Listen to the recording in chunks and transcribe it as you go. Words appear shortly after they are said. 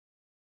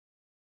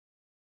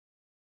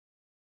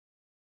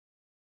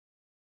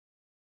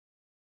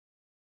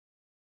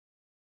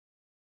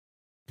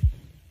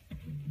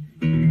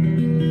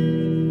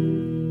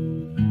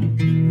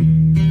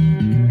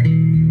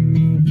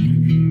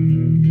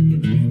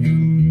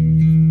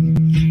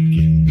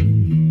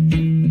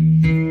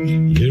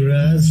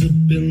Rise up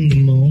in the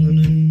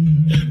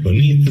morning,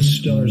 beneath the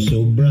stars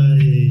so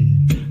bright.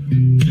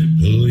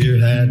 Pull your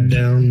hat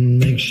down,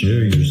 make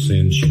sure your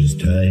cinch is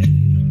tight.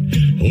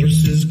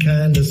 Horses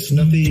kinda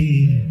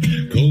snuffy,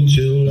 cold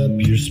chill up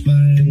your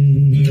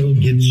spine. You'll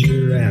get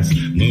your ass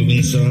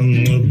moving,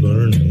 son, we're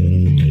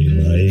burning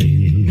daylight.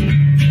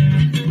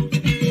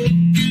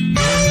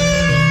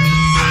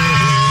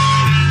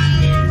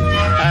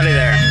 Howdy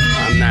there,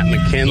 I'm Matt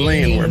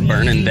McKinley and we're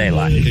burning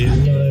daylight.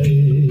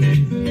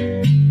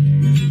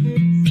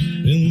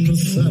 In the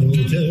saddle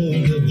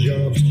till the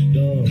job's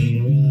done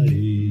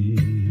right.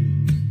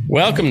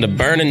 Welcome to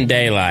Burning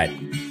Daylight,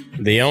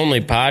 the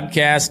only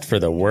podcast for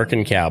the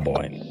working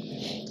cowboy.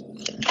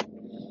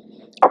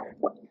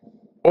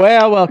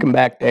 Well, welcome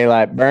back,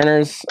 Daylight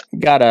Burners.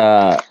 Got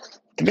a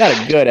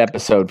good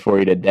episode for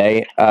you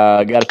today.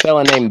 Got a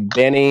fella named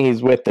Benny.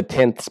 He's with the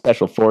 10th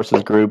Special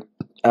Forces Group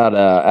out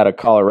of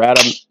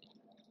Colorado.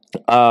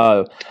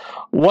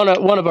 One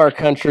of our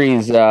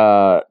country's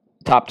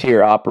top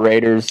tier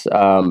operators.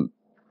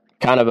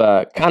 Kind of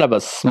a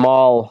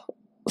small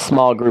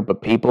group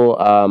of people.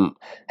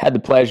 Had the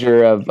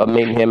pleasure of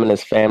meeting him and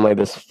his family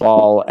this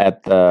fall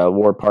at the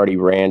War Party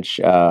Ranch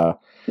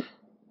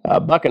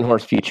buck and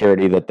horse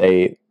futurity that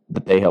they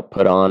helped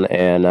put on,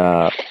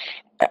 and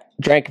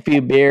drank a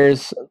few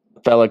beers.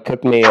 The fella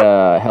cooked me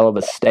a hell of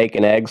a steak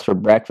and eggs for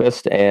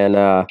breakfast, and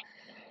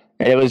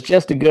it was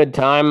just a good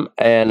time.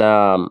 And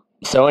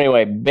so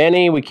anyway,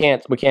 Benny, we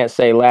can't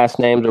say last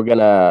names.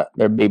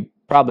 There'd be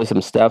probably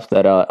some stuff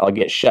that I'll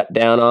get shut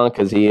down on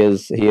because he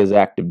is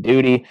active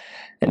duty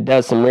and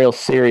does some real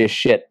serious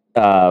shit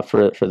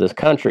for this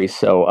country.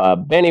 So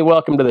Benny,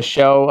 welcome to the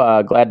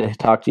show. Glad to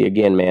talk to you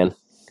again, man.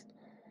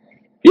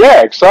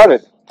 Yeah,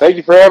 excited. Thank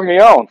you for having me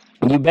on.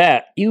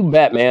 You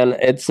bet, man.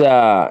 It's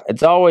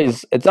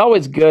always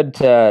good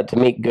to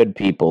meet good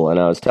people. And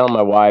I was telling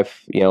my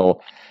wife,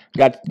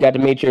 got to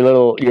meet your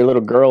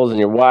little girls and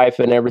your wife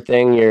and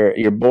everything,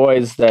 your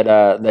boys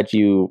that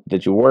you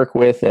work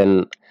with,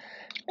 and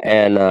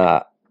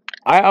I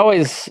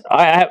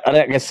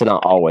guess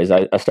not always.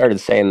 I started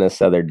saying this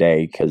the other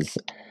day because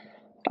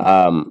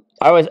I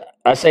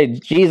say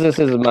Jesus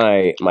is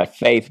my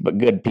faith, but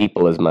good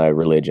people is my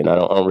religion. I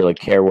don't really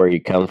care where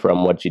you come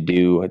from, what you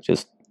do.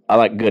 I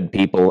like good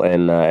people,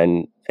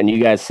 and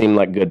you guys seem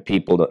like good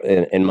people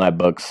in my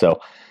book.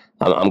 So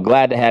I'm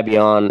glad to have you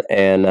on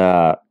and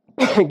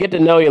get to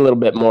know you a little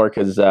bit more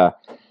because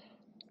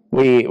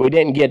we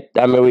didn't get.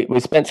 I mean, we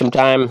spent some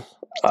time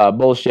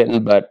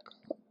bullshitting, but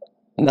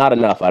not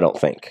enough, I don't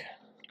think.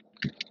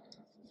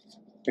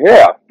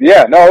 Yeah,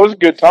 no, it was a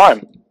good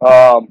time.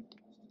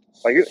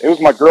 It was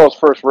my girls'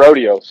 first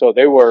rodeo, so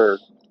they were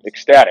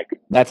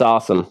ecstatic. That's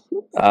awesome.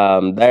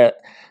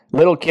 That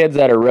little kids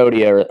at a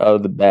rodeo are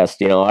the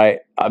best.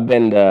 I've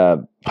been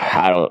to,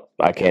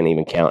 I can't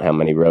even count how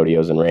many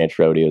rodeos and ranch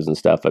rodeos and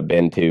stuff I've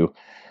been to,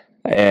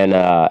 and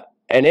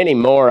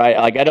anymore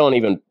I don't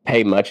even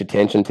pay much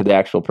attention to the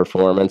actual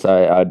performance.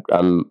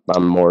 I'm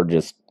more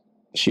just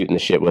shooting the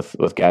shit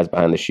with guys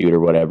behind the chute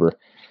or whatever.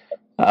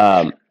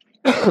 But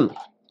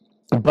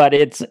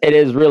it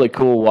is really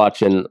cool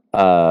watching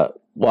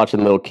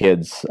little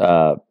kids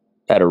at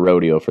a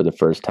rodeo for the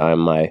first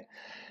time.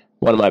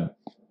 One of my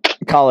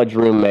college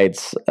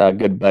roommates, a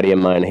good buddy of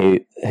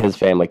mine, his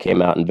family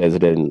came out and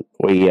visited, and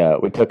we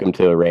took him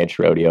to a ranch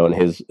rodeo, and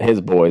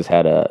his boys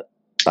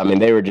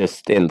they were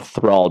just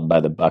enthralled by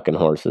the bucking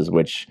horses,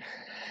 which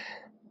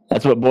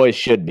that's what boys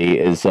should be,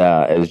 is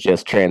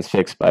just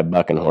transfixed by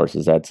bucking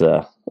horses. That's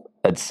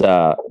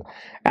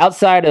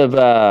outside of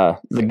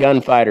the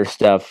gunfighter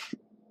stuff.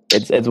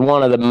 It's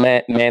one of the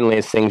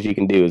manliest things you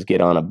can do is get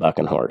on a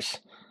bucking horse.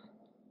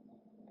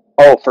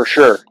 Oh, for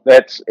sure.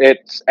 It's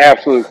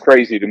absolute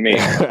crazy to me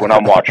when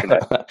I'm watching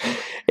it.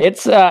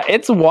 It's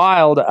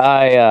wild.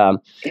 But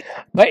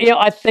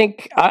I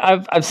think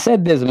I've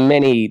said this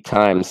many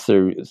times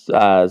since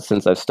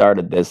I've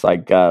started this.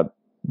 Like the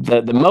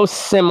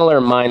most similar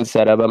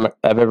mindset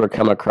I've ever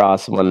come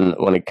across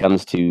when it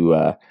comes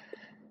to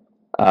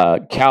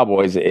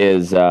cowboys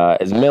is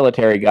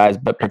military guys,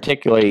 but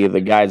particularly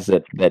the guys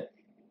that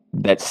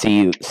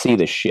see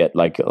the shit,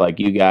 like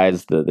you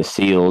guys, the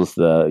SEALs,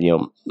 the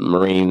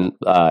Marine,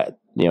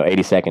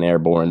 82nd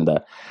Airborne,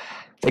 the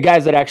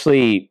guys that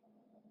actually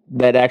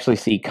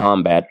see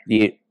combat,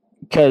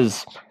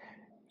 because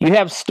you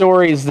have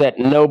stories that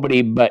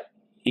nobody but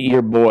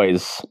your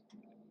boys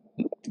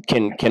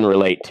can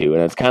relate to,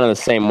 and it's kind of the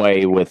same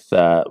way with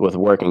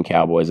working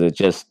cowboys. It's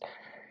just,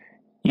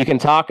 you can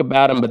talk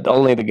about them, but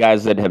only the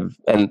guys that have,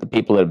 and the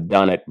people that have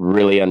done it,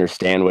 really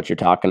understand what you're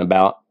talking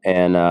about.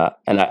 And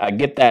I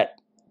get that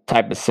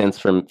type of sense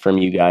from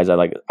you guys.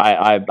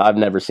 I've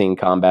never seen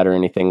combat or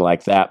anything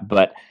like that,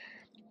 but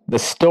the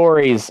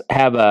stories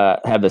have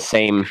the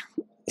same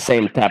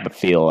type of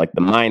feel, like the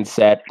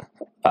mindset.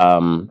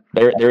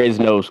 There is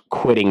no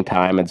quitting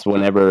time. It's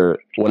whenever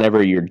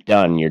you're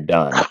done, you're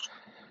done.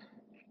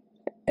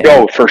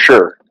 Oh, for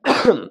sure.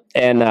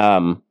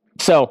 And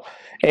so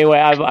anyway,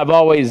 I've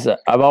always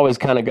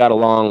kind of got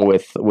along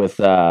with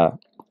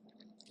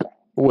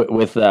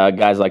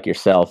guys like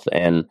yourself,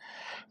 and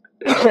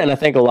And I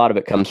think a lot of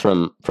it comes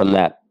from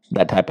that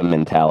type of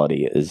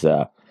mentality. Is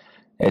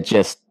it's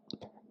just,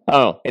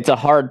 oh, it's a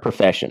hard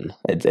profession.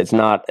 It's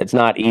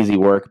not easy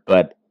work,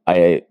 but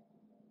I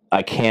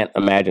can't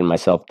imagine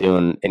myself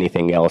doing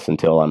anything else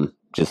until I'm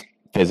just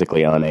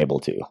physically unable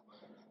to.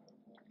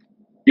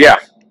 Yeah.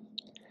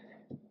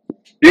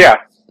 Yeah.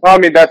 Well, I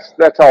mean, that's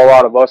how a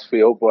lot of us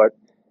feel. But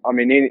I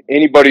mean,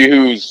 anybody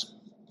who's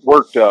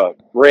worked a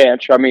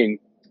ranch, I mean,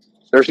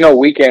 there's no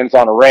weekends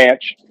on a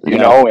ranch, you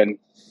know, and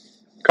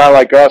kind of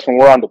like us when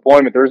we're on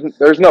deployment,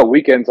 there's no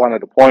weekends on a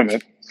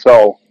deployment.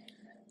 So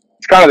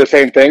it's kind of the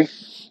same thing.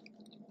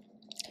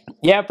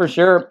 Yeah, for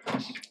sure.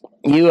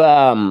 You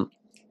and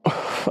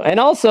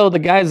also the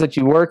guys that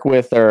you work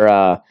with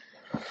are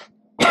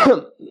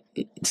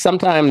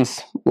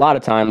sometimes, a lot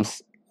of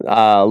times,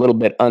 a little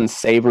bit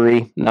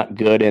unsavory, not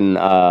good in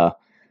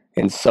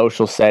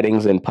social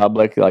settings in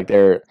public. Like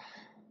they're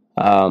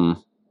kind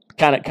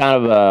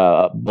of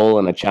a bull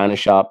in a china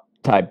shop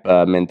type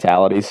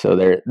mentality. So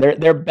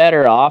they're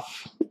better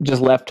off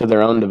just left to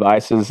their own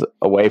devices,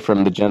 away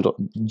from the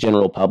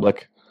general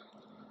public.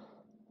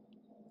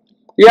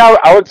 Yeah,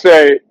 I would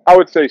say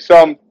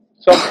some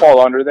fall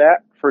under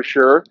that for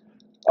sure.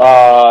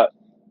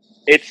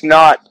 It's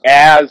not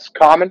as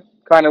common,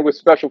 kind of with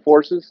special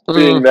forces,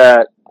 being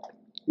that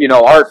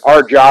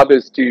our job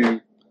is to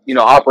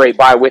operate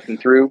by, with, and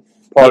through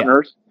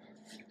partners.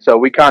 Yeah. So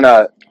we kind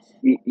of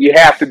you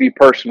have to be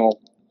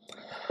personal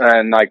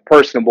and like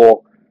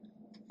personable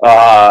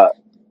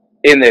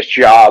in this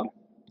job,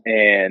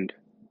 and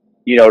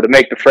to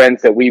make the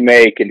friends that we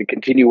make and to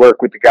continue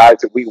work with the guys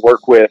that we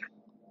work with.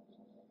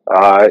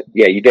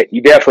 You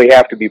definitely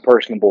have to be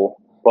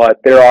personable,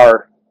 but there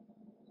are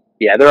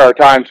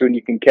times when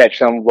you can catch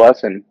some of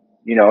us, and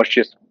it's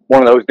just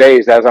one of those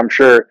days, as I'm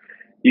sure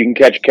you can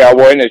catch a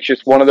cowboy, and it's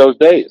just one of those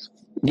days.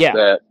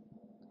 Yeah.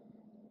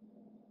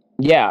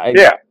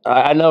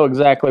 I know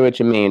exactly what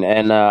you mean,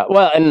 and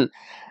and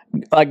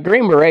like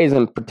Green Berets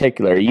in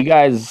particular, you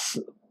guys,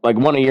 like,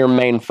 one of your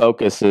main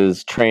focus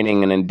is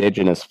training an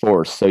indigenous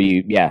force. So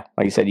like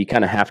you said, you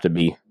kind of have to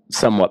be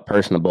somewhat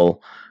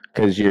personable,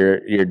 because you're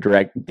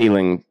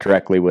dealing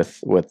directly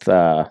with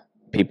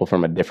people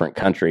from a different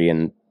country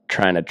and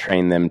trying to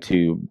train them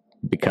to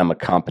become a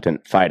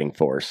competent fighting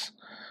force.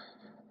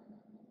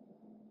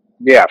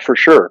 Yeah, for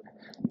sure.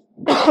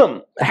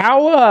 How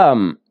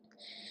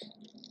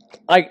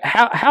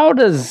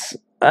does,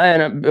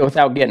 and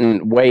without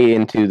getting way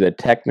into the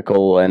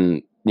technical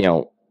and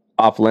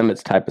off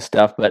limits type of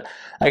stuff, but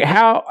like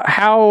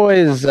how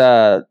is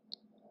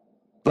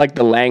like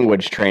the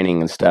language training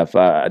and stuff?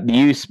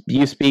 Do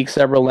you speak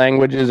several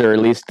languages, or at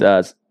least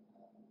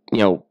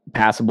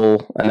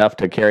passable enough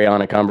to carry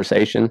on a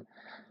conversation?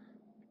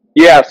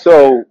 Yeah.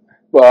 So,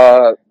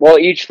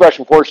 each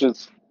special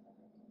forces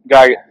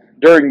guy,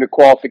 during the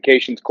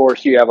qualifications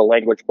course, you have a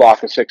language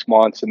block of 6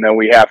 months, and then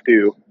we have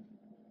to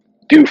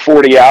do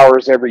 40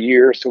 hours every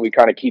year, so we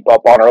kind of keep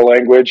up on our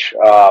language.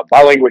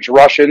 My language,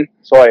 Russian,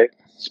 so I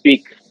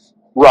speak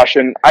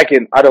Russian. I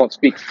don't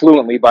speak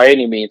fluently by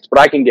any means, but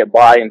I can get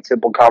by in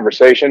simple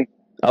conversation.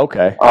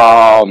 Okay.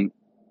 And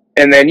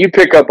then you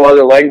pick up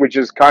other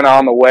languages kind of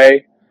on the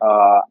way.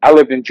 I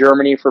lived in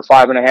Germany for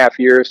 5.5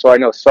 years, so I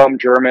know some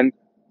German,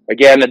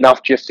 again,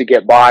 enough just to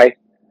get by.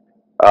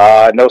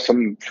 I know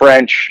some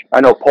French. I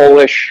know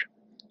Polish.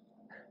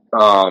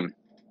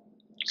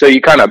 So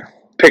you kind of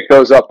pick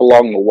those up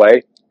along the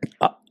way.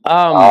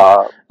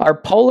 Are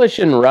Polish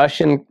and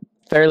Russian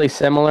fairly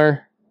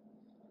similar?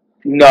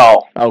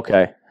 No.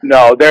 Okay.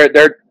 No,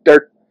 they're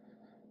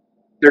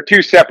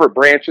two separate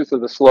branches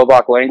of the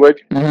Slovak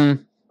language.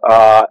 Mm-hmm.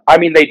 I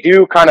mean, they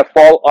do kind of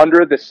fall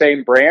under the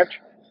same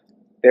branch.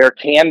 There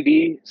can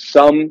be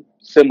some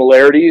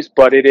similarities,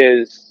 but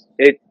it's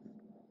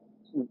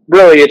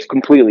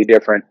completely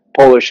different.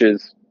 Polish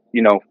is,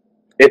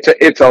 it's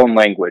its own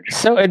language.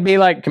 So it'd be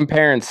like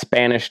comparing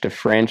Spanish to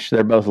French.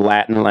 They're both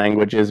Latin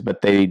languages,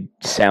 but they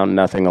sound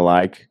nothing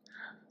alike.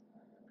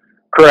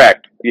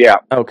 Correct. Yeah.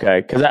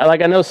 Okay, because I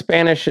know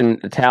Spanish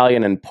and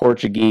Italian and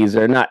Portuguese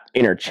are not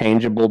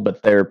interchangeable,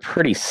 but they're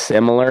pretty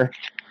similar.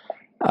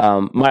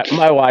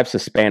 My wife's a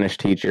Spanish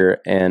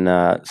teacher, and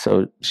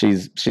so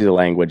she's a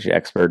language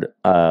expert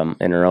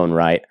in her own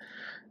right.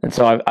 And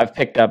so I've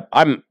picked up.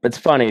 It's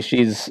funny.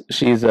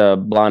 She's a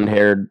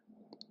blonde-haired,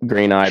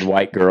 green-eyed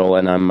white girl,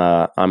 and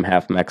I'm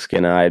half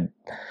Mexican. And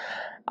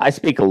I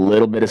speak a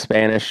little bit of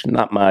Spanish,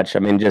 not much. I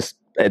mean, just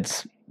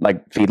it's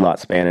like feedlot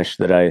Spanish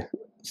that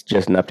it's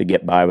just enough to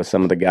get by with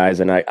some of the guys,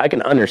 and I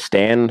can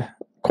understand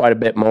quite a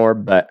bit more,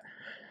 but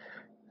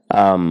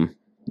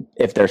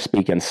if they're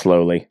speaking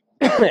slowly,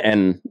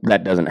 and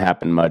that doesn't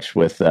happen much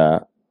with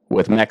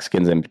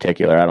Mexicans in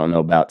particular. I don't know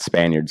about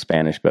Spaniard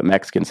Spanish, but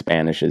Mexican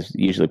Spanish is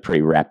usually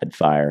pretty rapid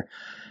fire.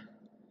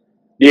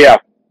 Yeah.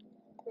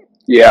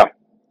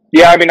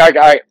 I mean,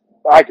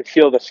 I could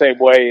feel the same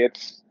way.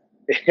 It's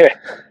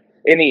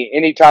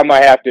any time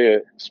I have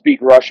to speak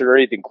Russian or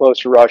anything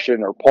close to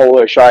Russian or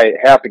Polish, I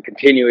have to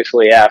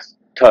continuously ask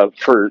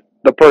for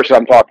the person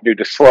I'm talking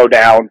to slow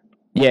down.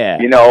 Yeah.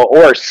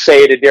 Or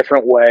say it a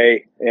different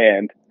way.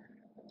 And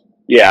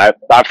Yeah,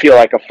 I feel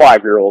like a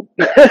 5-year-old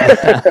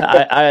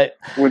I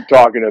when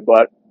talking to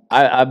Butt.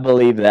 I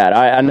believe that.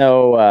 I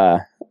know.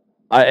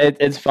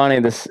 It's funny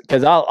this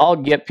because I'll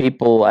get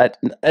people. It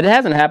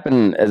hasn't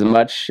happened as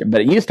much,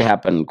 but it used to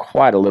happen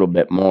quite a little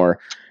bit more,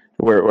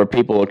 where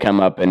people would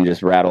come up and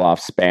just rattle off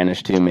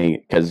Spanish to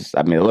me because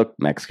I mean, I look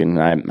Mexican,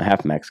 I'm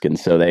half Mexican,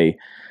 so they.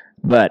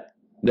 But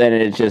then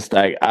it's just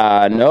like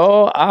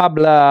no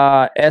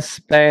habla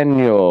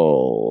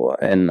español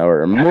and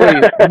or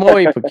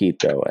muy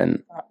poquito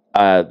and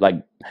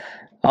like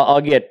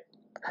I'll get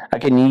I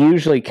can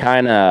usually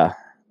kind of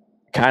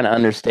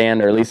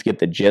understand or at least get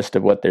the gist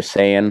of what they're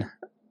saying,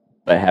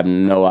 but have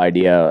no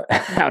idea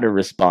how to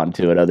respond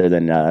to it other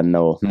than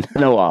no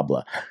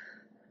habla.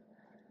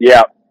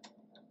 Yeah.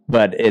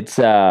 But it's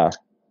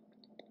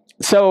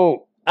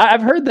so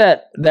I've heard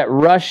that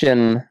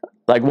Russian,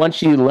 like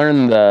once you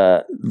learn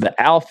the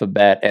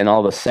alphabet and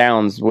all the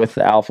sounds with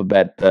the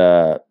alphabet,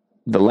 the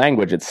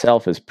language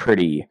itself is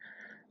pretty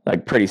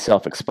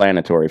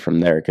self-explanatory from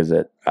there because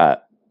it.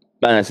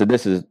 And I said,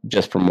 this is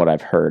just from what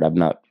I've heard. I've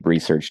not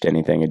researched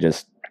anything. It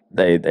just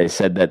they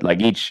said that like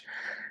each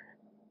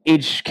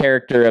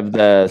character of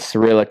the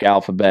Cyrillic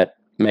alphabet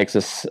makes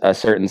a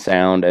certain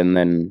sound, and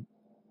then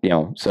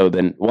so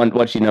then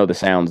once you know the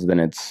sounds, then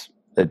it's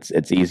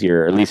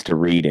easier, at least to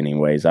read,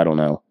 anyways. I don't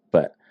know,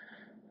 but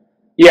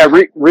yeah,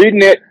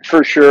 reading it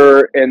for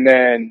sure, and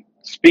then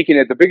speaking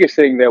it. The biggest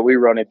thing that we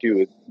run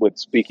into with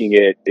speaking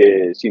it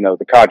is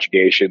the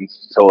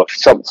conjugations. So if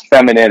something's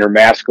feminine or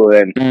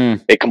masculine,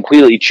 it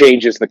completely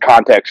changes the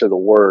context of the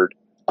word.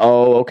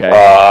 Oh,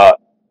 okay.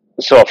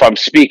 So if I'm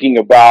speaking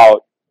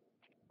about,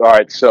 all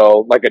right,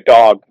 so like a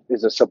dog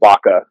is a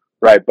sabaka,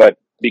 right? But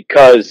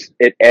because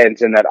it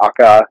ends in that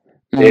aka,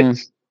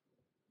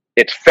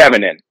 it's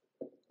feminine.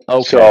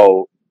 Okay.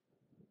 So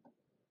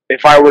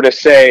if I were to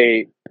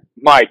say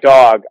my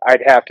dog,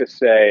 I'd have to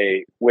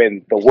say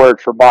when the word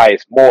for my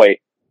is moi,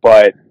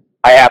 but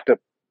I have to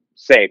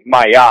say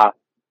maya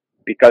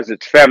because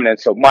it's feminine,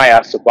 so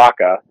maya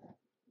sabaka.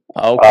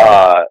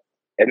 Okay.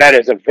 And that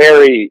is a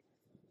very,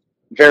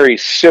 very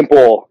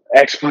simple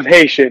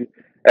explanation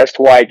as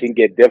to why it can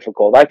get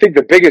difficult. I think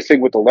the biggest thing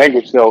with the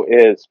language, though,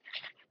 is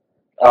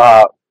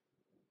I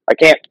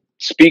can't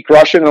speak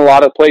Russian in a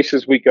lot of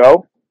places we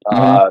go.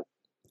 A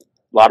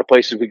lot of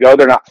places we go,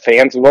 they're not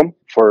fans of them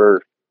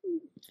for,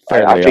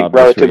 I think,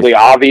 relatively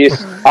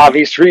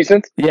obvious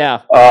reasons.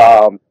 Yeah.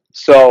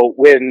 So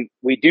when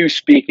we do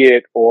speak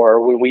it,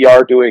 or when we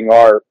are doing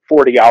our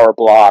 40-hour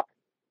block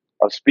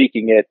of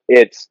speaking it,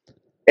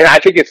 and I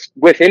think it's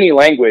with any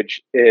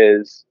language,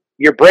 is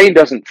your brain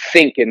doesn't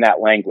think in that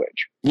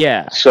language.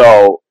 Yeah.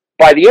 So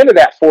by the end of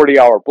that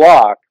 40-hour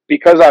block,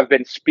 because I've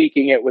been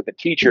speaking it with a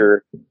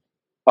teacher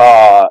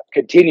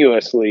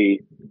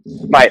continuously,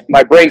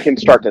 my brain can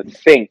start to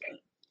think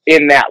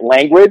in that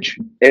language,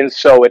 and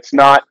so it's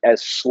not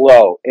as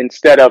slow.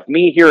 Instead of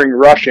me hearing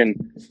Russian,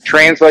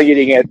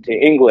 translating it to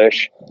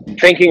English,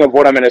 thinking of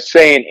what I'm going to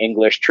say in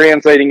English,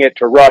 translating it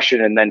to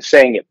Russian, and then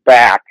saying it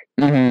back,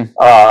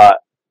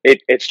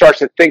 it starts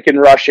to think in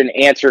Russian,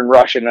 answer in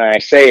Russian, and I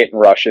say it in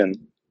Russian.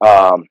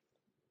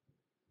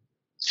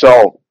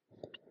 So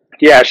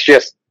yeah, it's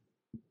just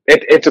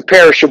it's a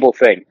perishable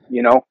thing,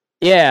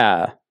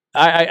 Yeah,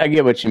 I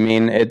get what you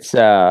mean. It's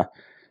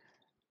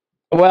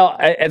well,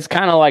 it's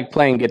kind of like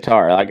playing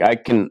guitar. Like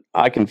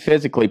I can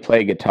physically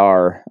play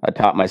guitar. I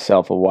taught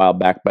myself a while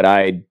back, but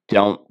I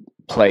don't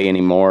play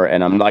anymore.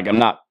 And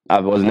I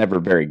was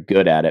never very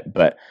good at it.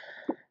 But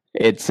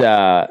it's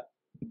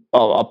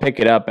I'll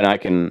pick it up and I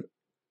can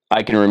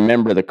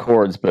remember the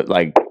chords. But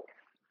like,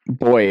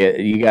 boy,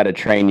 you got to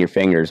train your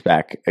fingers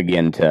back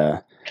again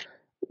to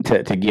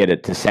get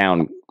it to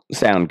sound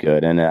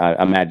good. And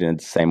I imagine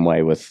it's the same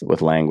way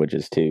with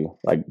languages too.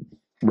 Like,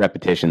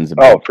 repetition's a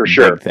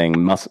big thing.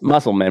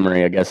 Muscle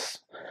memory, I guess,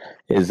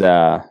 is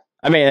I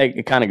mean,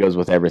 it kind of goes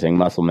with everything.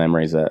 Muscle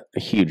memory is a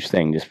huge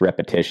thing, just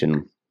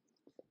repetition.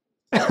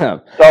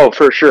 Oh,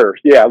 for sure.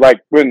 Yeah,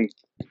 like when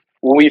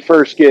we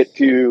first get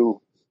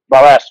to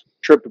my last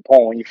trip to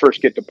Poland, you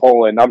first get to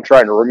Poland, I'm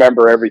trying to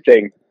remember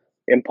everything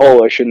in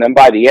Polish, and then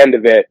by the end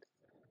of it,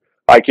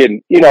 I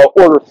can,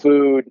 order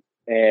food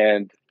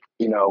and,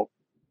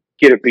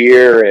 get a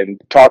beer and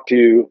talk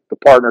to the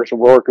partners we're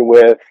working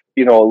with,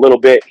 a little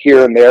bit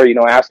here and there,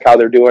 ask how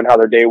they're doing, how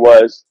their day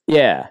was.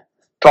 Yeah.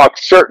 Talk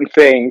certain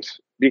things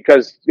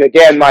because,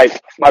 again, my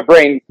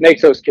brain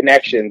makes those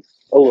connections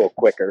a little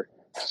quicker.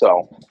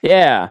 So.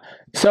 Yeah.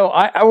 So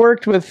I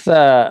worked with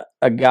a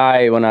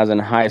guy when I was in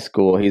high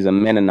school. He's a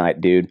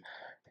Mennonite dude.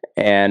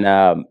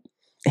 And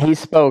he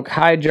spoke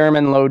High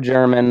German, Low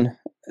German,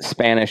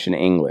 Spanish, and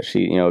English.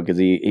 Because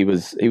he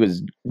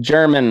was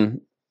German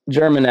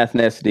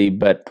ethnicity,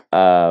 but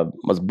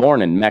was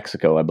born in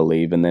Mexico, I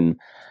believe, and then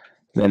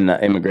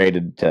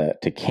immigrated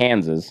to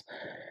Kansas.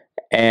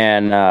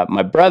 And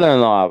my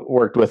brother-in-law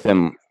worked with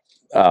him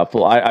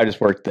full. I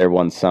just worked there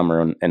one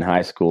summer in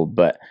high school,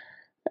 but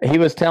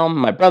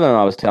my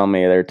brother-in-law was telling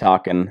me, they were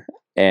talking,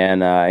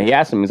 and he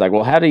asked him, he's like,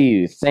 well, how do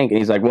you think? And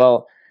he's like,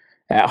 well,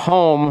 at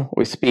home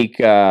we speak,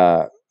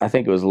 I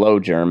think it was Low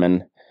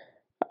German,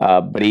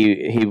 But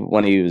he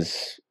when he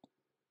was,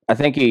 I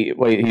think he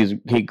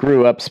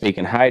grew up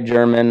speaking High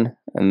German,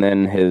 and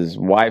then his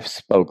wife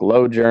spoke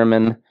Low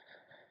German.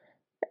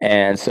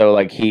 And so,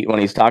 like, when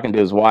he's talking to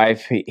his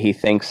wife, he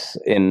thinks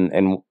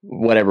in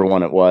whatever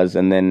one it was,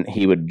 and then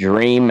he would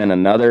dream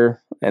in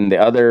the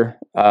other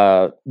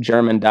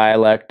German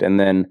dialect, and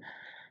then,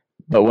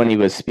 but when he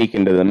was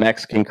speaking to the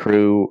Mexican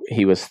crew,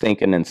 he was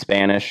thinking in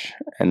Spanish,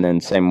 and then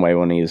same way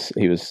when he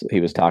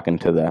was talking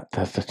to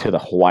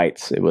the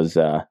whites, it was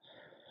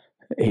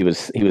he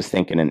was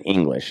thinking in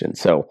English, and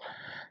so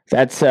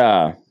that's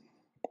I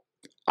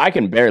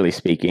can barely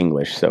speak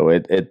English, so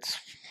it's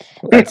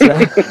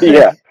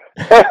yeah.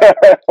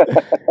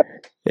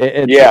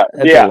 It's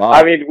a lot.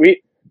 I mean,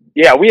 we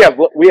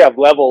have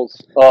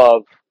levels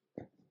of,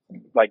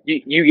 like,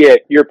 you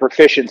get your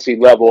proficiency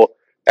level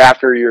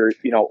after your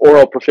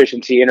oral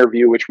proficiency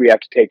interview, which we have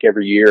to take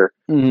every year.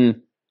 Mm-hmm.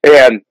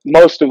 And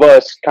most of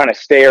us kind of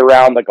stay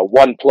around like a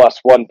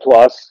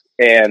 1+1+.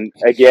 And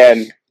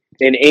again,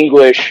 in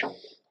English,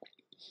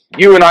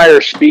 you and I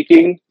are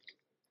speaking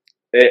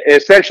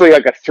essentially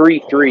like a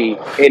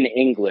 3-3 in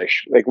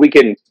English. Like, we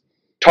can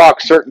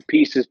talk certain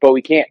pieces, but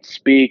we can't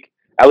speak,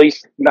 at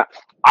least not,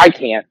 I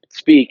can't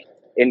speak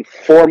in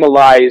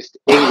formalized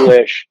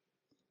English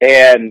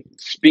and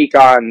speak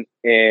on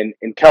an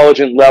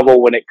intelligent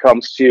level when it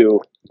comes to,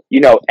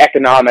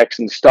 economics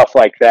and stuff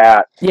like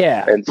that.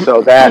 Yeah. And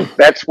so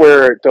that's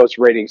where those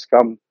ratings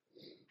come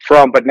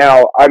from. But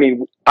now, I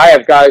mean, I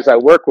have guys I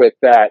work with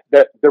that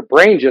their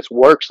brain just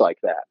works like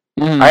that.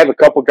 I have a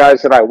couple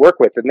guys that I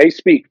work with, and they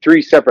speak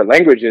 3 separate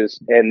languages,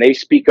 and they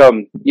speak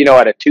them,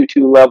 at a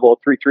 2-2 level,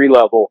 3-3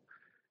 level,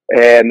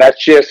 and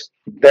that's just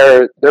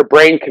their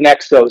brain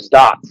connects those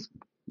dots.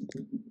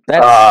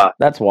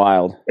 That's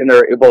wild. And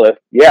they're able to,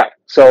 yeah.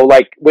 So,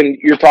 like, when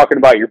you're talking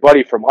about your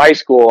buddy from high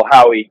school,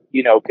 how he,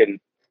 can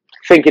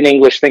think in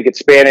English, think in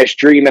Spanish,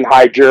 dream in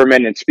High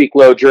German, and speak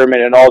Low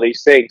German, and all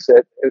these things,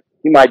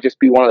 he might just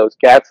be one of those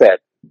cats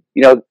that,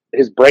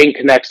 his brain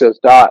connects those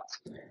dots.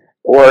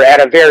 Or at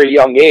a very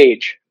young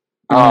age,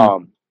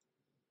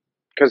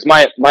 because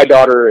my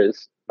daughter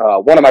is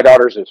one of my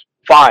daughters is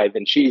 5,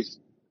 and she's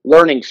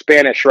learning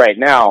Spanish right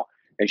now,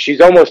 and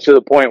she's almost to the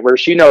point where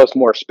she knows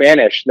more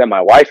Spanish than my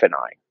wife and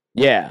I.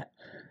 Yeah,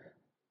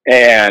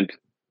 and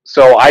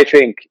so I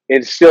think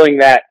instilling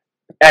that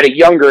at a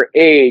younger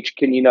age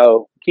can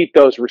keep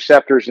those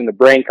receptors in the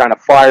brain kind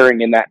of firing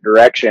in that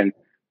direction,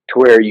 to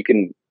where you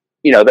can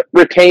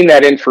retain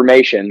that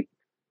information.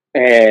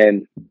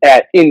 And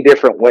in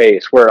different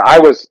ways, where I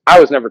was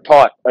never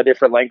taught a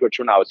different language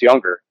when I was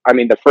younger. I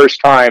mean, the first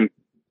time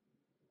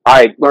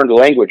I learned a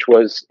language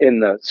was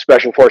in the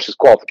Special Forces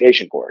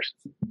qualification course.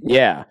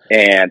 Yeah.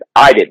 And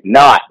I did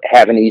not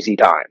have an easy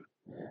time.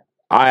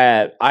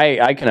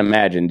 I can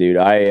imagine, dude.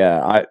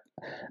 I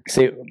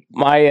see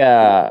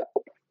my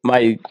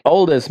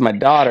oldest, my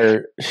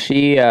daughter,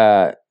 she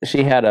had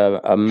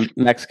a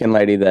Mexican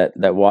lady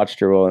that watched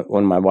her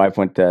when my wife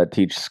went to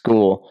teach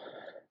school.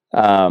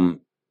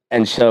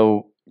 And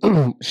so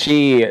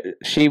she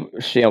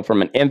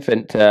from an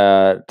infant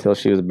till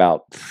she was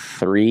about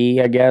 3,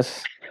 I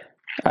guess,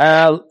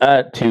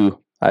 2,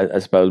 I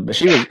suppose. But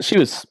she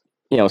was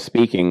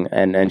speaking,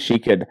 and she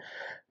could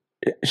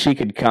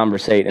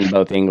conversate in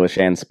both English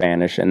and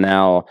Spanish. And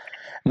now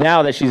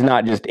that she's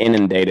not just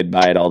inundated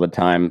by it all the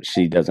time,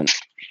 she doesn't.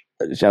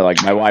 So,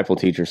 like, my wife will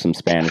teach her some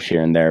Spanish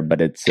here and there,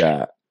 but it's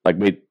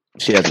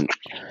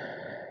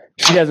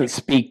she doesn't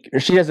speak, or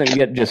she doesn't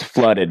get just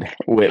flooded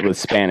with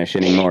Spanish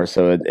anymore.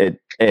 So it's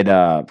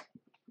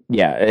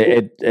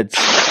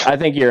I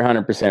think you're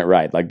 100%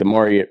 right. Like, the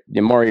more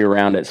you're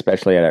around it,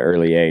 especially at an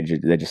early age,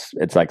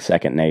 it's like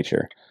second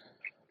nature.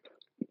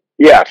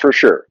 Yeah, for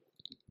sure.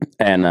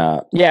 And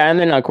and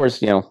then of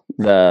course, we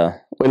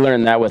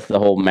learned that with the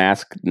whole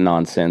mask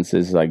nonsense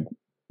is like,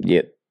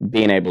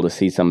 being able to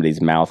see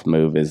somebody's mouth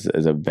move is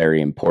a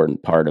very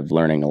important part of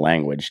learning a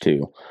language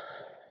too.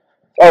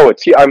 Oh,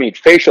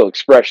 facial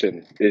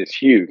expression is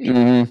huge.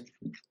 Mm-hmm.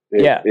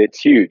 It's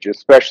huge,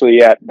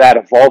 especially at that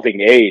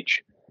evolving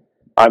age.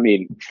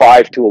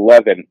 5 to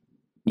 11.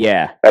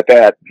 Yeah. At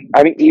that,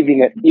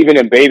 even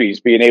in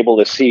babies, being able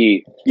to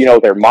see,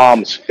 their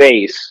mom's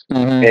face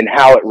and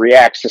how it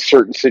reacts to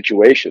certain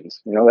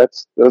situations.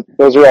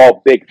 Those are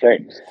all big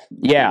things.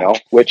 Yeah.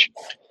 Which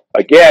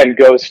again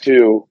goes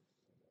to,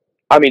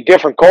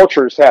 different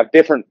cultures have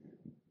different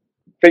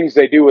things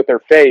they do with their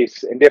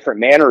face and different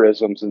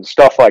mannerisms and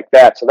stuff like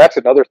that. So that's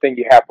another thing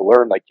you have to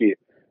learn. Like,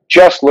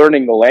 just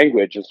learning the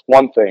language is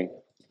one thing,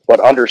 but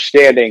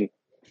understanding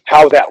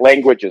how that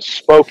language is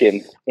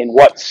spoken in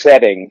what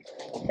setting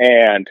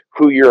and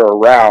who you're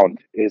around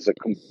is a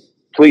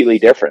completely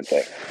different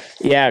thing.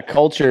 Yeah,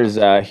 culture is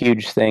a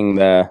huge thing.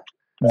 The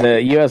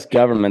U.S.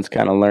 government's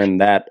kind of learned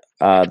that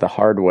the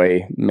hard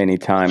way many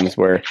times,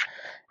 where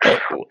it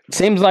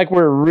seems like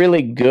we're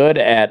really good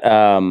at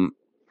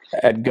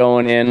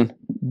going in,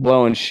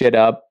 blowing shit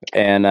up,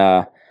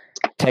 and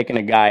taking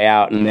a guy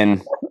out, and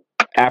then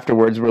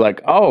afterwards we're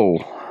like, oh,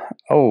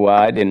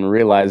 I didn't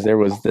realize there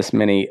was this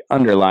many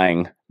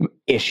underlying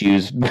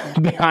issues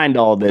behind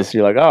all this.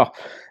 You're like, oh,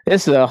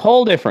 This is a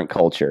whole different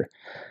culture.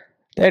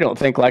 They don't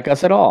think like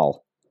us at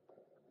all.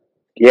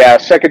 Yeah,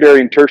 secondary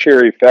and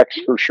tertiary effects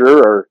for sure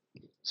are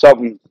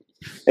something.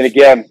 And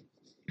again,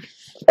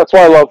 that's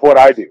why I love what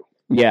I do.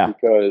 Yeah.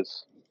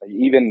 Because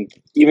even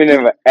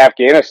in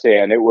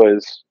Afghanistan,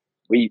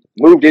 we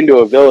moved into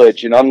a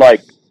village, and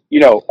unlike,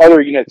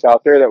 other units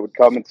out there that would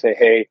come and say,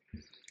 hey,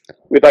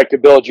 we'd like to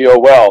build you a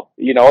well,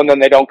 and then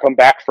they don't come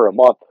back for a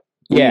month.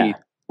 Yeah. We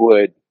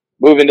would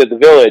move into the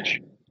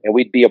village, and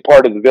we'd be a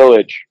part of the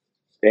village,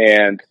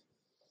 and,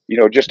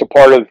 just a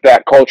part of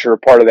that culture, a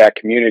part of that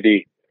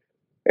community,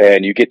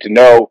 and you get to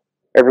know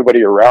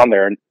everybody around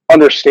there and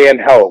understand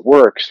how it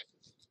works.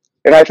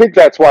 And I think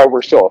that's why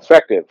we're so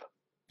effective.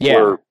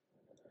 Yeah.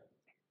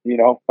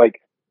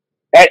 Like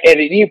at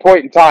any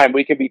point in time,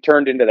 we can be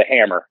turned into the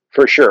hammer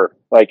for sure.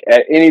 Like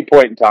at any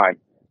point in time,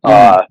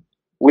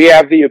 we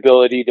have the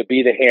ability to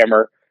be the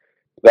hammer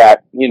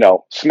that,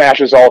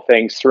 smashes all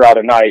things throughout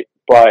a night.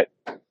 But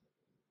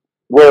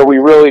where we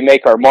really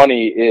make our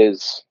money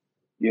is,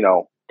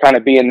 kind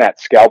of being that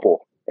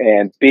scalpel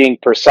and being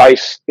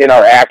precise in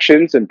our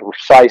actions and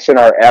precise in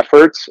our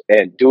efforts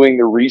and doing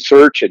the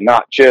research and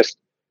not just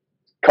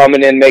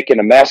coming in, making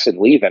a mess and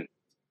leaving.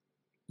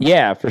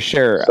 Yeah, for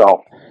sure.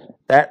 So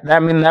that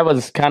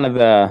was kind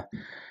of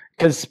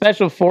because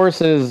Special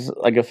Forces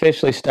like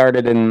officially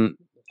started in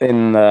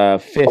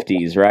the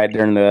 50s, right?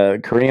 During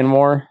the Korean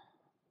War.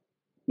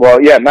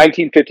 Well, yeah,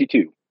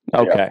 1952.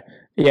 Okay.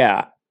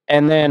 Yeah.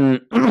 And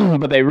then,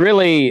 but they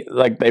really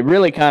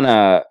kind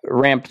of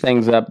ramped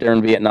things up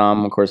during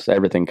Vietnam. Of course,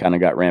 everything kind of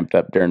got ramped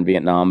up during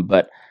Vietnam.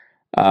 But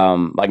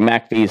like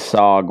MACV's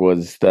SOG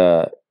was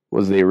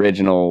the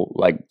original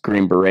like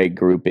Green Beret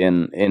group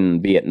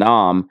in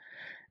Vietnam,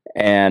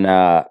 and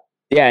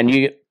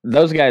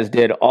those guys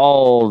did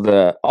all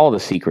the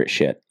secret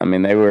shit. I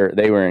mean, they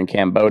were in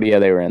Cambodia,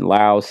 they were in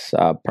Laos,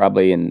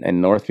 probably in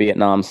North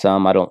Vietnam.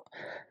 Some I don't.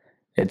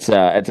 It's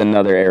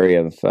another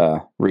area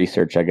of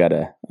research I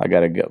gotta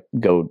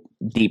go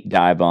deep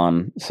dive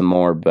on some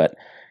more, but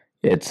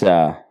it's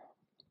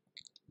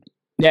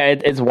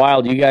it's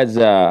wild. You guys,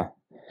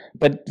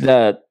 but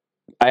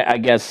I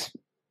guess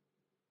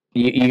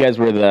you guys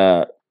were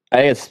the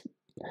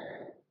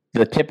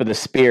tip of the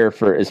spear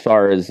for as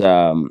far as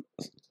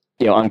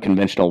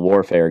unconventional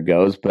warfare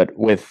goes. But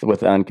with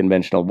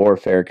unconventional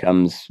warfare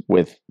comes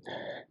with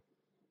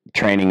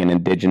training an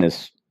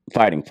indigenous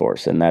fighting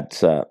force, and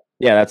that's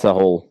that's a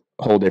whole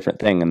different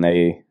thing, and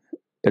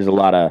there's a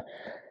lot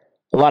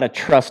of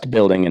trust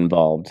building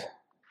involved.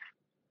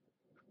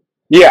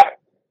 Yeah.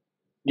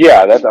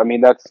 That's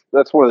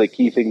one of the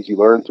key things you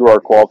learn through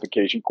our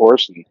qualification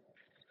course, and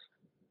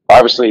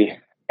obviously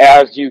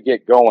as you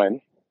get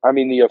going,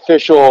 the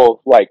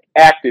official like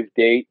active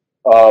date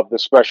of the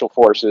Special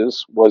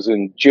Forces was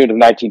in June of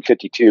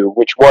 1952,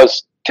 which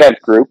was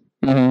 10th Group.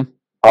 Mm-hmm.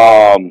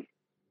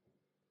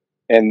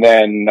 And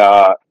then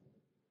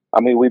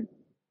we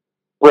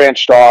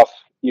branched off,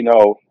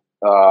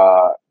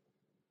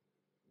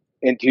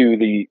 into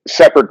the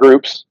separate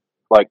groups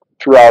like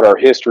throughout our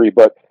history,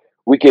 but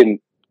we can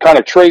kind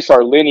of trace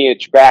our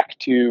lineage back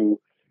to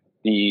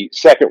the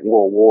Second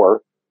World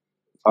War.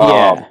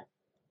 And,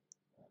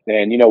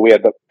 we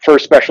had the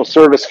first Special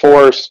Service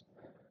Force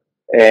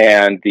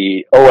and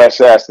the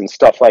OSS and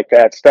stuff like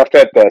that, stuff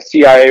that the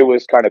CIA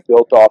was kind of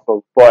built off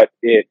of, but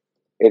it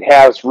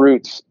has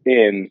roots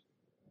in,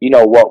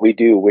 what we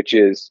do, which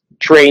is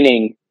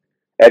training,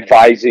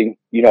 advising,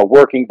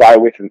 working by,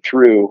 with, and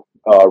through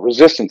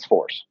resistance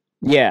force.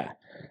 Yeah.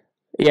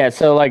 Yeah,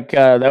 so like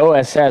the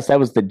OSS, that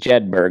was the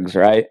Jedburghs,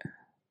 right?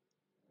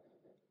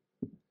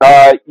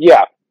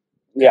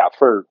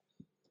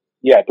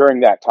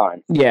 During that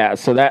time. Yeah,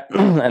 so that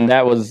and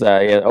that was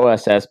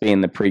OSS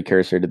being the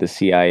precursor to the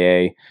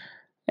CIA,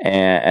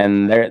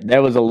 and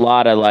there was a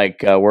lot of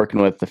like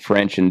working with the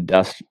French and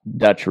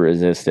Dutch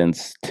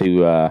resistance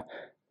to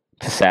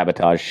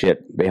sabotage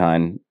shit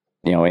behind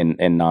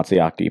in Nazi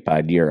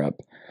occupied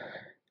Europe.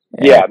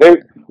 And, yeah, they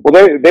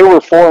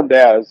were formed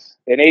as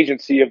an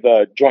agency of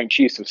the Joint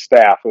Chiefs of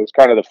Staff. It was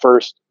kind of the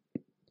first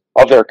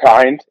of their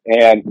kind,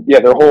 and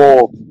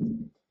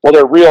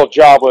their real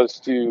job was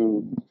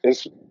to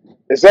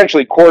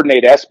essentially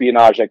coordinate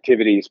espionage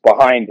activities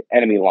behind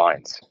enemy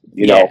lines,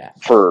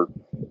 for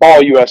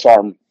all U.S.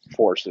 armed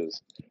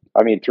forces.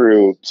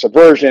 Through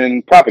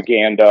subversion,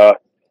 propaganda,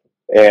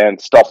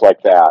 and stuff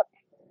like that.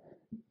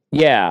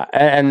 Yeah,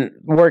 and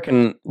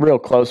working real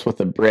close with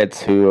the Brits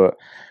who,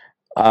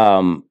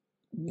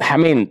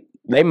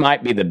 they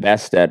might be the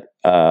best at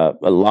a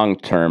long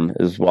term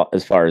as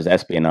far as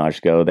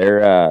espionage go.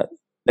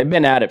 They've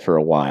been at it for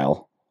a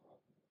while.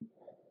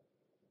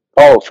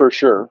 Oh, for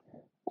sure.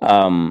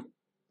 And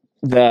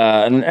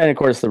of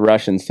course the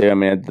Russians too.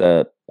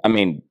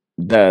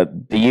 The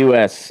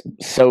U.S.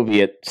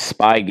 Soviet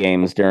spy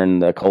games during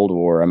the Cold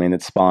War.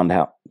 It spawned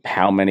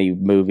how many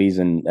movies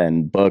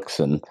and books,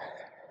 and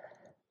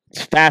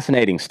it's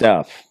fascinating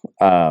stuff.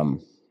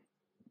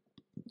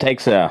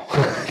 Takes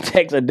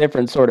a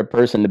different sort of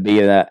person to be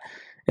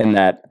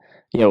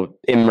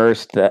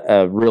immersed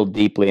real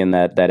deeply in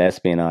that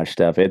espionage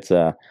stuff. It's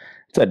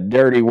It's a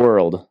dirty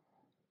world.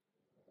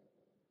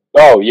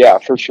 Oh yeah,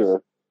 for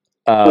sure.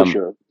 For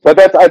sure.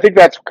 But I think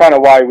that's kind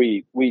of why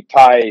we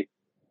tie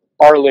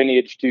our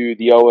lineage to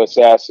the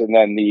OSS and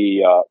then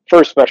the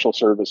First Special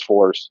Service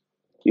Force.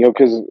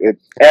 Because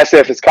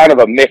SF is kind of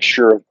a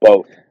mixture of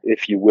both,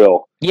 if you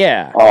will.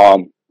 Yeah.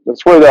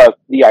 That's where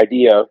the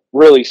idea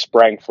really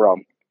sprang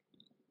from.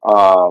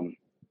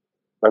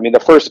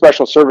 The First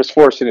Special Service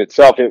Force in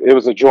itself, it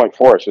was a joint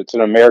force. It's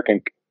an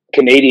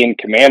American-Canadian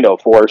commando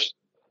force,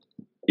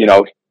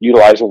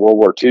 utilized in World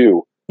War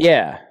II.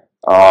 Yeah.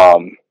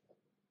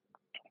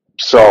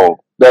 So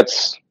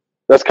that's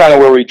kind of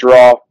where we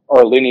draw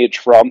our lineage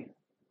from.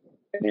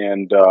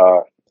 And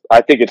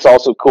I think it's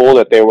also cool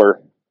that they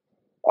were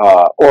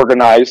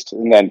organized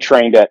and then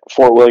trained at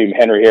Fort William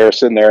Henry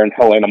Harrison there in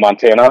Helena,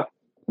 Montana.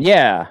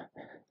 Yeah.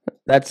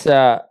 That's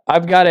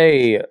I've got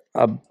an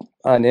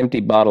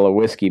empty bottle of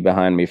whiskey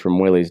behind me from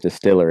Willie's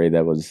Distillery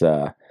that was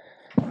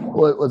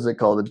what was it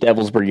called? The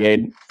Devil's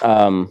Brigade.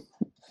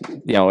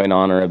 In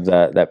honor of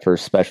that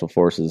First Special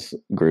Forces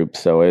group.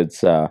 So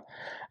it's I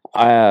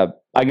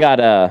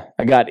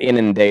got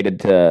inundated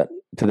to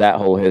that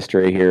whole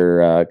history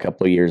here a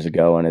couple of years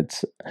ago, and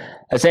it's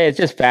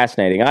just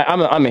fascinating.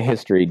 I'm a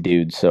history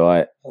dude, so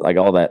I like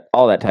all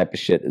that type of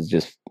shit is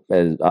just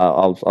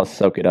I'll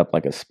soak it up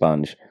like a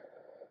sponge.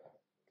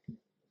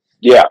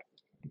 Yeah.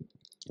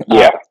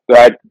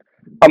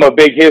 I'm a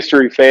big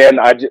history fan.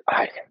 I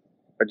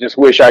just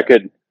wish I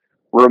could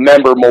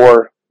remember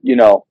more.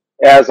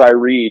 As I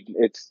read,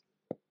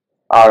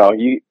 I don't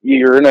know.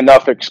 You're in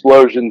enough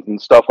explosions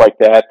and stuff like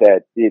that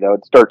it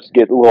starts to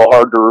get a little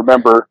hard to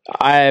remember.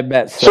 I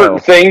bet so. Certain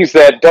things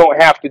that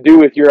don't have to do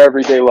with your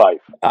everyday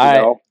life.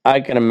 I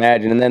can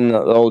imagine. And then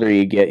the older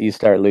you get, you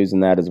start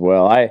losing that as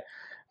well. I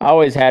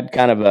always had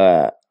kind of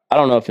I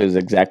don't know if it was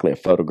exactly a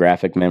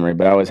photographic memory,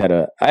 but I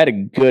had a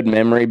good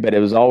memory, but it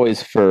was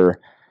always for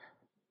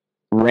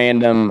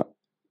random,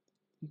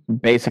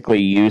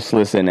 basically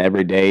useless and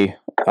everyday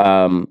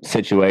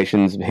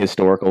situations,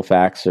 historical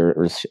facts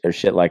or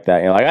shit like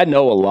that. I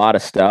know a lot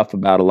of stuff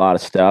about a lot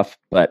of stuff,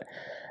 but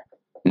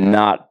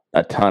not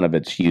a ton of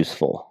it's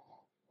useful.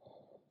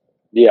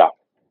 Yeah.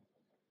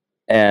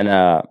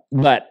 And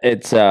but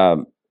it's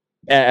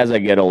as I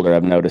get older,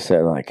 I've noticed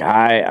that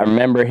I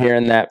remember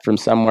hearing that from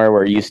somewhere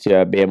where I used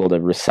to be able to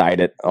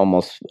recite it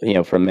almost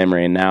from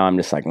memory, and now I'm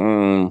just like I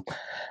don't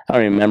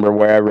even remember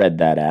where I read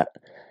that at.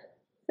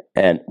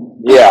 And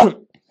yeah,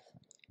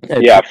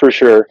 for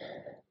sure.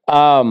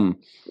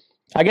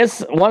 I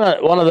guess one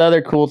of the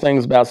other cool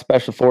things about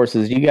Special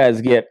Forces, you guys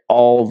get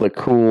all the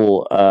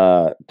cool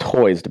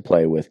toys to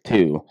play with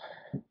too,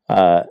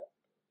 or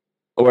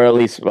at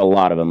least a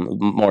lot of them,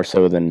 more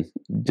so than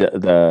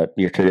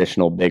your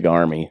traditional big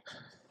army.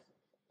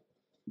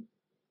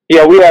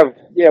 Yeah, we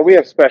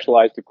have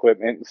specialized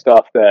equipment and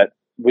stuff that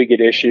we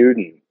get issued,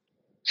 and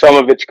some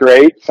of it's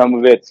great, some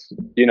of it's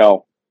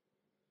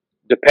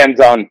depends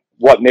on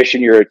what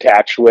mission you're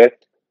attached with.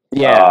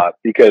 Yeah,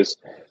 because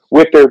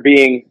with there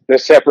being the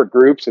separate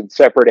groups and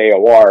separate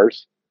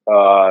AORs,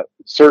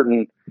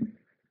 certain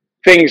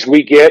things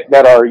we get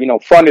that are,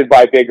 funded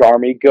by Big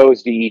Army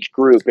goes to each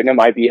group, and it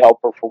might be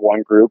helpful for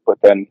one group, but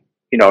then,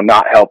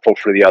 not helpful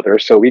for the other.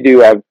 So we do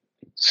have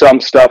some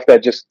stuff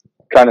that just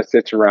kind of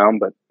sits around,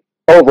 but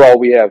overall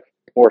we have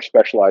more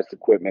specialized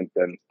equipment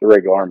than the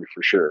regular Army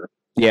for sure.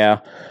 Yeah.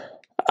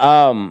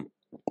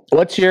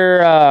 What's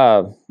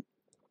your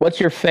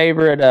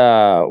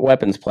favorite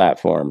weapons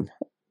platform?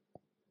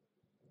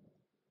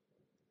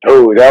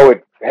 Oh, that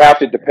would have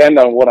to depend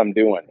on what I'm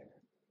doing.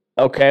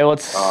 Okay,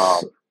 let's.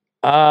 All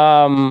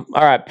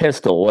right,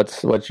 pistol.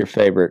 What's your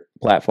favorite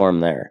platform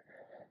there?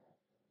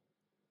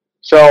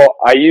 So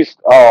I'm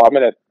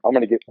gonna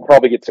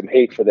probably get some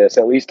hate for this.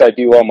 At least I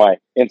do on my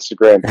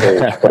Instagram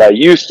page. But I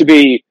used to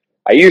be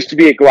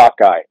a Glock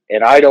guy,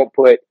 and I don't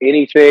put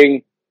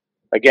anything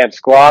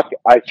against Glock.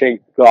 I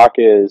think Glock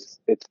it's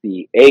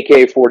the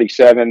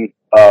AK-47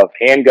 of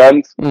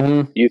handguns.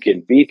 Mm-hmm. You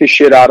can beat the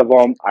shit out of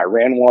them. I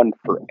ran one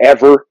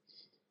forever.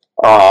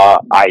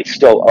 I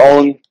still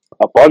own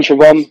a bunch of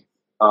them,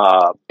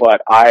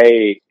 but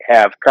I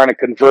have kind of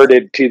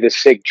converted to the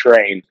SIG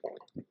train.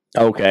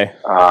 Okay.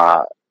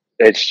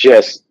 It's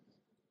a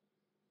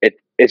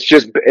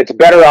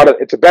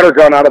better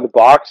gun out of the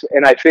box,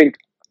 and I think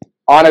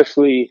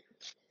honestly,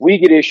 we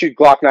get issued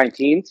Glock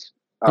 19s.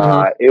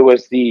 Mm-hmm. It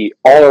was the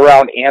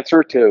all-around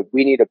answer to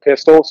we need a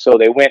pistol, so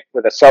they went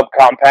with a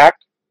subcompact.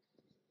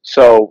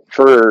 So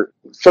for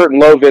certain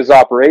low-vis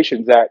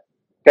operations, that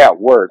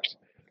works.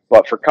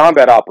 But for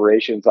combat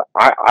operations,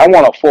 I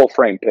want a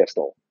full-frame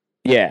pistol.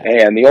 Yeah.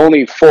 And the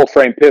only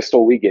full-frame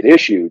pistol we get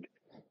issued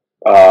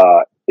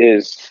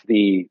is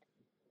the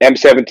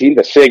M17,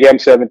 the SIG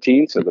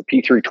M17, so the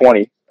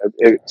P320.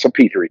 It's a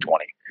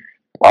P320.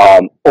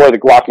 Or the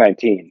Glock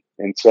 19.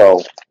 And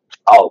so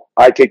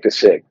I take the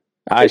SIG.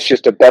 It's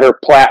just a better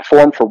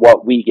platform for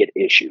what we get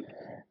issued.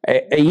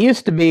 It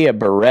used to be a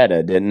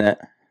Beretta, didn't it?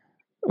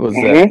 Was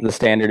the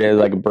standard is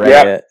like a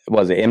Beretta? Yeah.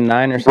 Was it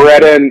M9 or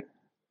something?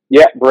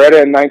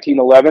 Beretta in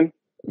 1911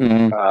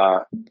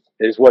 mm-hmm.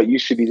 Is what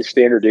used to be the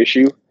standard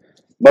issue.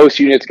 Most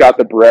units got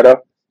the Beretta.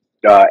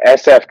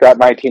 SF got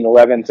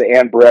 1911s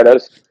and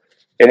Berettas.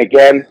 And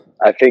again,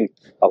 I think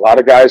a lot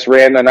of guys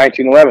ran the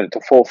 1911. It's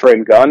a full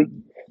frame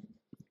gun.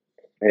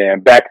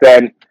 And back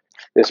then,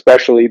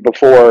 especially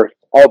before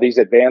all these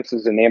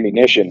advances in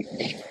ammunition,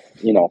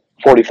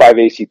 45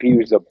 ACP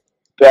was a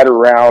better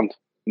round.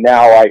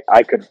 Now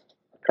I could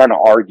kind of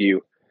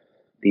argue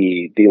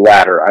the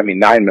latter. I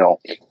mean, 9mm.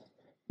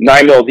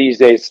 9mm these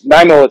days,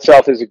 9mm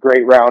itself is a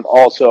great round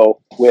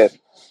also with,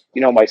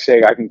 my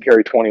SIG, I can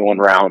carry 21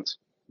 rounds.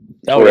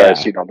 Oh,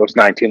 whereas, yeah. those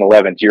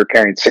 1911s, you're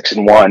carrying 6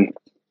 and 1,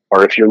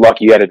 or if you're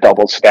lucky, you had a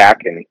double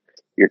stack and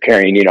you're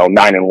carrying,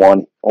 9 and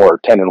 1 or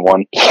 10 and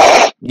 1.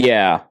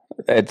 Yeah,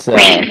 it's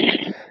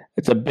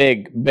a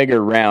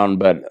bigger round,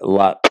 but a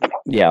lot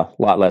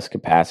less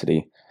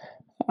capacity.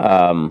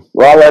 A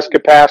lot less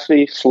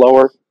capacity,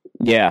 slower.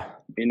 Yeah.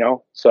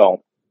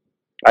 So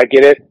I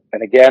get it.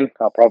 And again,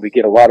 I'll probably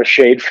get a lot of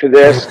shade for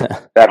this.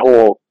 That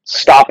whole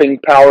stopping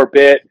power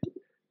bit.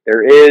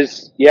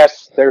 There's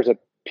a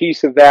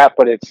piece of that,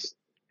 but it's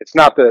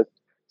not the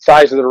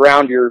size of the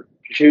round you're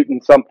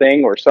shooting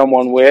something or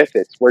someone with.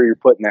 It's where you're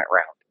putting that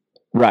round.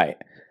 Right.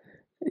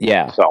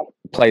 Yeah. So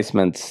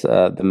placement's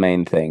the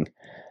main thing.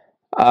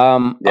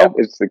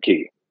 It's the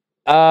key.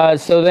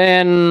 So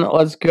then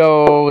let's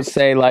go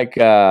say like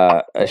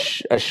a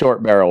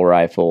short barrel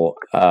rifle.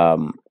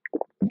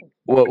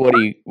 What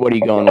are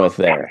you going with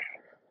there?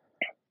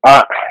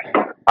 I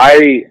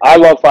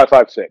love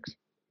 5.56.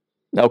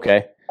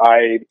 Okay.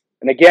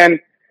 And again,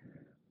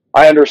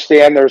 I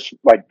understand there's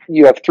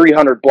you have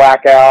 300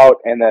 blackout,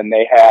 and then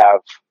they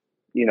have,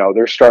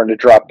 they're starting to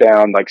drop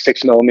down like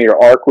 6mm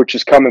arc, which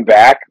is coming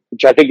back,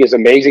 which I think is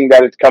amazing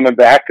that it's coming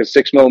back because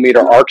 6mm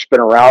arc's been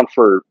around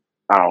for,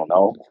 I don't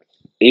know,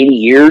 80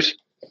 years.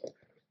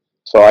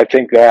 So I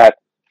think that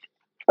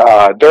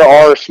there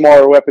are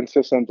smaller weapon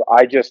systems.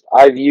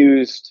 I've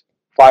used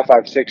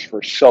 5.56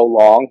 for so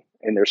long,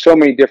 and there's so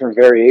many different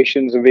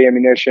variations of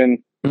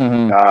ammunition.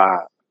 Mm-hmm.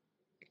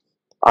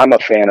 I'm a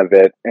fan of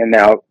it. And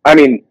now, I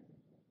mean,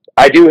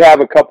 I do have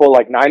a couple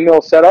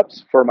 9mm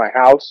setups for my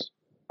house,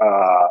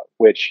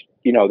 which,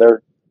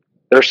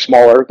 they're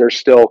smaller. They're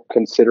still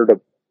considered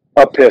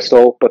a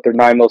pistol, but they're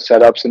 9mm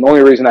setups. And the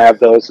only reason I have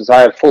those is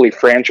I have fully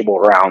frangible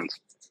rounds.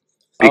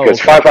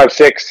 Because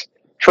 5.56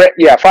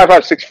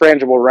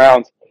 frangible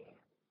rounds,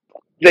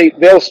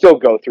 they'll still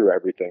go through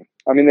everything.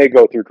 I mean, they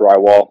go through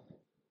drywall.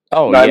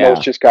 Oh,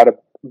 9mm just got a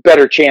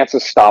better chance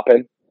of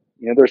stopping.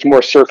 There's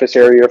more surface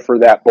area for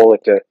that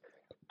bullet to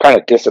kind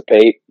of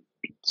dissipate.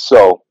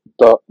 So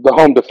the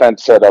home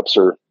defense setups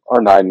are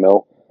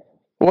 9mm.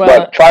 Well,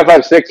 but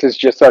 5.56 is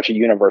just such a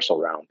universal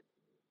round.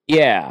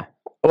 Yeah.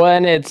 Well,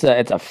 and it's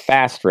a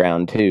fast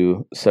round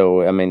too.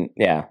 So I mean,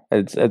 yeah,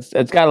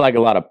 it's got like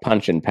a lot of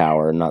punching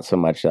power, not so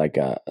much like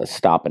a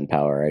stopping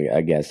power,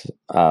 I guess.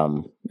 I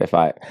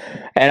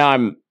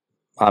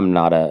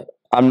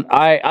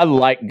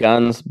like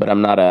guns, but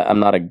I'm not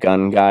a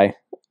gun guy.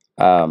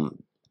 I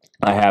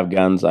have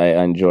guns.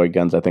 I enjoy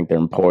guns. I think they're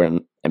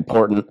important.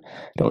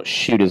 Don't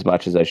shoot as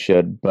much as I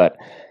should, but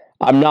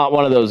I'm not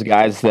one of those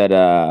guys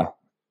that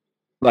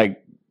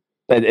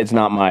it's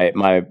not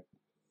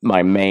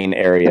my main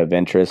area of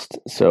interest.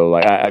 So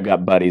like I've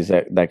got buddies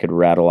that could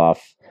rattle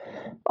off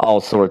all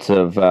sorts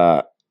of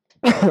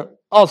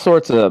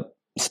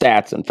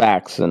stats and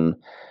facts and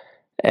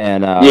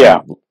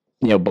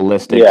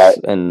ballistics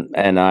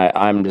and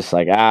I'm just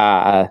like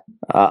I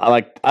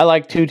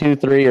like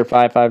 223 or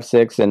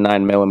 5.56 and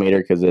 9mm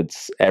because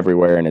it's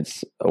everywhere and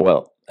it's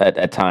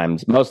at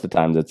times, most of the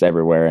times it's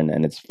everywhere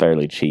and it's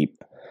fairly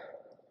cheap.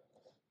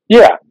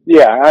 Yeah,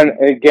 and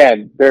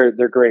again, they're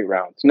great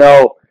rounds.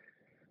 No,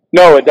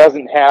 it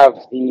doesn't have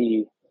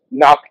the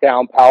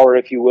knockdown power,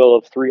 if you will,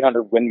 of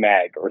 300 Win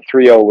Mag or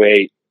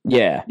 308.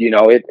 Yeah,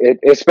 it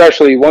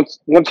especially once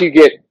you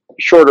get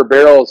shorter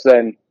barrels,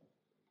 then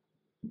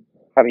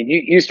I mean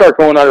you start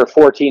going under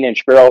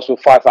 14-inch barrels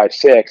with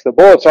 5.56. The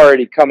bullet's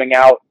already coming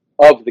out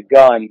of the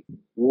gun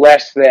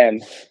less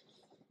than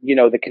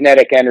the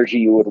kinetic energy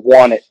you would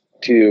want it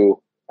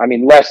to. I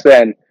mean, less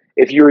than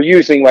if you were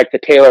using like the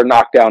Taylor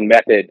knockdown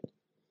method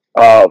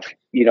of,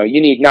 you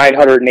need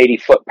 980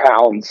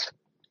 foot-pounds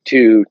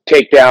to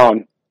take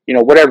down,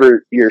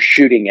 whatever you're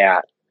shooting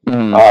at,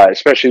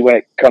 especially when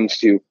it comes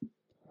to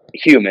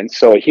humans.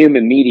 So a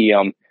human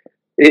medium,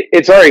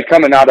 it's already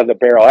coming out of the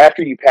barrel.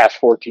 After you pass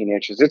 14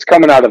 inches, it's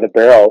coming out of the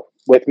barrel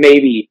with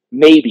maybe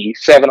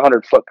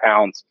 700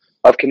 foot-pounds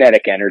of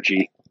kinetic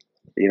energy.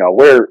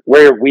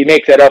 Where we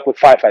make that up with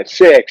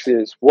 5.56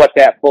 is what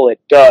that bullet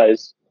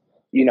does.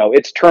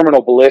 It's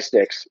terminal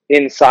ballistics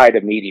inside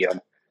a medium,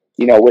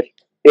 with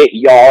it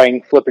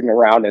yawing, flipping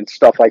around and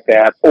stuff like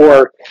that.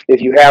 Or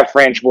if you have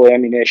frangible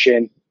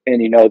ammunition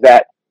and,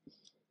 that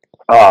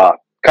kind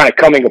of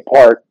coming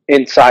apart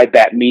inside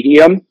that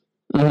medium,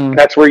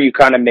 that's where you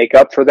kind of make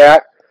up for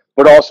that.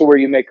 But also where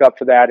you make up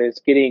for that is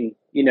getting,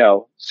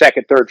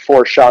 second, third,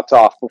 fourth shots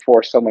off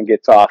before someone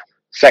gets off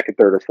second,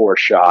 third, or fourth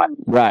shot.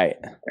 Right.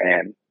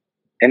 And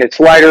it's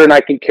lighter and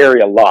I can carry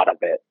a lot of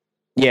it.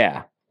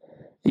 Yeah.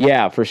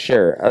 Yeah, for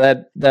sure.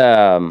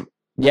 The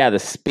the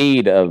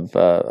speed of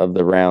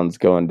the rounds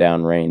going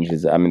down range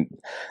is, I mean,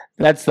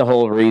 that's the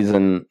whole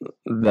reason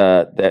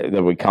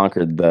that we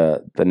conquered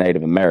the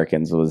Native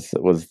Americans was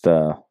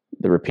the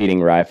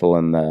repeating rifle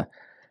and the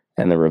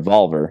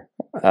revolver.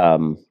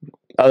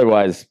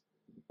 Otherwise,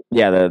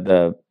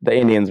 the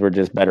Indians were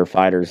just better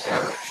fighters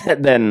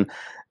than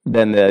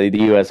the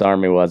U.S.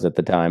 Army was at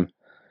the time.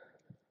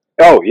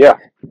 Oh yeah,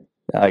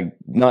 Like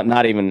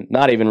not even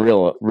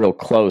real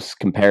close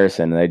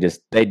comparison. They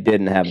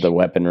didn't have the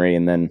weaponry,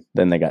 and then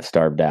they got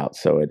starved out.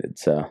 So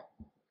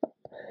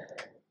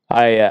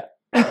I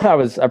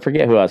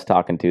forget who I was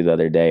talking to the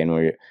other day, and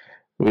we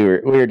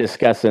were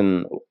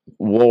discussing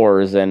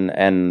wars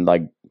and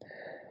like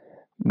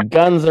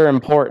guns are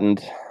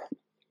important,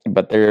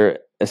 but they're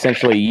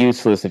essentially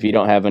useless if you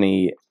don't have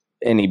any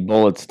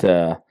bullets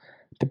to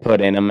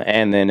put in them.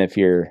 And then if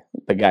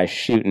the guy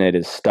shooting it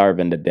is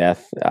starving to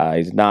death,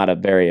 he's not a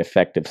very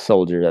effective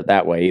soldier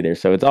that way either.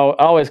 So it's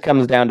always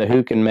comes down to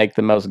who can make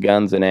the most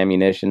guns and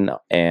ammunition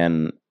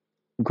and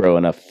grow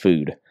enough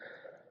food.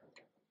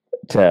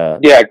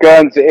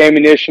 Guns,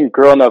 ammunition,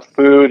 grow enough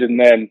food, and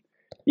then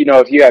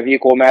if you have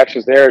equal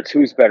matches there, it's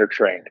who's better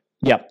trained.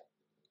 Yep.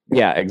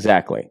 Yeah,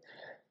 exactly.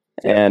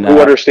 And who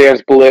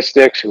understands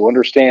ballistics, who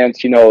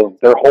understands,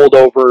 their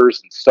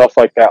holdovers and stuff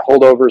like that.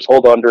 Holdovers,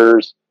 hold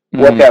unders,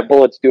 what that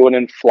bullet's doing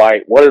in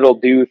flight, what it'll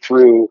do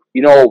through,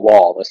 a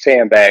wall, a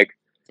sandbag,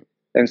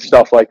 and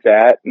stuff like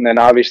that. And then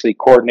obviously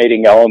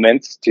coordinating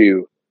elements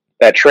to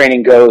that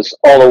training goes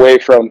all the way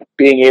from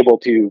being able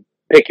to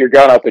pick your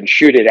gun up and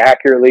shoot it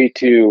accurately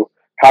to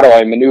how do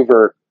I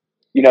maneuver,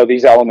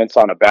 these elements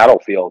on a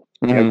battlefield.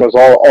 It goes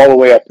all the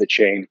way up the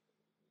chain.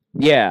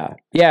 Yeah,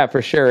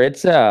 for sure.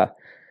 It's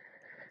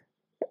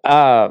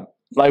like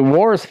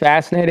war is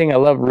fascinating. I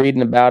love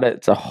reading about it.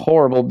 It's a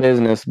horrible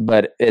business,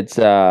 but it's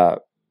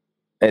part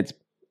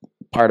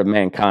of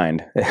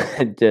mankind.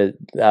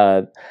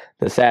 The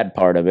sad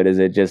part of it is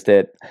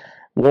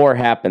war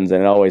happens,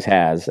 and it always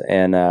has.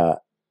 And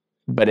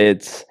but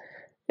it's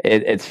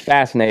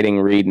fascinating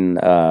reading.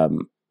 That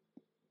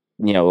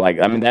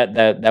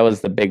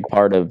was the big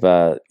part of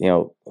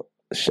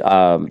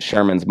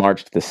Sherman's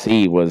March to the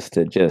Sea was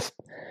to just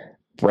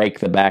break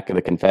the back of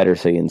the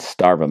Confederacy and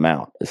starve them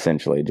out,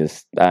 essentially.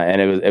 Just and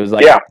it was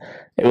like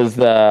it was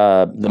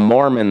the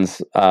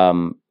Mormons'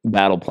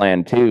 battle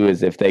plan too.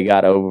 Is if they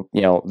got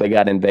they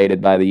got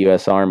invaded by the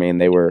U.S. Army and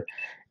they were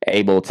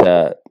able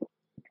to,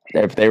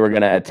 if they were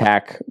going to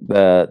attack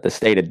the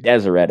state of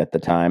Deseret at the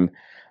time,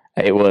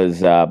 it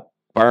was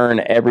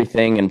burn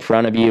everything in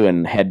front of you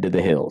and head to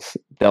the hills.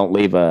 Don't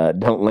leave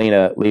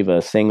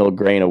a single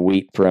grain of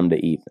wheat for them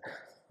to eat.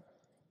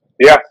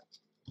 Yeah.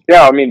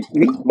 Yeah, I mean,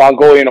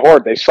 Mongolian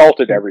horde, they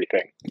salted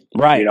everything.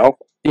 Right.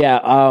 Yeah,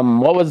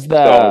 what was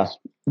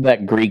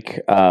that Greek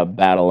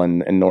battle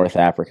in North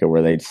Africa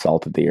where they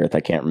salted the earth? I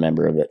can't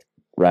remember of it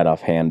right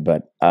offhand,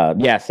 but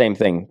same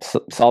thing.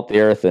 Salt the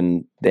earth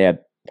and they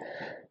had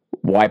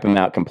wipe them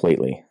out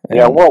completely.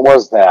 Yeah, what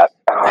was that?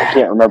 I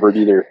can't remember it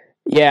either.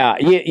 Yeah,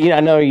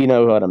 I know you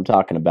know what I'm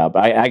talking about,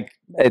 but I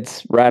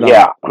it's right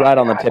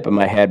on the tip of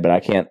my head, but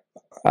I can't.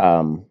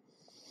 I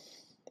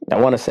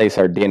want to say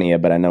Sardinia,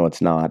 but I know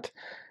it's not.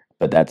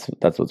 But that's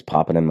what's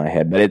popping in my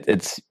head. But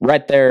it's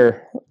right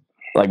there,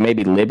 like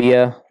maybe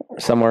Libya,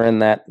 somewhere in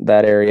that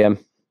area.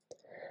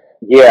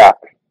 Yeah.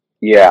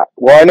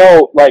 Well, I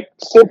know, like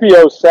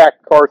Scipio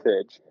sacked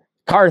Carthage.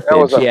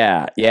 Carthage,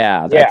 yeah. In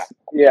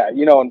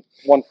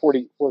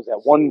 140, what was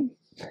that?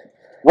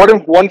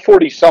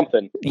 140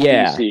 something.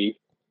 Yeah. BC,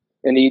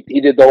 and he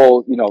did the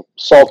whole,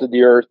 salted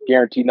the earth,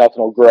 guaranteed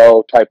nothing will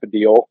grow type of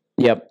deal.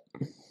 Yep.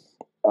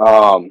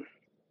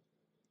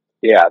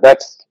 Yeah,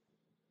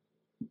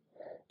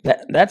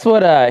 that's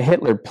what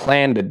Hitler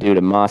planned to do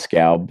to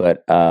Moscow,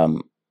 but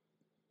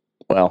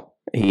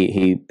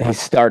he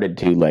started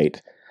too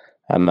late.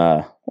 I'm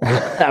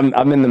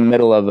I'm in the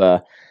middle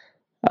of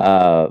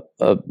a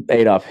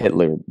Adolf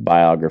Hitler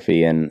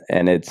biography, and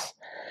it's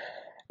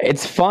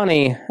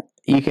funny.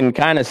 You can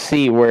kind of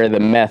see where the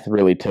meth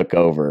really took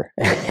over,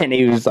 and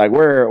he was like,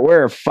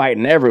 "We're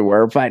fighting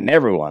everywhere, we're fighting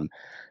everyone."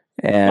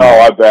 And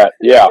I bet,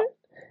 yeah.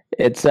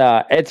 It's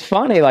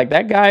funny. Like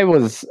that guy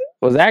was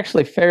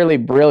actually fairly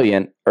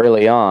brilliant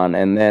early on,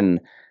 and then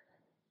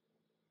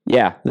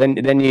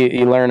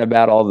you learn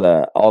about all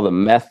the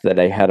meth that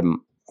they had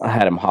him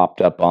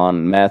hopped up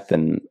on, meth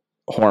and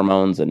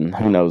hormones and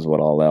who knows what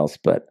all else.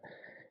 But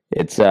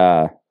it's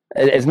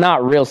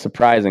not real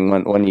surprising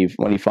when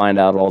you find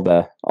out all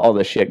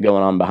the shit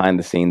going on behind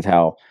the scenes,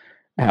 how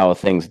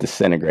things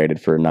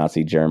disintegrated for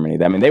Nazi Germany.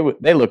 I mean,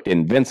 they looked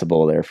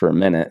invincible there for a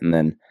minute, and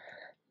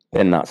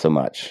then not so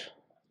much.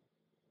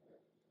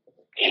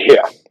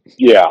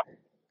 Yeah.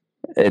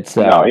 It's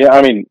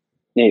I mean,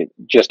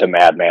 just a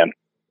madman.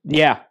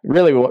 Yeah,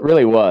 really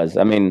was.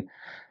 I mean,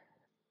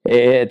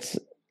 there's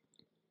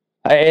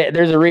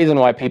a reason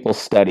why people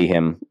study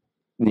him,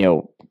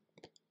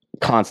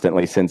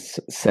 constantly since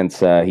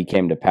he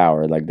came to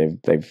power. Like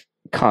they've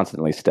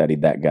constantly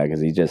studied that guy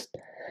because he's just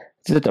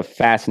a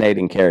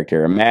fascinating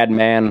character, a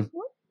madman,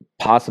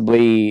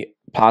 possibly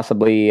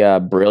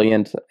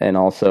brilliant, and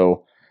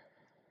also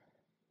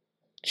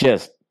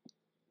just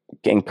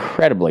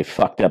incredibly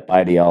fucked up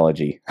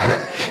ideology.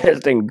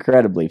 Just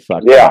incredibly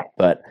fucked up.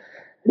 But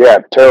yeah,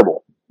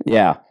 terrible.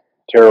 Yeah,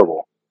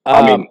 terrible.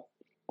 I mean,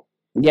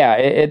 yeah,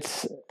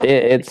 it's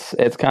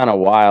kind of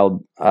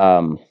wild.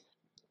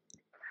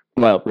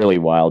 Well, really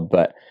wild,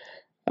 but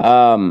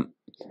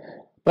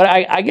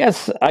I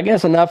guess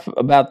enough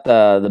about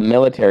the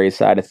military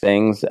side of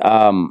things.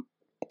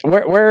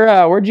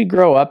 Where'd you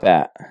grow up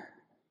at?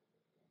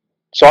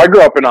 So I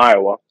grew up in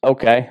Iowa.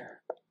 Okay,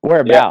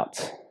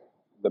 whereabouts? Yeah.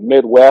 The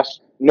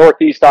Midwest,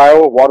 Northeast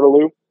Iowa,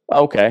 Waterloo.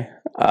 Okay,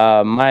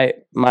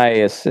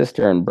 my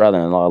sister and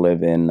brother-in-law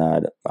live in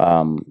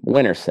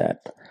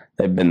Winterset.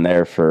 They've been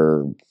there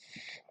for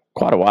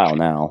quite a while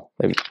now.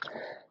 He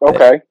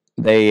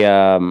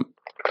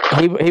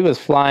was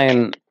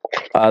flying.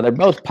 They're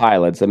both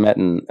pilots. They met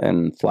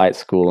in flight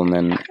school, and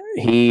then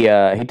he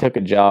took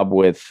a job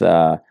with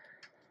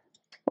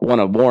one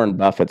of Warren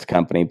Buffett's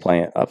company,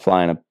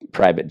 flying a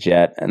private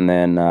jet, and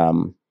then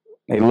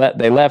they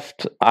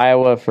left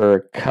Iowa for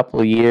a couple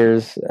of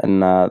years,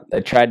 and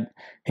he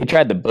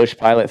tried the bush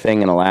pilot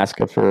thing in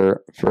Alaska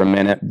for a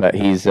minute, but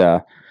he's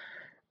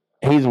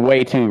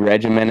way too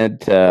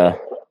regimented to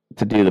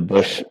do the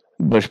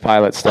bush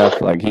pilot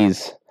stuff. Like he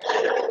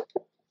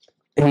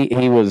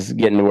was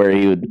getting to where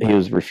he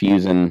was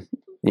refusing.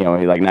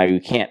 Now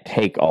you can't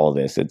take all of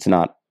this. It's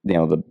not,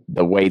 the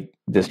weight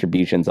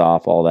distribution's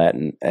off, all that,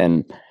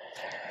 and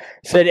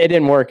said it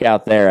didn't work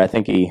out there. I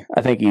think he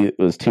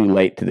was too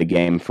late to the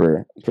game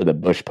for the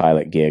bush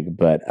pilot gig,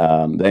 but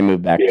they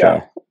moved back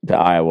to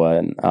Iowa,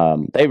 and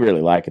they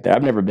really like it there.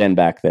 I've never been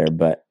back there,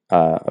 but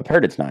I've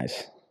heard it's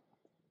nice.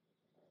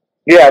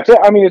 Yeah,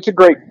 it's a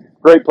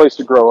great place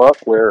to grow up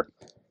where,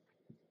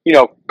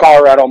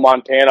 Colorado,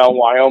 Montana, and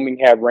Wyoming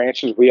have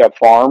ranches. We have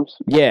farms.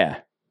 Yeah.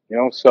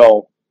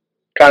 So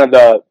kind of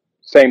the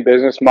same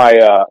business. My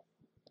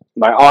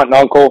aunt and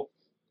uncle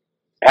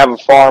have a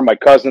farm. My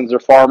cousins are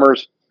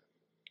farmers.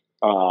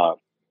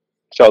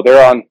 So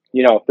they're on,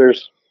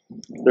 there's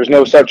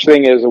no such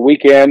thing as a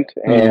weekend.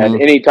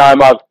 And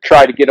anytime I've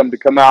tried to get them to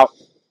come out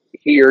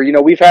here,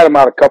 we've had them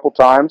out a couple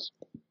times.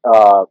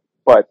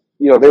 But,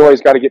 they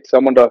always got to get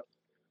someone to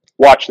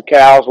watch the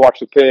cows, watch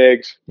the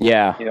pigs.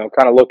 Yeah.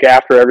 Kind of look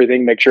after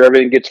everything, make sure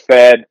everything gets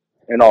fed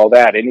and all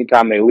that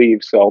anytime they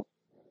leave. So,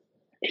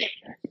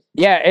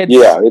 yeah,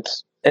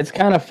 it's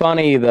kind of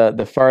funny.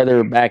 The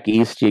farther back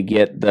east you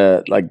get,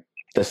 the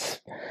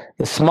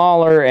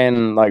smaller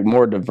and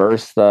more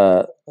diverse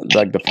the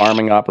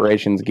farming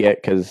operations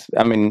get. Because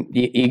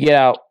you get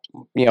out,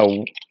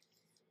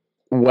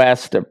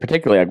 west,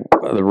 particularly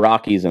the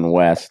Rockies and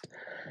west.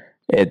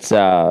 It's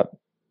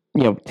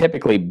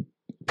typically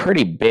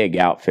pretty big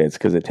outfits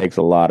because it takes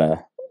a lot of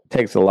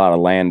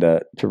land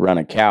to run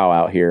a cow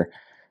out here.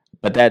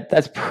 But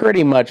that's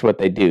pretty much what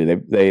they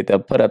do. They'll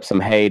put up some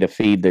hay to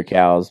feed their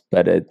cows,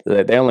 but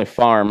they only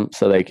farm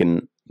so they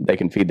can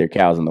feed their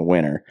cows in the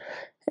winter.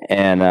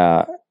 And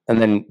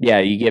then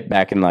you get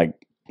back in like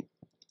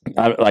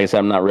I said,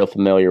 I'm not real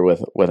familiar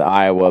with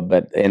Iowa,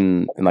 but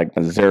in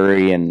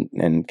Missouri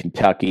and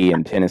Kentucky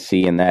and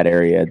Tennessee in that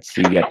area,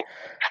 you get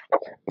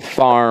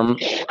farm,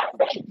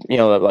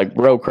 like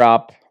row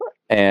crop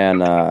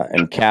and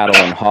cattle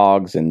and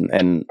hogs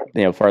and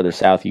farther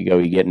south you go,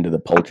 you get into the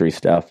poultry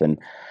stuff and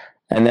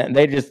then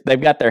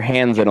they've got their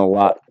hands in a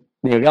lot.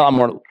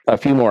 Got a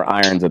few more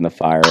irons in the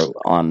fire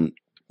on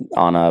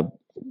a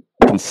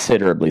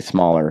considerably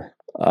smaller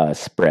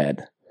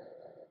spread.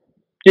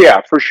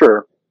 Yeah, for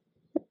sure.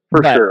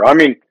 Sure.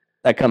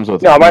 That comes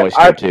with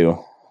moisture too.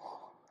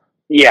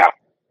 Yeah.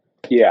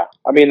 Yeah.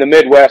 The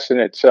Midwest in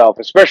itself,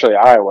 especially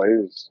Iowa,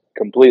 is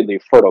completely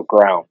fertile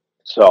ground.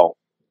 So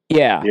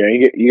yeah,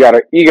 you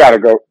gotta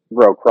go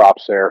grow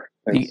crops there,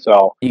 and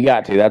so you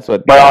got to. That's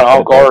what my aunt and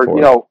uncle are.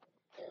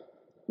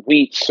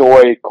 Wheat,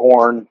 soy,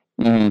 corn,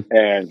 and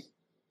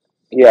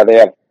they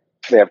have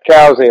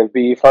cows, they have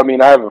beef. I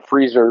have a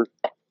freezer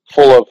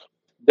full of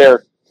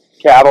their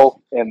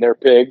cattle and their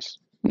pigs.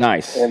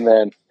 Nice. And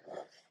then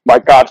my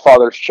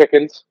godfather's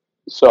chickens.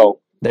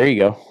 So there you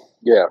go.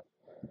 Yeah.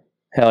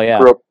 Hell yeah.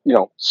 Grew up,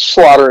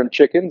 slaughtering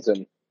chickens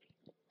and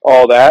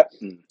all that.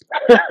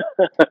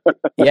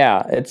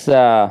 Yeah, it's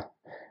a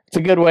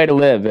good way to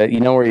live.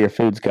 You know where your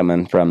food's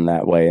coming from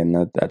that way,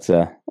 and that's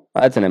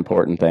an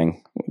important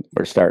thing.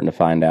 We're starting to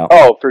find out.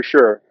 Oh, for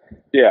sure.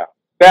 Yeah.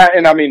 That,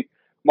 and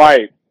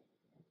my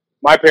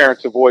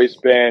parents have always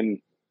been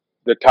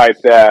the type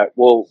that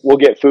we'll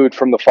get food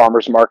from the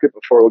farmer's market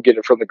before we'll get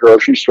it from the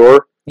grocery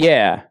store.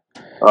 Yeah.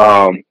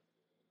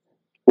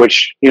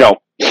 Which,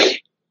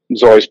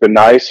 has always been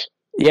nice.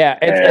 Yeah.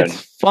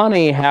 It's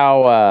funny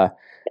how,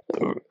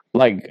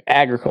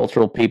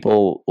 agricultural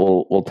people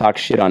will talk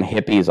shit on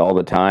hippies all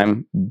the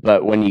time,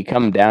 but when you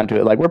come down to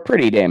it, we're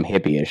pretty damn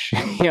hippie-ish.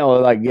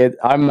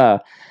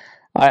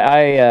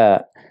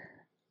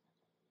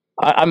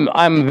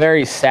 I'm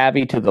very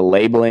savvy to the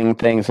labeling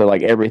thing, so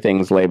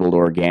everything's labeled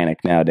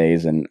organic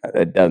nowadays, and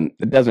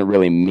it doesn't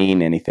really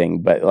mean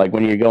anything. But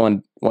when you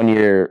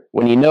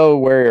know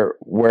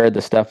where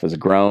the stuff is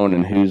grown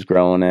and who's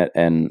growing it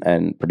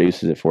and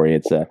produces it for you,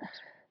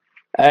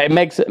 It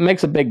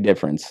makes a big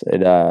difference.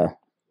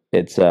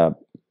 It's I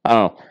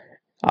don't know.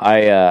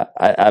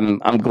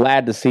 I'm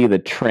glad to see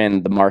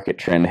the market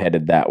trend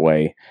headed that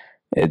way.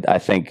 I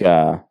think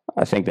the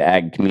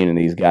ag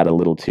community's got a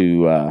little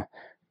too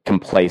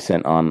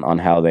complacent on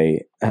how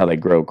they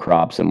grow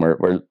crops, and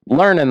we're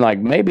learning like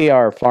maybe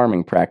our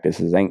farming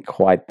practices ain't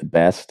quite the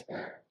best.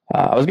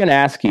 I was going to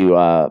ask you,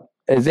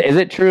 is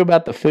it true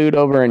about the food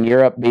over in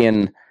Europe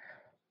being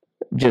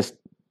just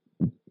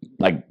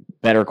like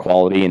better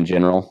quality in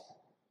general?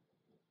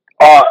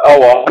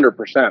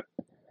 100%.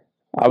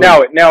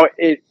 Now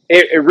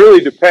it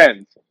really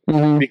depends,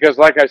 because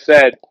like I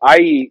said, I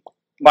eat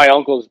my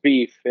uncle's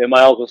beef and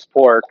my uncle's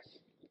pork,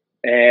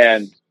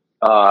 and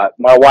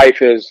my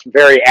wife is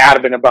very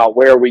adamant about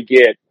where we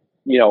get,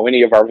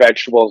 any of our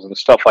vegetables and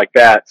stuff like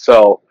that.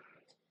 So,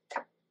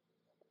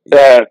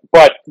 but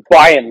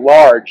by and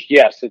large,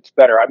 yes, it's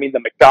better. I mean, the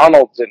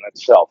McDonald's in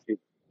itself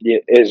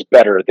is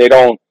better. They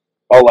don't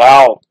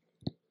allow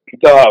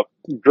the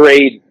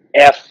grade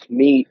F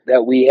meat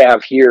that we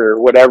have here,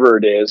 whatever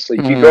it is. So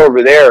you go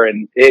over there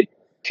and it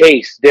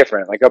tastes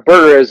different. Like a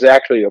burger is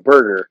actually a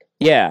burger.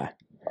 Yeah.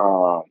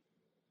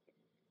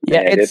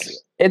 Yeah,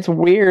 it's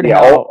weird. Yeah,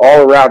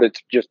 all around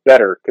it's just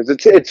better because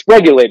it's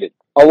regulated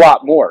a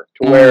lot more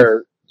to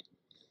where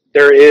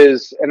there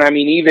is. And I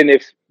mean, even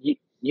if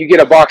you get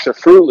a box of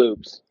Fruit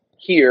Loops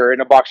here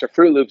and a box of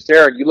Fruit Loops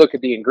there, and you look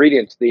at the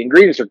ingredients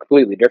are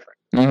completely different.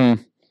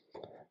 Mm-hmm.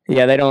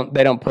 Yeah, they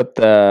don't put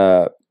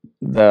the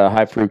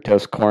high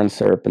fructose corn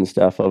syrup and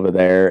stuff over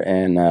there,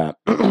 and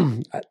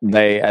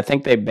I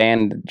think they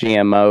banned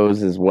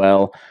GMOs as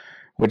well,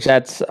 which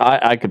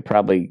I could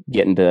probably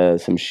get into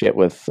some shit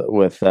with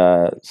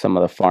some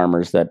of the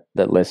farmers that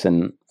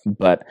listen,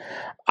 but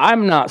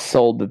I'm not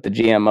sold that the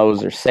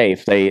GMOs are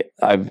safe.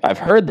 I've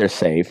heard they're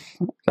safe.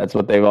 That's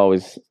what they've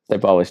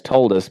always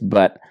told us,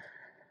 but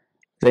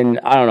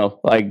then I don't know,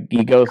 like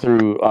you go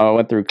through, I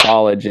went through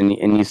college and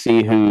you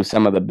see who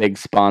some of the big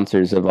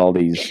sponsors of all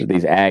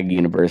these ag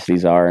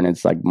universities are, and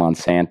it's like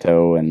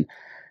Monsanto and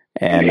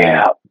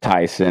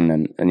Tyson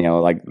and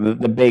like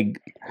the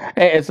big,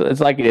 it's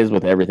like it is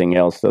with everything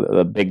else.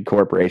 The big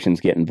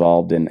corporations get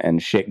involved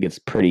and shit gets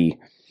pretty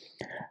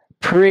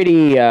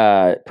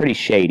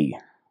shady.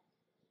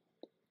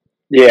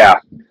 Yeah.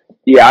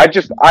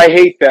 I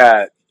hate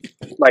that.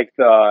 Like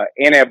the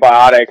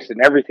antibiotics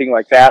and everything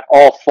like that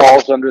all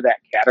falls under that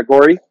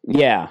category.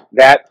 Yeah.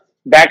 That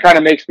kind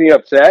of makes me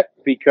upset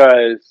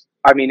because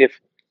I mean if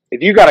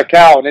you got a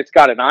cow and it's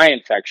got an eye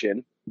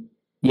infection,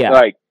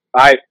 like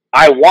I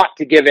want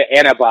to give it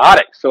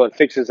antibiotics so it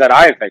fixes that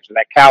eye infection.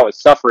 That cow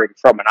is suffering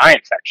from an eye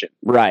infection.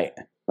 Right.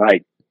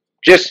 Like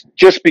just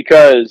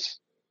because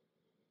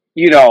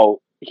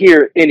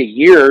here in a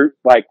year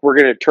like we're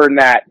going to turn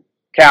that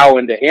cow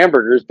into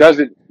hamburgers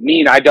doesn't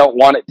mean I don't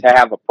want it to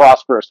have a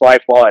prosperous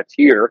life while it's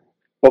here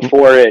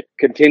before it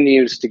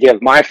continues to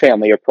give my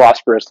family a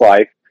prosperous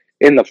life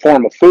in the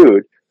form of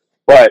food.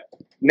 But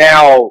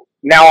now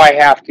I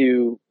have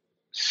to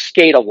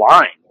skate a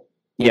line,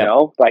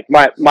 like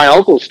my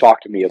uncle's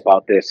talked to me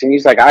about this and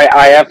he's like,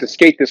 I have to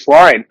skate this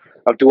line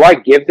of, do I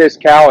give this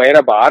cow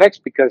antibiotics?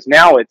 Because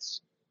now it's,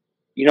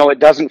 it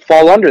doesn't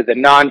fall under the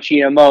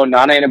non-GMO,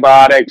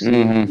 non-antibiotics,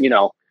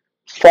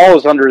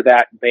 falls under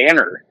that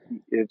banner.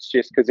 It's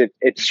just because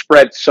it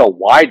spreads so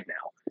wide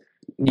now.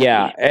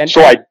 Yeah, and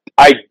so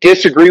I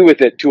disagree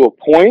with it to a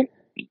point,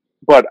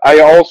 but I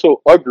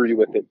also agree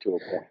with it to a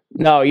point.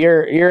 No,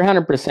 you're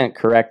 100%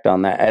 correct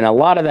on that, and a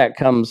lot of that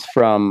comes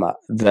from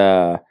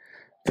the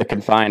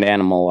confined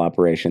animal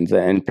operations,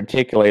 and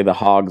particularly the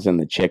hogs and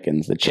the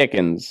chickens. The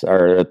chickens,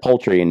 or the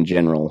poultry in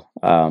general,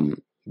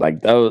 like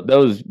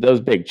those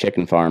big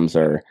chicken farms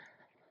are.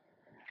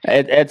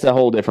 It's a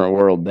whole different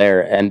world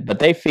there, but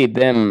they feed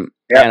them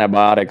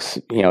antibiotics,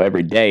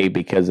 every day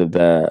because of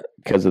the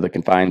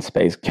confined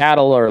space.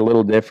 Cattle are a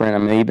little different. I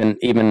mean,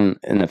 even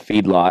in the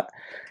feedlot,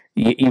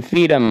 you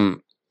feed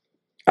them.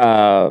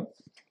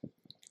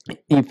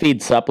 You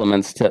feed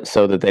supplements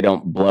so that they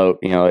don't bloat.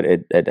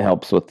 It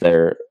helps with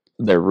their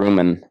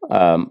rumen,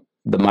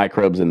 the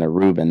microbes in their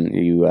rumen.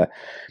 You're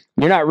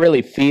not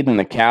really feeding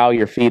the cow.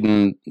 You're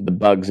feeding the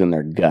bugs in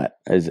their gut.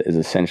 Is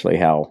essentially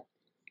how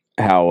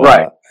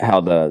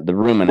the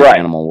rumen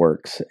animal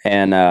works,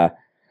 and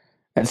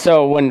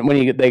so when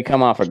they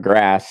come off of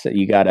grass,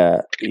 you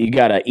gotta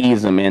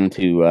ease them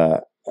into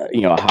a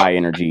high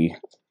energy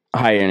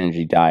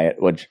diet,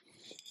 which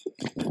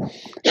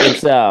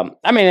it's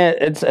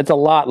it's a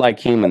lot like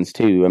humans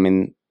too. I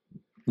mean,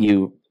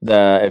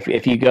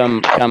 if you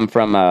come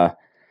from a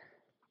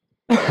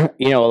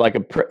like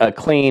a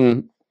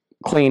clean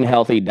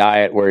healthy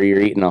diet where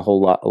you're eating a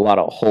lot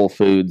of whole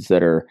foods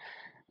that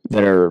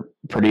are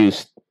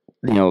produced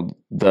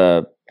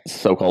the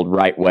so-called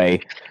right way,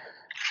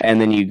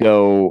 and then you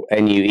go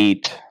and you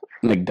eat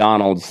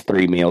McDonald's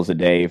 3 meals a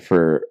day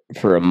for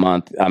a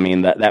month. I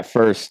mean, that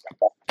first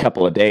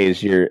couple of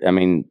days, you're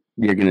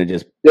gonna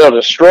just, it'll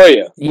destroy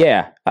you.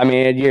 Yeah, I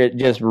mean, you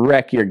just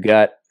wreck your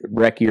gut,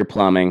 wreck your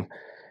plumbing,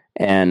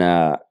 and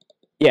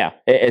Yeah,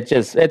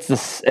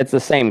 it's the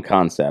same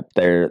concept.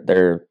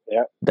 Their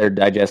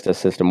digestive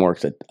system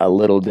works a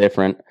little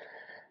different.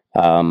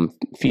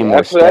 Few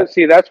more steps.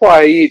 That's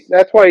why I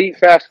eat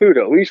fast food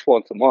at least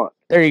once a month.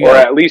 There you go. Or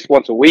at least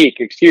once a week.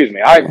 Excuse me.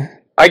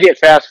 I get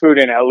fast food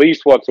in at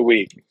least once a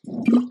week.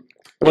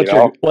 What's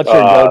your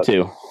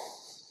go-to?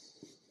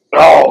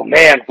 Oh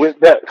man,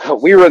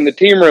 we were in the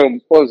team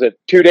room. What was it?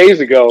 2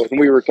 days ago, and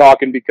we were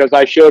talking because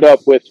I showed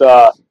up with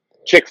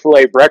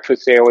Chick-fil-A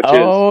breakfast sandwiches.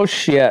 Oh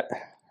shit!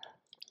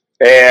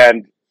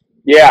 And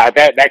yeah,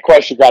 that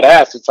question got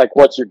asked. It's like,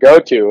 what's your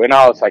go-to? And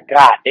I was like,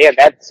 God damn,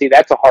 that's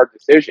a hard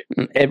decision.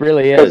 It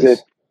really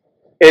is.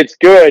 It's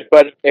good,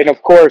 and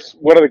of course,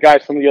 one of the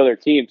guys from the other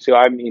team. So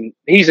I mean,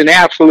 he's an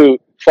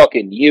absolute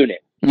fucking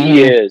unit. Mm-hmm.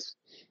 He is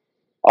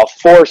a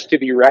force to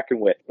be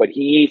reckoned with. But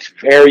he eats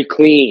very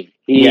clean.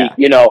 He,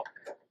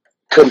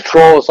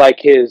 controls like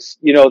his,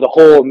 the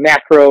whole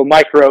macro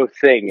micro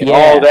thing and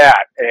all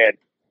that. And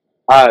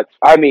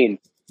I mean,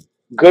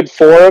 good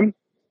for him.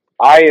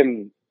 I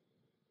am.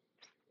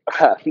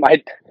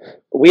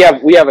 We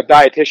have a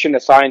dietitian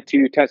assigned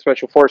to 10th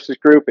Special Forces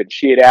group, and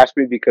she had asked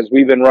me because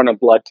we've been running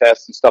blood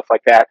tests and stuff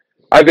like that.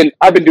 I've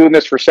been doing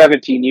this for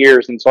 17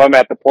 years, and so I'm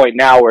at the point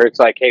now where it's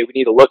like, hey, we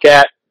need to look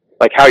at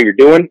like how you're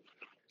doing.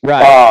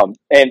 Right.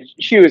 And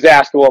she was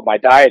asked what my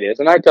diet is,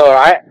 and I told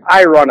her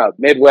I run a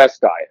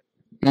Midwest diet.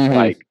 Mm-hmm.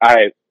 Like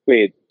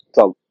it's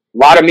a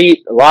lot of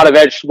meat, a lot of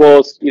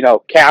vegetables,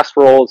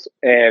 casseroles,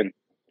 and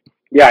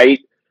I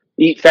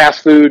eat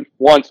fast food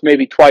once,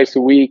 maybe twice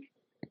a week.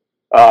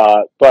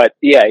 But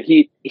yeah,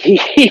 he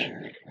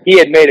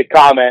had made a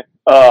comment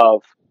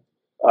of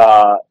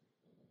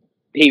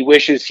he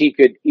wishes he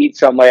could eat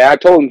something like that. I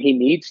told him he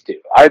needs to.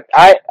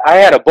 I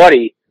had a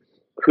buddy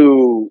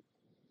who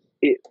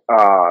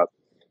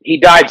he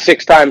died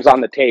 6 times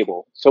on the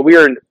table. So we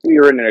were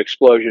in an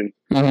explosion,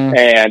 mm-hmm.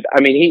 and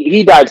I mean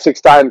he died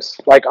 6 times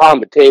like on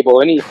the table,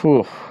 and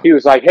he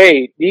was like,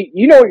 hey,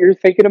 you know what you're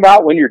thinking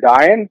about when you're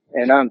dying?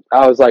 And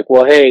I was like,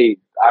 well, hey,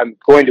 I'm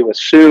going to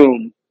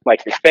assume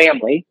like your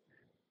family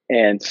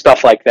and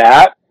stuff like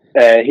that.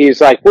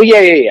 He's like, well,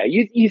 yeah.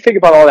 You think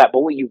about all that,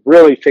 but what you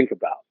really think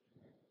about?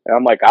 And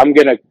I'm like, I'm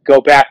going to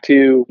go back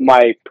to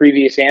my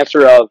previous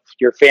answer of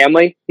your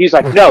family. He's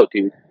like, no,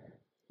 dude,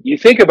 you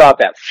think about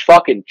that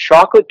fucking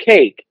chocolate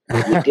cake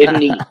you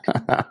didn't eat.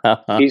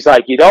 He's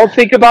like, you don't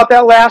think about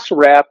that last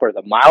rep or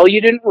the mile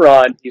you didn't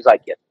run. He's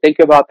like, you think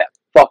about that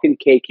fucking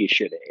cake you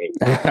should have ate.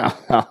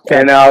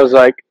 And I was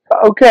like,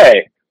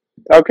 okay,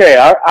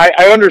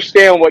 I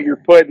understand what you're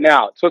putting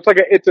out. So it's like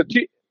it's a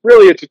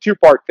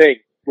 2-part thing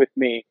with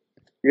me,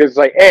 because it's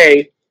like,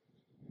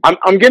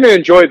 I'm going to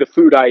enjoy the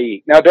food I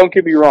eat. Now, don't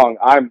get me wrong.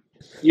 I'm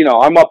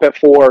up at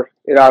 4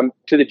 and I'm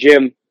to the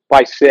gym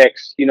by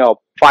 6,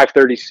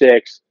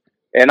 5:36,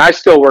 and I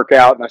still work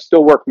out and I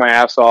still work my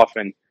ass off,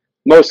 and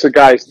most of the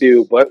guys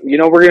do, but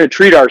we're going to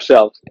treat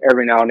ourselves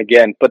every now and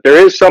again. But there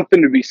is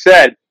something to be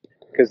said,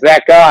 because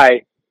that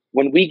guy,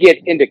 when we get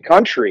into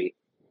country,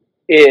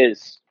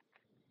 is,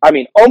 I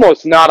mean,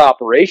 almost not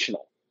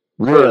operational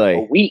for a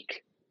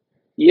week.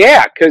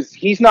 Yeah, because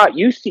he's not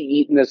used to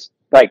eating this.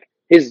 Like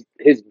his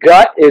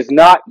gut is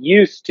not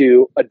used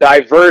to a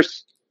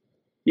diverse,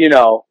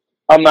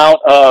 amount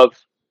of,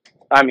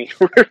 I mean,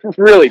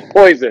 really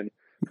poison.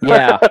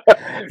 Yeah.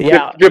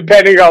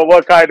 Depending on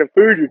what kind of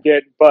food you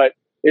get, but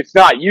it's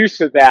not used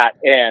to that,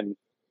 and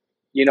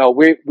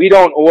we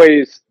don't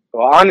always.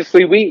 Well,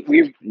 honestly,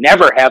 we've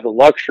never had the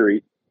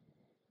luxury.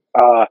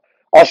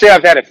 I'll say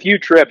I've had a few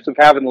trips of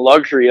having the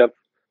luxury of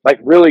like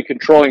really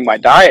controlling my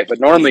diet, but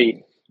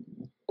normally,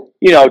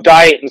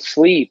 diet and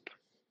sleep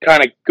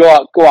kind of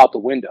go out the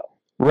window.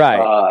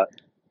 Right.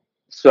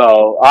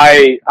 So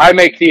I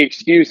make the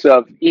excuse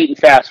of eating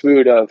fast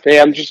food of, hey,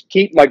 I'm just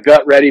keeping my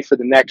gut ready for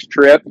the next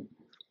trip.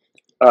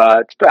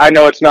 I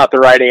know it's not the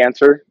right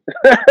answer,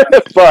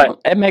 but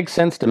it makes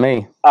sense to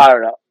me. I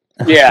don't know.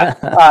 Yeah.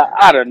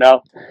 I don't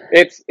know.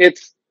 It's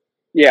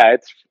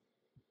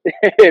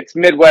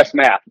Midwest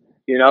math,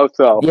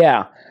 so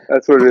yeah,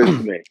 that's what it is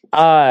to me.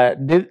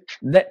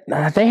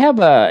 They have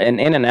an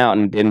In-N-Out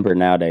in Denver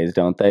nowadays,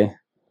 don't they?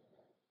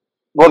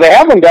 Well, they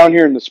have them down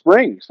here in the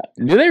Springs.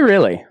 Do they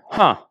really?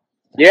 Huh.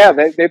 Yeah,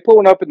 they pull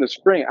one up in the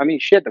spring. I mean,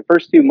 shit, the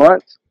first 2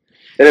 months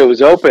that it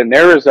was open,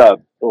 there was a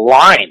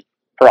line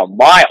for a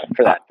mile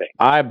for that thing.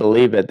 I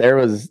believe it.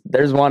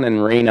 There's one in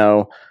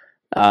Reno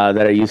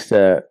that I used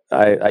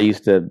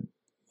to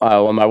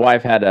well, my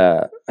wife had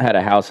a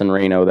house in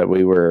Reno that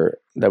we were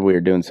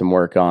doing some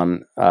work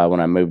on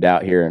when I moved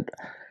out here,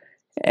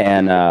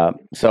 and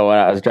so when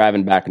I was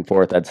driving back and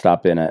forth, I'd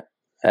stop in at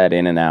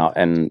In-N-Out,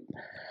 and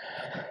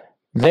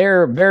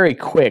they're very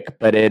quick,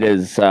 but it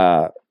is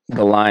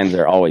the lines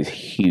are always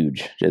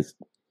huge. Just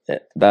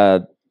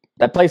that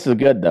place is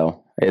good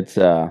though. It's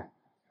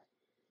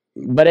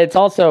but it's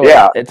also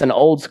it's an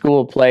old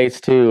school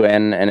place too,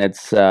 and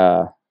it's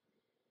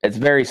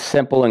very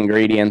simple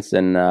ingredients,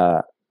 and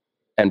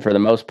for the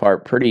most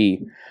part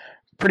pretty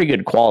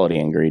good quality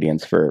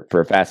ingredients for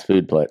a fast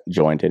food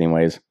joint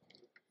anyways.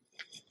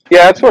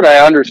 Yeah, that's what I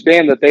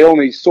understand, that they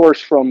only source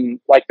from,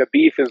 like, the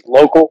beef is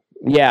local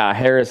Yeah,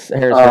 Harris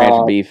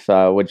Ranch beef,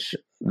 which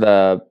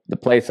the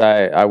place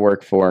I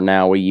work for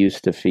now, we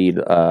used to feed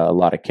a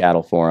lot of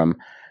cattle for them,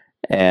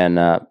 and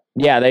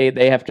yeah,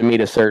 they have to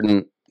meet a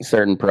certain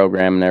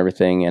program and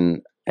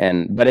everything,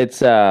 and but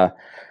it's like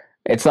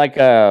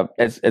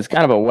it's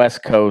kind of a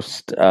West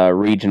Coast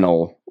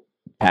regional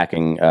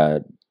packing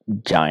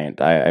giant.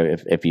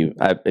 If you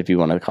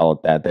want to call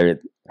it that,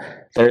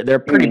 they're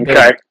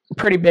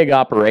pretty big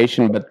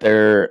operation, but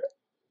they're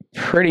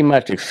pretty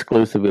much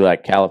exclusively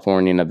like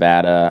California,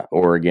 Nevada,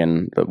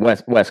 Oregon, the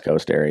West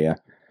Coast area.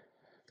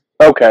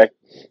 Okay,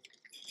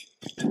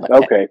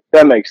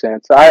 that makes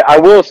sense. I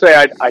will say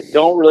I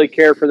don't really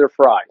care for their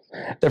fries.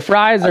 The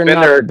fries are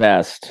not the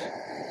best.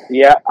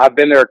 Yeah, I've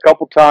been there a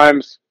couple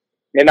times,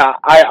 and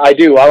I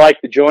do. I like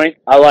the joint.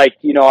 I like,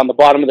 on the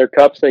bottom of their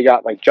cups they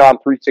got like John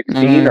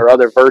 3:16 or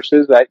other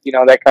verses that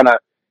that kind of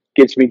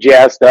gets me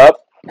jazzed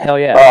up. Hell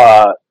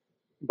yeah.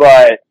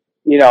 But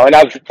and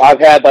I've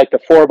had like the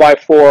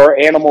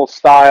 4x4 animal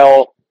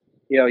style,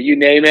 you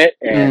name it,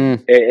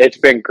 and it's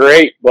been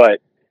great.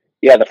 But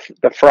yeah,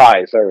 the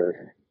fries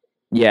are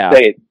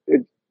they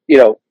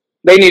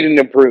need to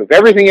improve.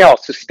 Everything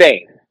else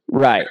sustain.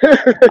 Right.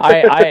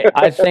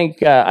 I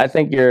think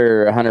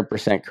you're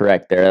 100%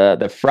 correct there.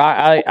 The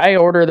fry I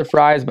order the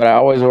fries, but I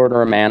always order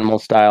them animal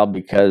style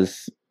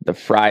because the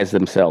fries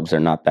themselves are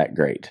not that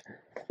great.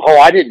 Oh,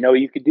 I didn't know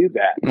you could do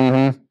that.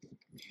 Mm-hmm.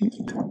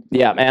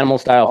 Yeah, animal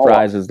style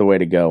fries is the way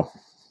to go.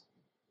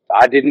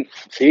 I didn't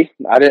see.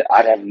 I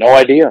have no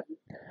idea.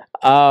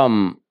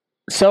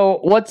 So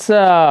what's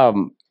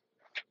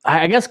I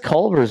guess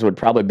Culver's would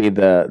probably be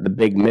the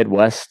big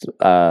Midwest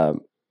kind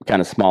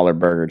of smaller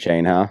burger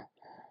chain, huh?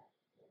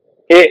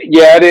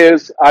 It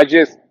is. I'm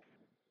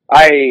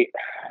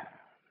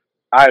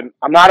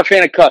not a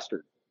fan of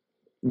custard.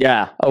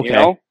 Yeah.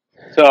 Okay.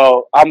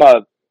 So I'm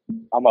a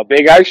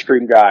big ice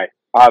cream guy.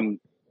 I'm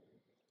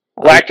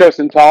lactose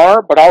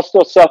intolerant, but I'll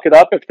still suck it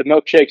up if the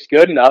milkshake's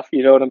good enough.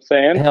 You know what I'm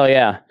saying? Hell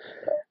yeah.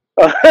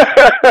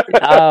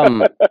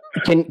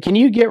 Can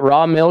you get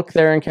raw milk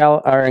there in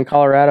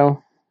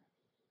Colorado?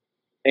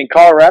 In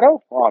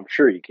Colorado? Oh, I'm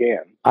sure you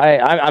can.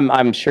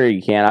 I'm sure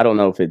you can. I don't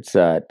know if it's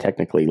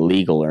technically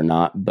legal or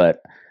not,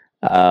 but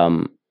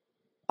I've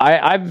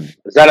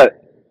is that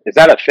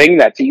a thing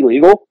that's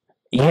illegal?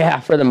 Yeah,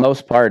 for the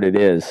most part it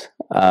is.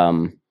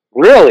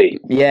 Really?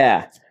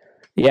 Yeah.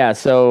 Yeah,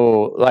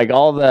 so like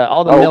all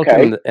the milk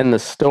in the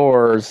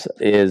stores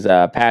is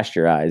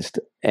pasteurized,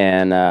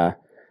 and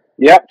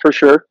yeah, for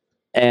sure.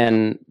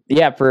 And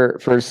yeah,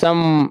 for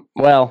some,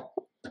 well,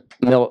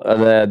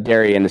 the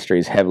dairy industry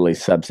is heavily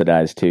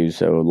subsidized too,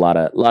 so a lot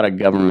of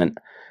government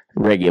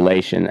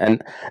regulation,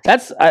 and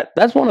that's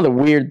one of the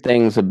weird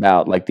things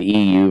about like the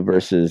EU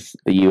versus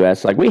the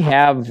US. Like we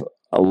have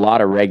a lot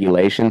of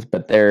regulations,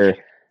 but it's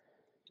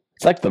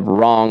like the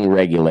wrong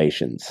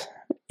regulations.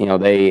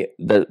 The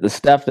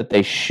stuff that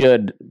they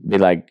should be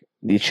like,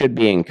 they should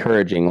be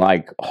encouraging,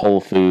 like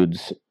whole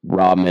foods,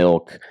 raw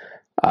milk,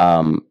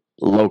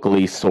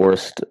 locally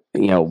sourced,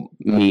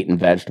 meat and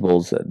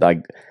vegetables.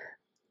 Like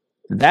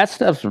that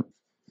stuff's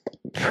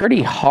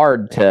pretty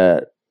hard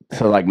to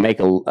like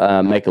make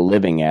a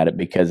living at it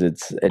because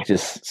it's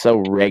just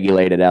so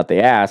regulated out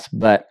the ass.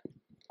 But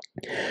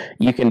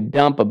you can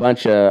dump a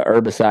bunch of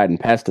herbicide and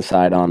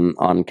pesticide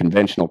on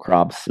conventional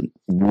crops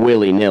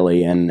willy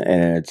nilly, and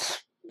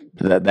it's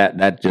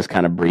that just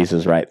kind of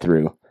breezes right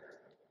through.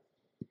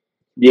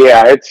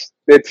 Yeah,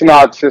 it's an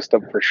odd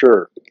system for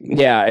sure.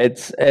 Yeah,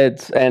 it's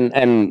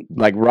and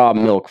like raw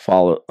milk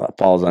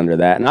falls under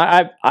that. And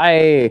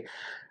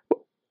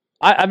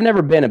I've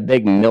never been a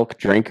big milk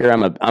drinker.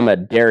 I'm a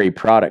dairy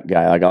product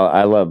guy. Like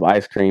I love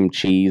ice cream,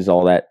 cheese,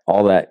 all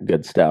that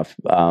good stuff.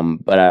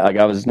 But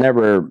I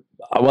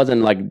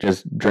wasn't like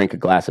just drink a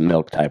glass of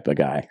milk type of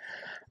guy.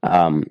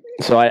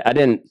 So I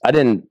didn't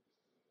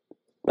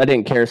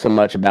care so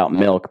much about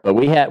milk, but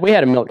we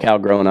had a milk cow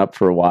growing up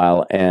for a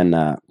while, and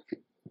the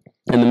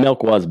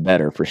milk was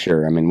better for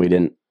sure. I mean,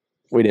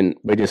 we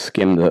just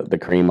skimmed the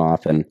cream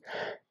off and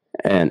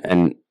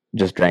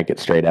just drank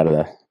it straight out of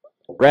the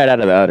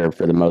udder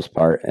for the most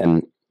part,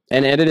 and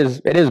it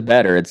is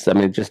better. It's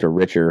just a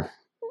richer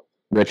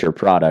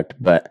product,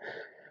 but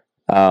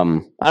I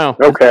don't know.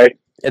 Okay,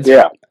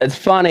 it's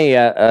funny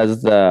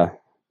as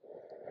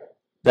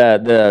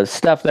the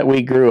stuff that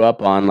we grew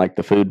up on, like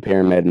the food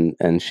pyramid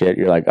and shit.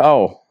 You're like,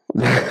 oh,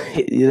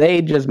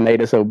 they just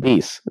made us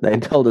obese. They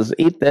told us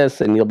eat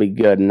this and you'll be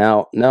good.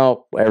 No,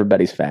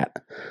 everybody's fat.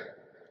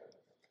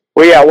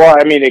 Well, yeah. Well,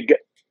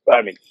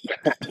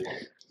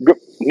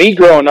 me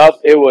growing up,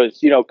 it was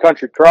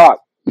country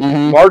crock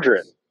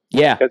margarine.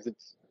 Yeah, because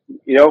it's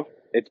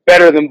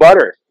better than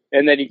butter.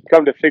 And then you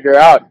come to figure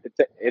out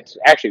it's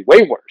actually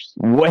way worse.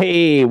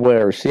 Way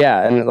worse,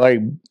 yeah. And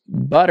like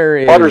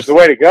butter's the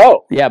way to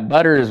go. Yeah,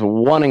 butter is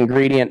one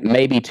ingredient,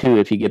 maybe two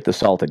if you get the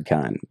salted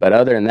kind. But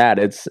other than that,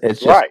 it's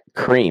just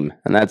cream,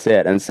 and that's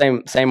it. And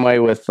same way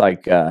with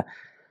like the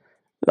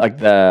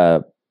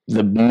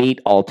meat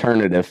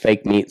alternative,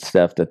 fake meat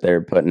stuff that they're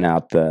putting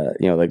out.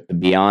 Like the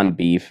Beyond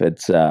Beef.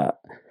 It's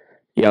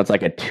It's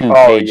like a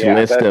 2-page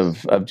list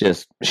that's... of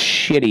just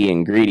shitty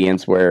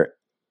ingredients where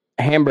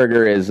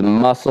hamburger is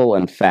muscle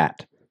and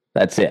fat.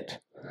 That's it.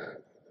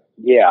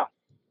 Yeah.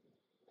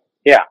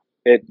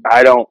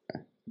 I don't.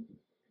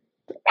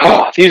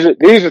 These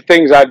are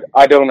things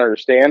I don't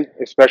understand,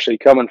 especially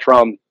coming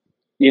from,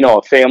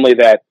 a family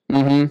that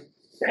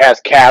has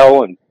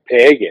cattle and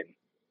pig, and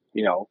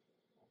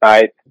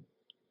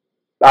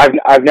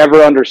I've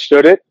never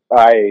understood it.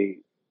 I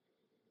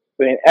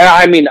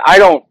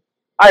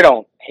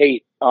don't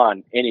hate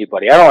on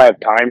anybody. I don't have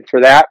time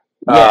for that.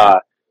 Yeah.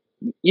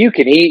 You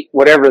can eat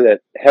whatever the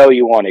hell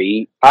you want to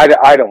eat.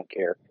 I don't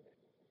care.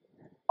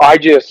 I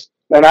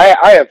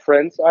have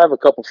friends. I have a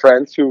couple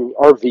friends who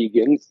are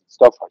vegans,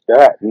 stuff like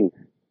that, and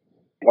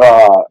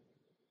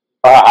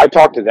I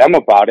talk to them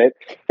about it,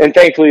 and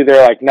thankfully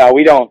they're like, "No,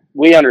 we don't.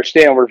 We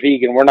understand we're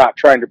vegan. We're not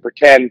trying to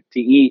pretend to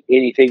eat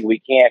anything we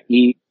can't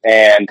eat."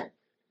 And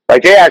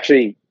like they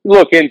actually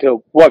look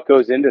into what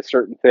goes into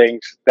certain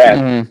things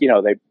that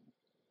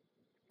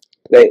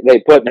they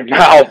put in their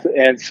mouth,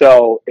 and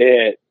so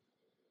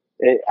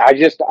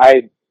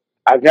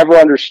I've never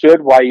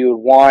understood why you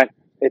would want.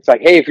 It's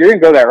like, hey, if you're gonna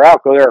go that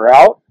route, go that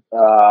route.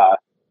 I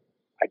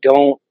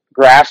don't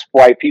grasp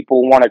why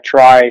people want to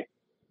try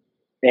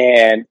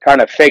and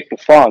kind of fake the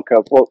funk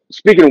of. Well,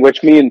 speaking of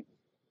which, me and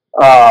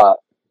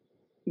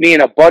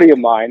a buddy of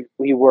mine,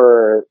 we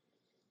were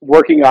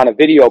working on a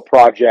video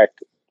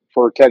project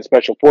for 10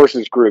 Special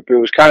Forces Group. It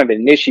was kind of an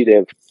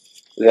initiative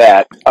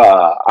that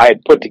I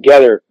had put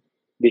together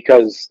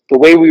because the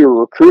way we were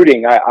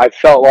recruiting, I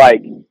felt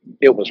like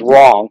it was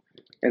wrong.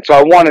 And so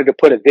I wanted to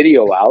put a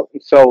video out.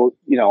 And so,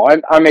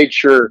 I made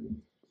sure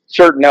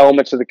certain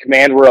elements of the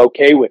command were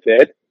okay with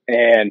it.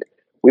 And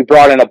we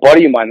brought in a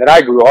buddy of mine that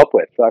I grew up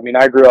with. I mean,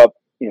 I grew up,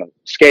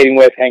 skating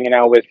with, hanging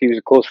out with. He was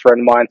a close friend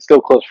of mine, still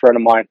a close friend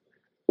of mine.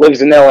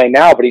 Lives in LA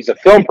now, but he's a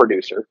film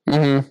producer.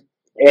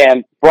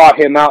 And brought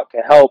him out to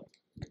help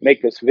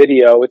make this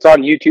video. It's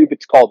on YouTube.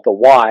 It's called The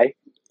Why.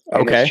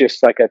 And it's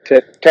just like a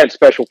 10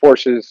 Special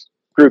Forces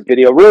Group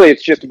video. Really,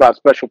 it's just about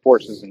Special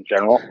Forces in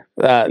general.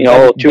 A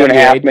little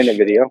 2.5 minute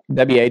video.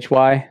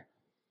 WHY?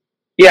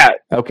 Yeah.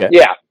 Okay.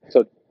 Yeah.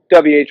 So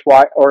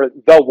WHY or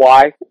The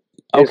Why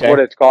is what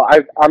it's called.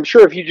 I'm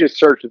sure if you just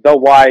search The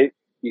Why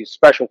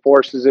Special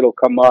Forces, it'll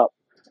come up.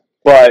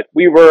 But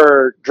we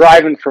were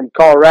driving from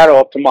Colorado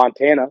up to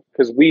Montana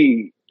because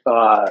we,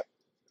 our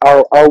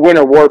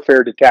winter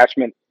warfare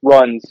detachment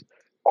runs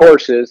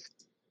courses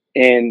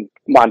in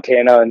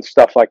Montana and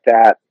stuff like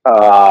that.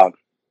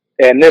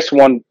 And this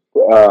one,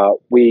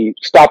 we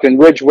stopped in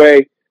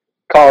Ridgeway,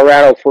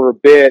 Colorado for a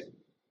bit,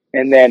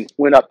 and then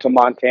went up to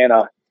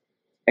Montana.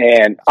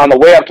 And on the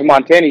way up to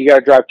Montana, you got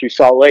to drive through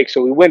Salt Lake.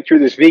 So we went through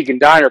this vegan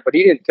diner, but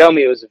he didn't tell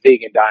me it was a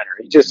vegan diner.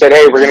 He just said,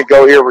 hey, we're going to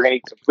go here. We're going to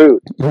eat some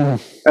food.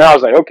 And I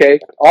was like, okay,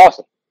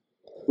 awesome.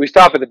 We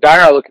stop at the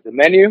diner. I look at the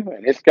menu,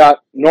 and it's got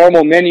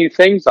normal menu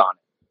things on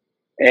it.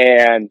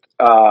 And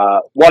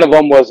one of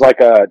them was like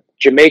a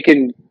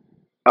Jamaican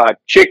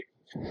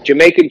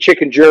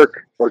chicken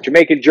jerk or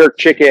Jamaican jerk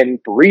chicken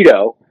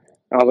burrito.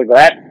 And I was like, well,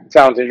 that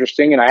sounds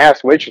interesting. And I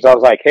asked waitress, I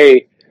was like,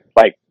 hey,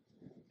 like,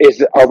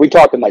 are we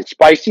talking like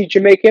spicy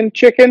Jamaican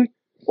chicken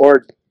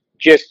or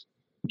just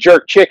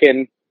jerk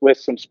chicken with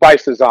some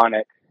spices on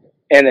it?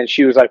 And then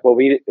she was like, well,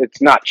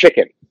 it's not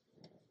chicken.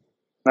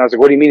 And I was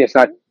like, what do you mean it's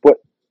not? What?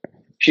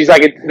 She's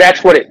like,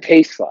 that's what it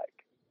tastes like.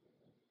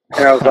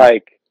 And I was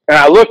like, and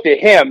I looked at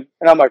him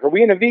and I'm like, are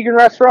we in a vegan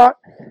restaurant?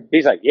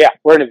 He's like, yeah,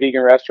 we're in a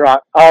vegan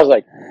restaurant. I was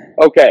like,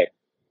 okay,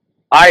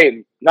 I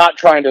am not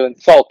trying to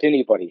insult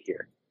anybody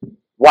here.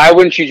 Why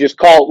wouldn't you just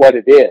call it what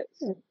it is?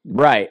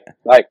 Right.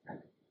 Like,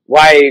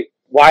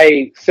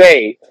 why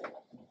say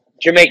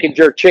Jamaican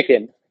jerk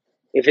chicken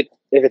if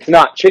it's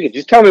not chicken?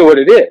 Just tell me what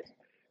it is.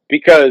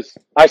 Because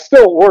I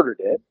still ordered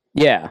it.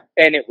 Yeah.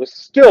 And it was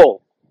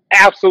still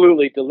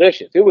absolutely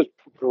delicious. It was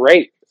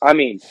great. I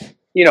mean,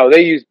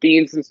 they use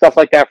beans and stuff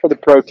like that for the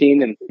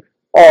protein and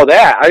all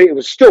that. It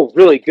was still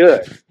really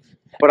good.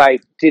 But I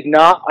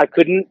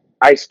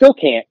still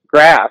can't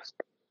grasp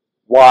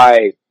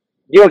why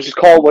you don't just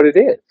call it what it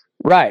is.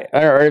 Right.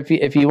 Or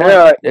if you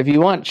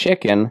want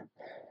chicken,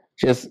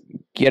 just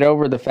get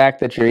over the fact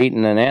that you're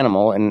eating an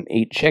animal and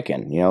eat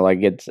chicken. Like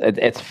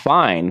it's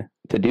fine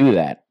to do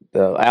that.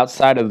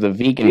 Outside of the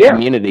vegan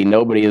community,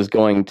 nobody is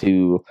going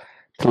to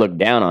look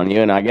down on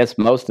you. And I guess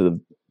most of the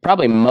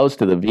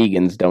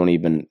vegans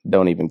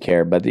don't even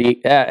care. But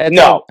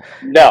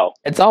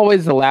it's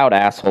always the loud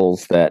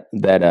assholes that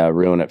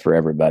ruin it for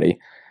everybody.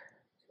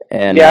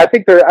 And I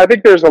think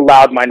there's a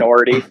loud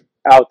minority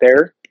out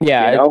there.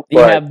 Yeah, you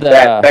have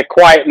that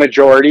quiet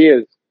majority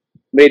has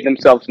made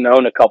themselves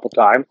known a couple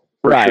times.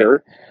 For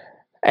sure.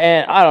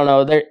 And I don't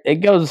know. It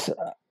goes.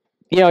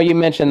 You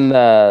mentioned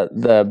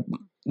the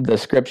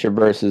scripture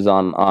verses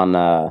on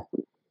the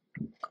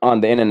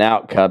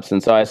In-N-Out cups,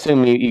 and so I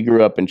assume you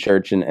grew up in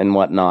church and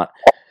whatnot.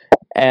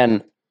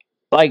 And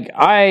like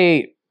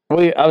I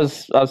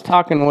was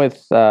talking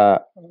with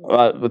to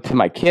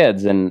my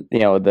kids, and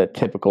the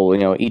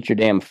typical eat your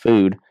damn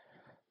food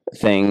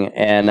thing,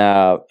 and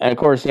of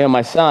course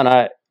my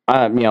son,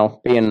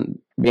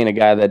 being a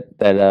guy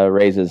that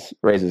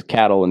raises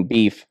cattle and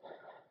beef,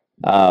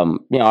 I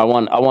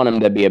want him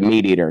to be a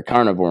meat eater,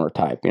 carnivore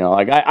type.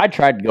 Like I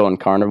tried going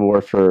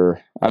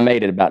carnivore I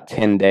made it about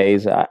 10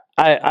 days.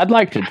 I'd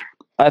like to.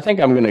 I think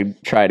I'm going to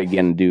try it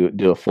again. And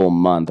do a full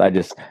month. I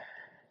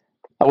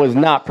was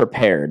not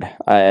prepared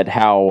at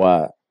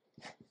how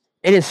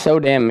it is so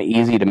damn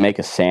easy to make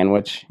a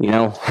sandwich,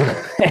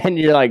 and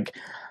you're like,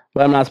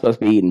 well, I'm not supposed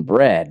to be eating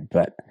bread,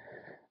 but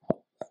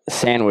a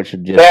sandwich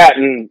would just that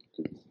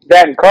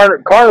and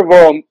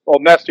carnivore will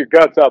mess your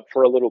guts up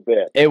for a little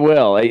bit. It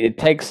will. It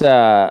takes.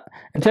 It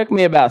took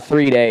me about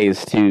 3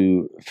 days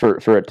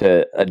for it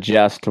to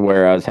adjust to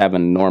where I was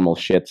having normal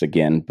shits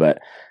again. But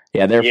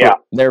yeah,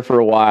 there for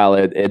a while,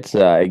 it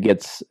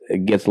gets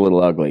a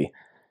little ugly.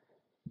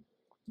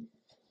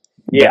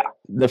 Yeah,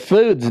 but the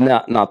food's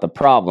not the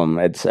problem.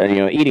 It's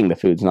eating the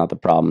food's not the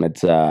problem.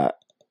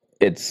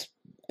 It's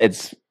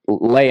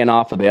laying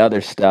off of the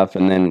other stuff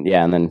and then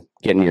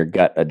getting your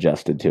gut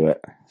adjusted to it.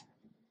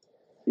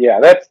 Yeah,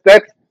 that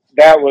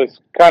was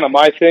kind of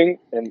my thing,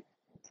 and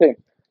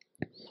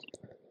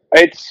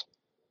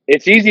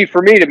it's easy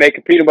for me to make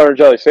a peanut butter and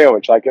jelly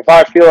sandwich. Like if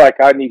I feel like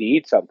I need to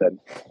eat something,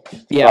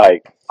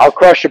 like I'll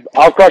crush a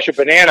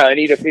banana and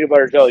eat a peanut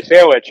butter and jelly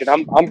sandwich, and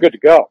I'm good to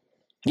go.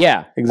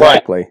 Yeah,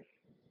 exactly. But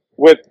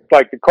with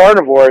like the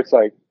carnivore, it's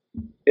like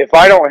if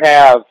I don't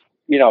have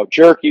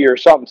jerky or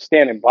something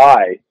standing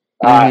by,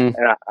 and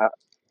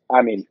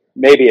I mean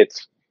maybe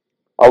it's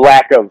a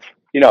lack of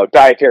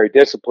dietary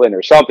discipline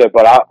or something,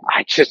 but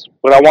I just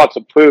when I want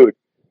some food,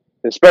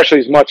 especially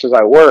as much as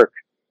I work,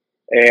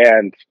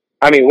 and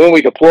I mean when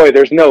we deploy,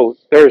 there's no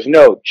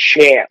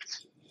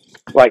chance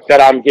like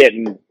that I'm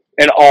getting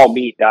an all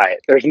meat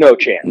diet. There's no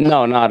chance.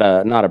 No, not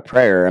a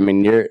prayer. I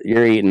mean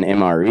you're eating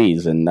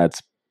MREs and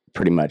that's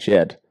pretty much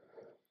it.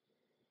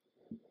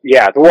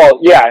 Yeah,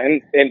 well, yeah,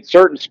 in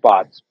certain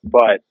spots,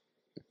 but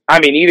I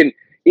mean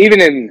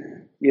even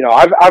in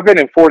I've been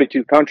in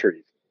 42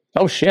 countries.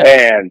 Oh shit.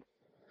 And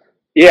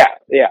yeah.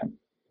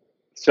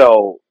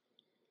 So,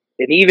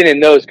 and even in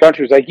those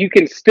countries, like you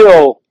can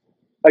still,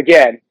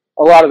 again,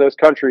 a lot of those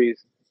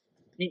countries,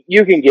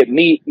 you can get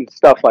meat and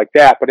stuff like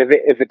that. But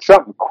if it's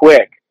something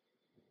quick,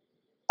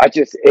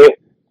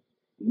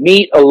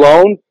 meat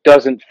alone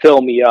doesn't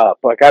fill me up.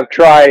 Like I've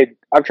tried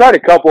a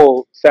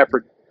couple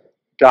separate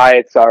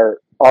diets. Our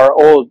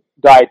old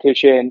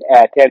dietitian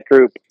at 10th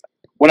Group,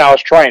 when I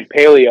was trying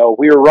paleo,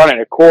 we were running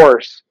a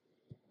course,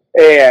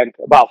 and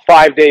about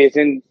 5 days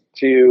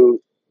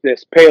into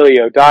this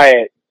paleo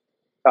diet,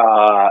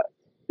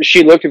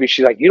 she looked at me.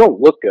 She's like, "You don't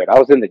look good." I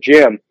was in the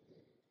gym,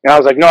 and I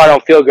was like, "No, I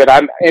don't feel good.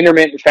 I'm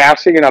intermittent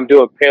fasting, and I'm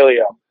doing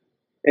paleo."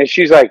 And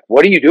she's like,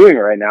 "What are you doing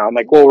right now?" I'm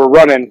like, "Well, we're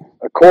running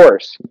a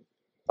course,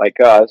 like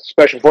a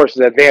Special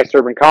Forces Advanced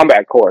Urban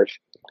Combat course."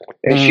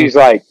 And she's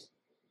like,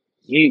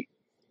 "You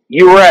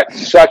were at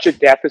such a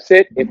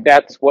deficit. If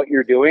that's what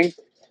you're doing,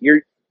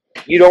 you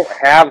don't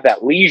have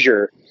that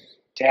leisure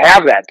to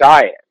have that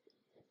diet."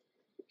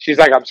 She's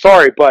like, "I'm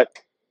sorry, but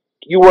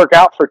you work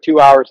out for 2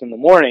 hours in the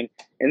morning,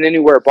 and then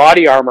you wear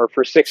body armor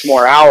for 6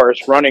 more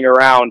hours running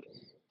around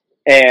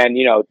and,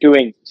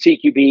 doing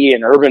CQB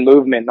and urban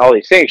movement and all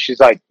these things."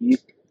 She's like,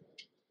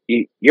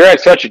 you're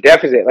at such a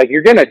deficit. Like,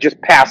 you're going to just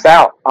pass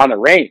out on the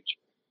range.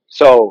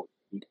 So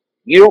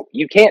you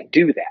can't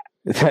do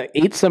that.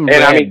 Eat some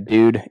bread,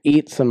 dude.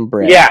 Eat some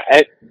bread. Yeah,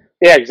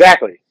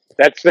 exactly.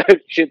 That's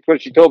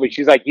what she told me.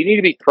 She's like, you need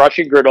to be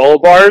crushing granola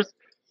bars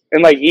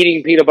and like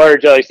eating peanut butter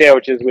jelly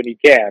sandwiches when you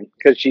can,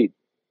 because she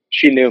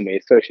knew me,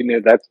 so she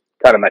knew that's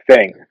kind of my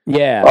thing.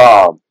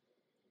 Yeah.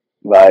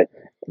 But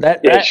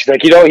she's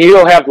like, you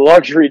don't have the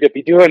luxury to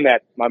be doing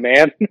that, my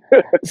man.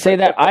 Say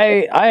that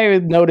I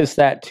noticed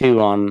that too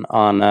on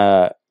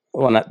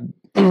when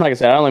like I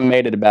said, I only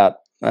made it about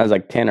I was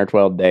like 10 or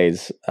 12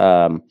 days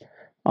on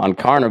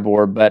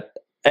carnivore, but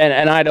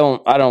and I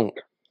don't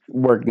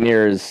work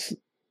near as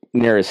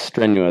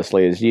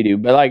strenuously as you do,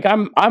 but like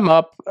I'm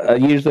up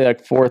usually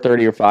like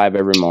 4:30 or 5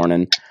 every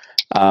morning.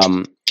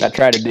 I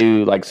try to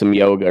do like some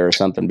yoga or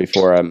something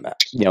before I'm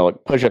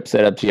like push-up,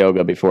 sit-ups,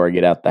 yoga before I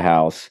get out the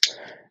house,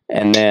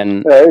 and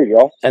then there you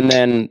go. And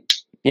then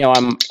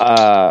I'm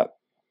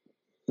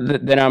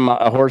then I'm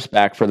a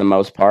horseback for the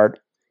most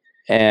part,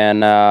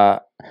 and I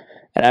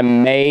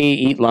may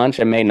eat lunch,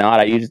 I may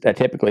not. I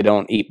typically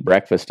don't eat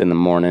breakfast in the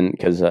morning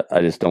because I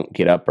just don't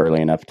get up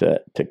early enough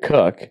to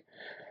cook.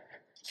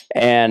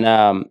 And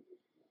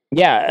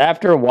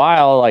after a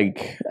while,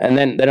 like, and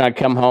then I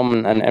come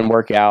home and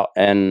work out,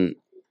 and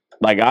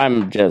like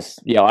I'm just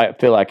I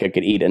feel like I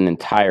could eat an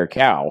entire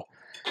cow,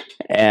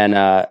 and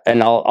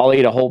I'll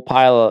eat a whole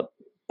pile of.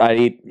 I'd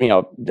eat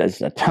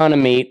there's a ton of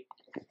meat,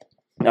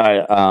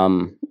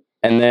 and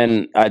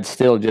then I'd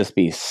still just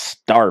be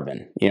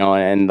starving,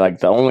 and like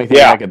the only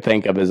thing I could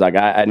think of is like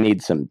I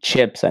need some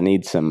chips, I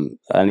need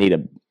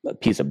a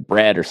piece of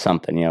bread or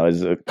something,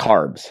 is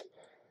carbs.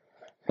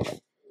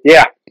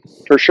 Yeah,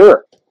 for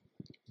sure.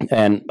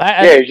 And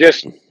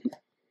just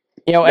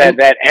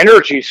that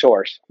energy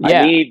source.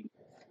 Yeah.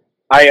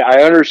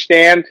 I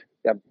understand,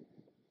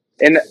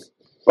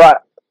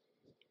 but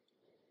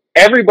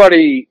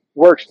everybody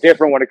works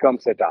different when it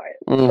comes to diet.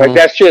 Mm-hmm. Like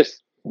that's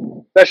just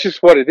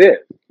what it is.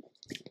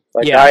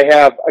 Like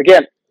I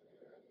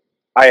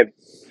have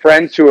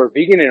friends who are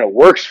vegan and it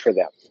works for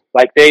them.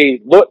 Like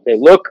they look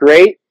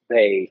great,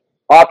 they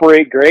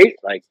operate great,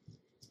 like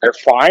they're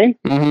fine,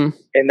 mm-hmm.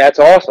 and that's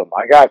awesome.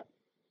 I got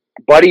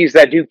buddies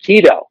that do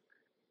keto,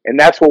 and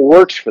that's what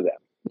works for them.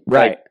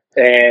 Right. Like,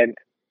 and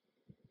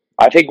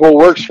I think what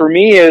works for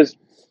me is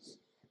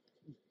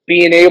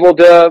being able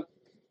to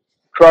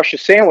crush a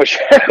sandwich.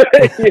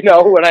 You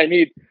know, when I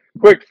need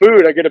quick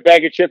food, I get a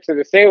bag of chips and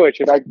a sandwich,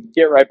 and I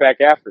get right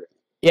back after it.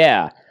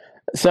 Yeah.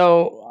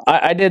 So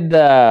I did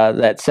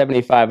that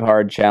 75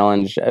 hard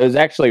challenge. It was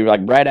actually like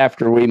right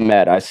after we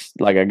met. I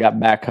got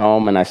back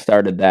home and I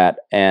started that,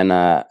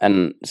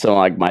 and so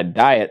like my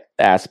diet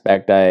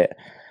aspect, I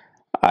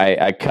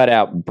cut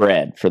out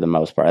bread for the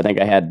most part. I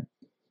think I had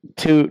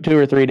two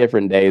or three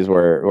different days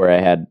where I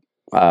had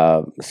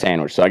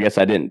sandwich. So I guess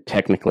I didn't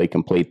technically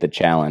complete the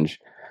challenge,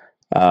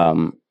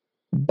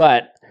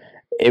 but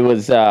it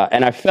was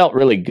and I felt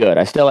really good.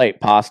 I still ate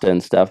pasta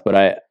and stuff,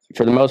 but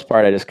for the most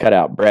part, I just cut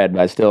out bread,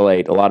 but I still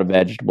ate a lot of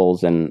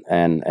vegetables and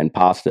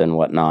pasta and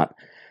whatnot.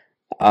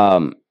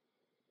 And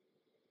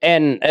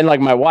like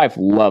my wife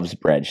loves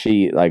bread.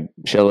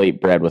 She'll eat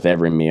bread with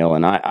every meal,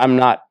 and I'm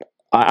not.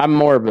 I'm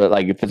more of a,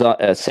 like, if it's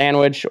a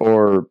sandwich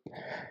or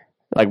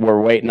like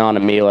we're waiting on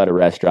a meal at a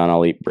restaurant,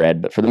 I'll eat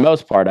bread. But for the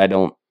most part, I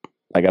don't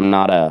like. I'm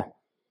not a.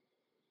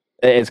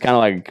 It's kind of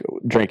like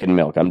drinking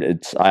milk.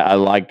 I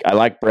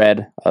like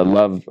bread. I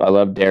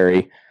love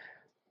dairy.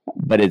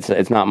 But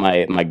it's not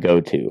my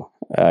go-to.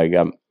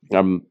 I'm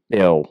I'm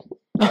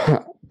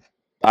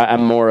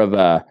more of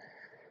a,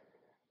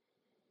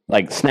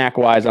 like, snack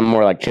wise. I'm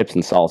more like chips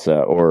and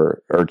salsa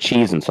or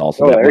cheese and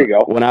salsa. Oh, there you go.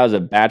 When I was a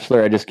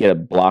bachelor, I just get a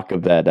block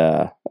of that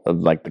of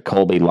like the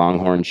Colby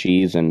Longhorn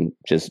cheese and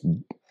just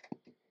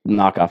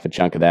knock off a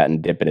chunk of that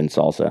and dip it in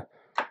salsa.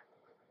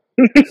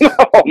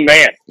 Oh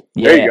man,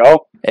 there you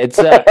go. It's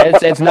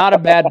not a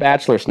bad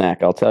bachelor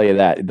snack, I'll tell you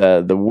that.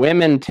 The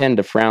women tend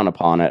to frown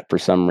upon it for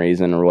some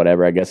reason or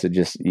whatever. I guess it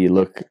just you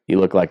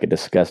look like a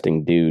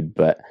disgusting dude,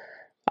 but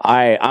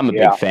I'm a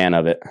big fan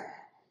of it.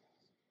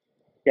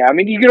 Yeah, I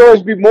mean, you could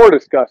always be more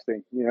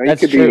disgusting. You know, you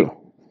That's could true.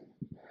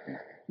 be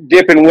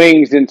dipping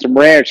wings in some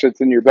ranch that's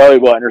in your belly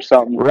button or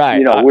something, right?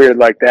 You know, weird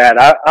like that.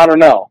 I don't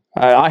know.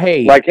 I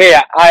hate, like, hey,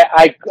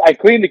 I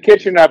cleaned the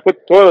kitchen and I put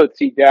the toilet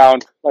seat down.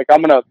 Like,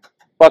 I'm gonna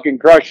fucking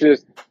crush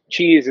this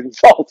cheese and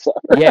salsa.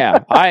 Yeah,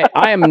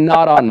 I am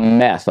not on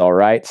meth, all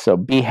right? So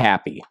be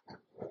happy.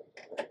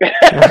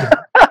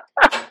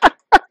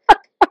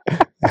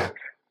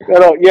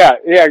 Yeah,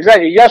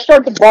 exactly. You gotta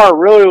start the bar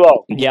really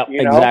low. Yep,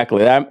 you know?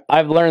 Exactly.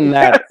 I've learned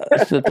that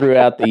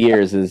throughout the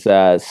years is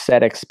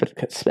set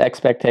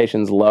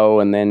expectations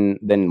low and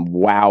then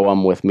wow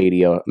them with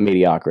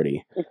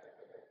mediocrity.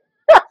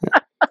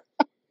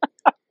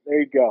 There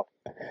you go.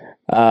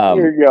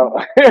 There you go.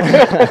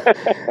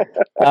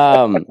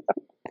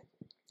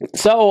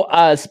 So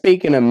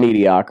speaking of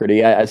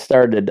mediocrity, I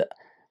started.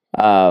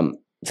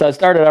 So I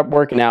started up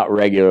working out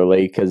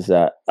regularly because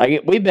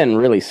we've been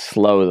really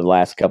slow the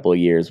last couple of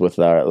years with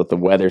the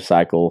weather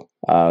cycle.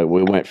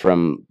 We went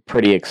from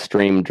pretty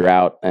extreme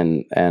drought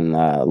and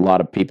a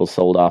lot of people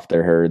sold off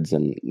their herds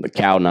and the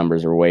cow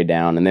numbers are way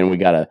down. And then we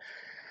got a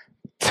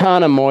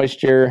ton of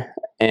moisture.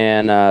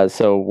 And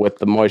so with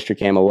the moisture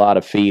came a lot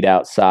of feed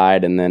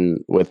outside. And then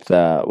with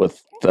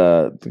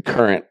the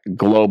current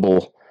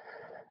global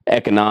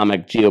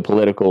economic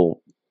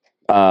geopolitical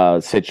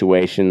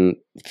situation,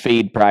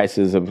 feed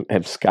prices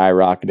have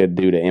skyrocketed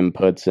due to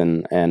inputs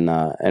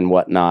and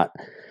whatnot.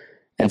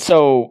 And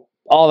so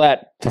all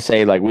that to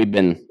say, like, we've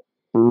been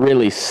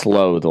really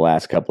slow the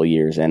last couple of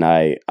years, and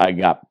I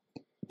got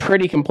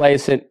pretty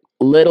complacent,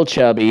 little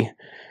chubby,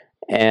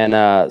 and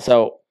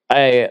so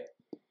it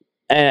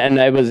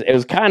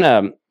was kind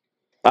of,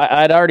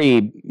 I'd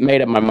already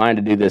made up my mind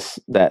to do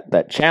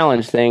that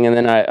challenge thing, and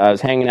then I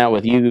was hanging out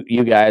with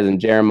you guys and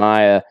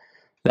Jeremiah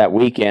that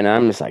weekend, and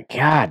I'm just like,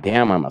 God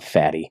damn, I'm a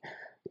fatty.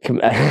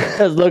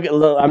 Look,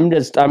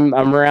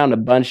 I'm around a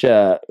bunch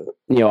of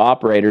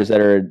operators that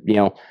are,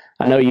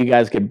 I know you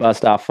guys could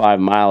bust off 5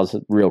 miles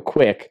real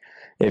quick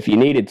if you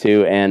needed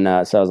to,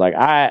 and so I was like,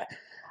 I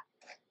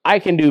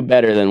can do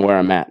better than where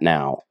I'm at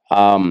now.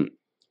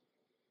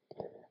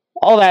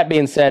 All that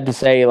being said, to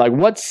say, like,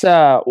 what's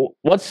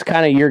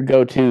kind of your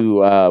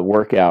go-to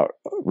workout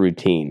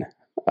routine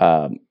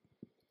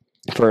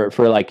for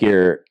like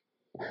your,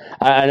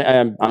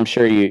 I'm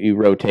sure you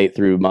rotate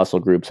through muscle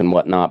groups and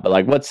whatnot, but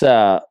like, what's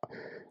like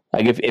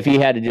if you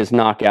had to just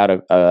knock out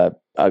a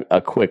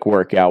quick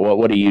workout,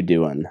 what are you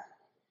doing?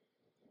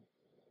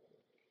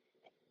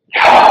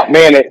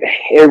 Man,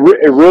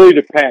 it really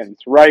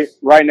depends. Right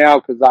now,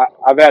 because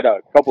I've had a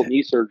couple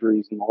knee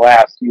surgeries in the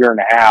last year and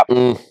a half.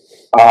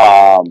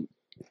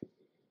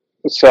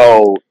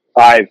 So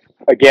I've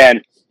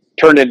again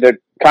turned into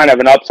kind of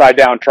an upside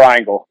down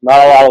triangle.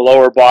 Not a lot of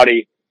lower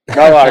body, not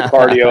a lot of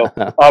cardio,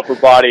 upper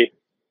body,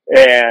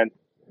 and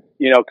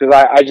because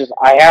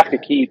I have to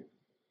keep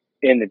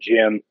in the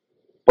gym,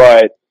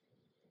 but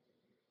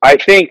I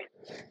think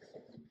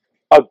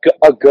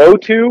a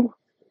go-to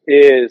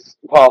is,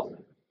 well,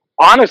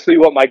 honestly,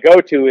 what my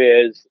go-to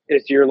is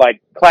your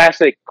like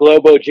classic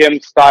Globo Gym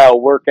style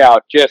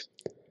workout, just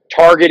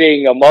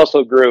targeting a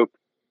muscle group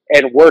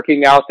and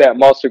working out that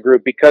muscle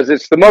group because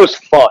it's the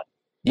most fun.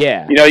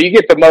 Yeah. You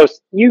get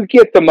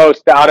the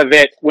most out of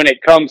it when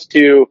it comes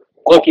to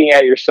looking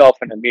at yourself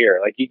in the mirror.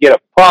 Like you get a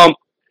pump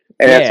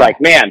and it's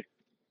like, man,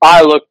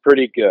 I look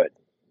pretty good.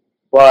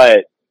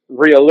 But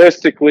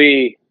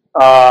realistically,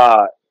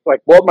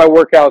 like what my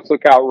workouts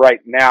look out right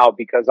now,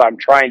 because I'm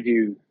trying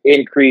to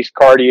increase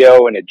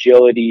cardio and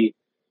agility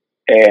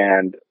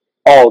and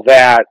all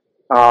that.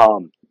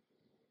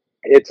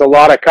 It's a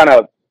lot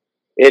of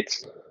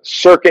it's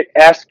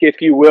circuit-esque,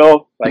 if you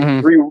will,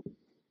 like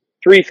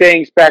three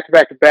things back to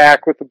back to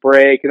back with a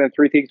break, and then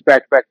three things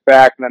back to back to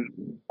back, and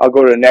then I'll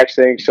go to the next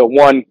thing. So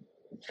one,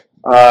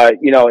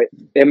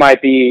 it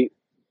might be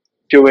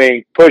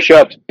doing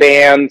push-ups,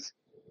 bands,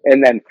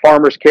 and then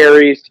farmer's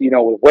carries,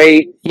 with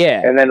weight.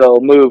 Yeah. And then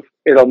it'll move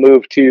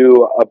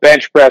to a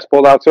bench press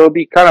pull down. So it'll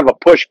be kind of a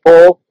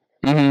push-pull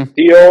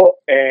deal.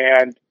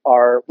 And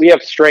we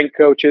have strength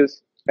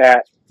coaches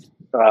at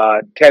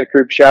Ted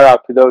Group. Shout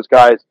out to those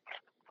guys.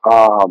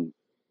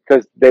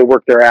 Because they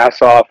work their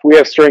ass off. We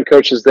have strength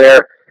coaches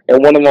there,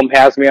 and one of them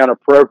has me on a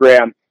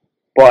program,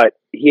 but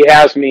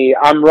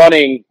I'm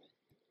running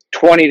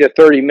 20 to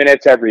 30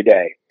 minutes every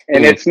day.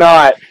 And it's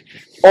not,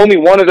 only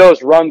one of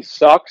those runs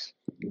sucks.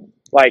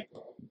 Like,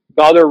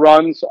 the other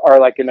runs are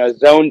like in a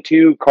zone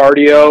 2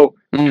 cardio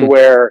to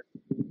where,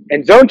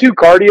 and zone 2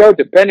 cardio,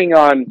 depending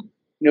on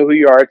who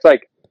you are, it's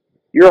like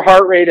your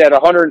heart rate at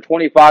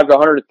 125 to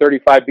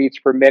 135 beats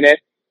per minute.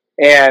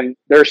 And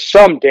there's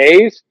some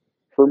days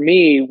for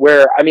me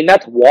where,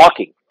 that's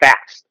walking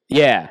fast.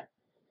 Yeah.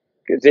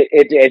 Because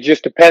it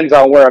just depends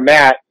on where I'm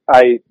at.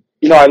 I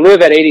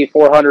live at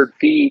 8,400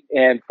 feet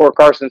and Fort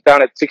Carson's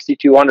down at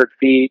 6,200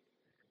 feet.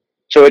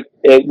 So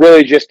it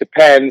really just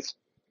depends.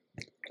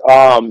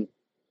 But,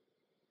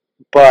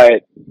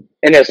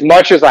 and as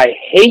much as I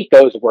hate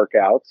those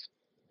workouts,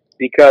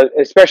 because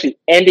especially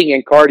ending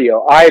in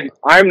cardio,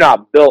 I'm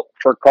not built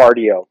for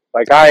cardio.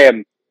 Like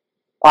I'm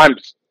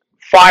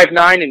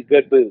 5'9" in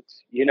good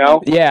boots,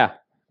 Yeah.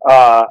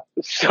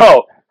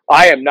 So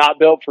I am not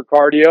built for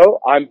cardio.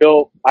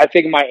 I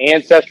think my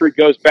ancestry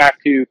goes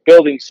back to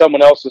building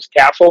someone else's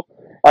castle.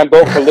 I'm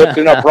built for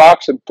lifting up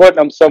rocks and putting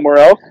them somewhere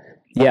else.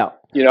 Yeah.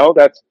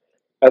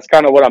 That's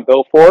kind of what I'm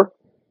built for.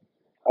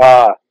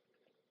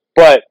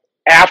 But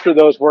after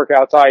those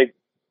workouts,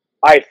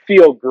 I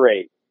feel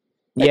great.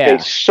 Like Yeah.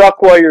 they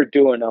suck while you're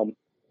doing them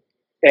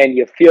and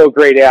you feel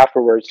great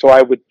afterwards. So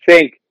I would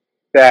think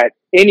that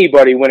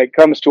anybody, when it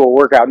comes to a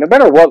workout, no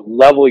matter what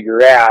level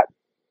you're at,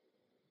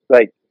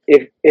 like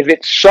if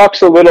it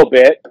sucks a little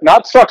bit,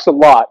 not sucks a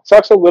lot,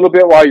 sucks a little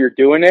bit while you're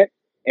doing it,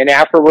 and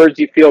afterwards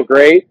you feel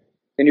great,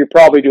 then you're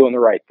probably doing the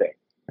right thing.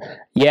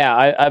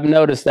 Yeah, I've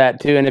noticed that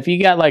too. And if you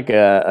got like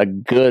a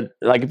good,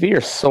 like if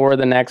you're sore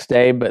the next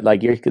day, but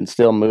like you can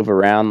still move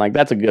around, like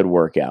that's a good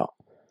workout.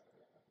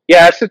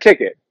 Yeah, that's the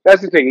ticket.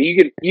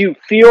 You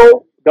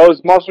feel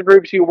those muscle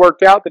groups you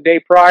worked out the day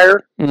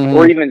prior,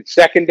 or even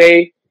second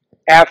day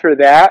after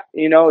that,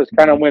 is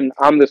kind of when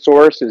I'm the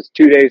source, is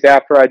 2 days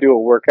after I do a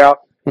workout.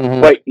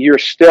 But you're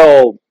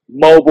still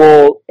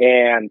mobile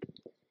and,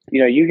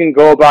 you can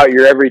go about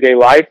your everyday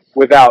life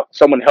without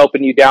someone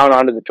helping you down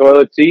onto the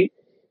toilet seat.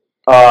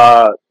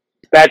 Then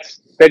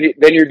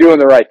you're doing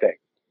the right thing.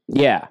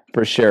 Yeah,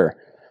 for sure.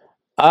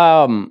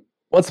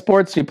 What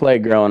sports do you play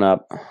growing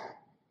up?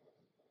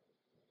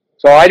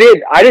 So I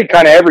did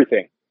kind of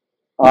everything.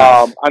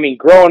 Nice.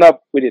 Growing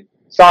up, we did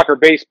soccer,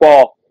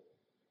 baseball,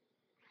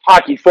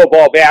 hockey,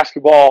 football,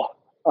 basketball.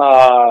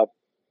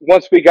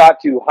 Once we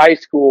got to high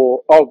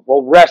school,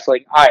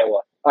 wrestling,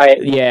 Iowa.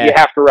 You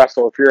have to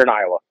wrestle if you're in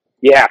Iowa.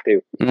 You have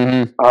to.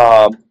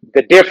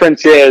 The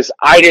difference is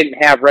I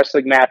didn't have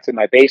wrestling mats in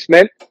my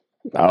basement,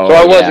 so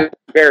I wasn't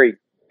very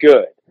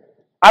good.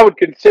 I would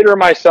consider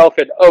myself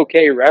an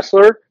okay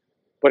wrestler,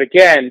 but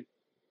again,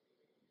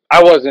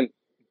 I wasn't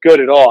good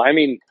at all. I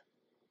think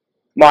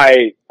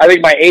my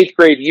 8th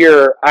grade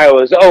year, I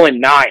was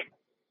 0-9.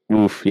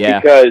 Oof, yeah.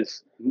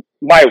 Because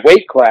my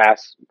weight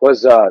class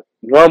was a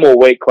normal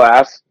weight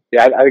class.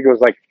 Yeah, I think it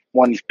was like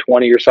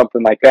 120 or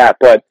something like that,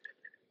 but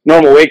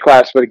normal weight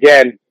class. But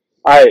again,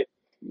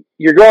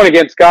 you're going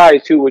against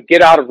guys who would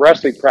get out of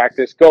wrestling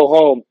practice, go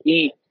home,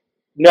 eat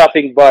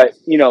nothing but,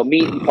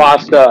 meat and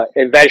pasta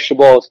and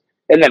vegetables,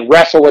 and then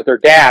wrestle with their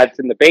dads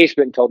in the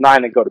basement until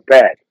 9 and go to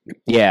bed.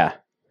 Yeah.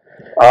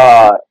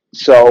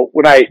 So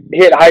when I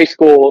hit high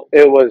school,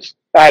 I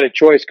had a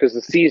choice because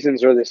the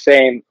seasons are the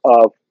same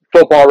of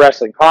football,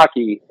 wrestling,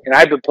 hockey, and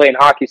I've been playing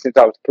hockey since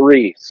I was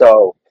 3.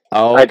 So,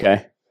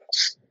 okay.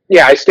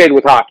 I stayed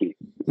with hockey.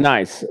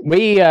 Nice.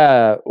 We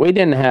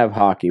didn't have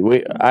hockey.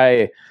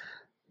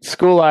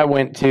 School I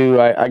went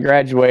to, I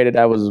graduated.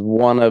 I was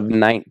one of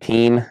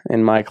 19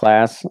 in my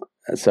class,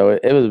 so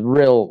it was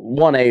real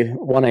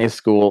 1A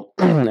school,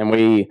 and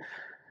we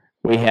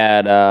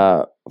had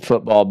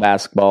football,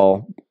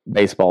 basketball,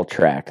 baseball,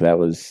 track. That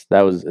was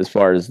as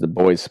far as the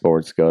boys'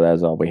 sports go. That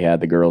was all we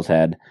had. The girls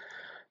had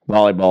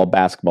volleyball,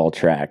 basketball,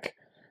 track,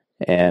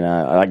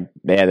 and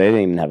they didn't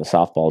even have a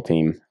softball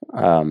team.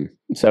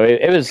 So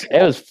it was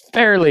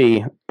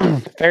fairly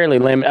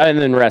limited. And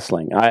then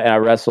wrestling. I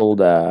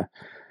wrestled.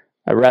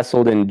 I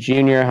wrestled in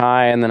junior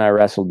high, and then I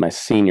wrestled my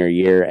senior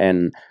year,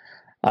 and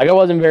I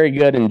wasn't very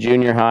good in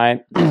junior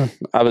high.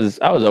 I was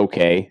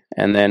okay,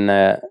 and then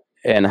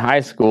in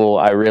high school,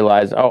 I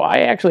realized,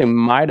 I actually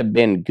might have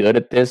been good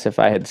at this if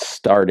I had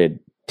started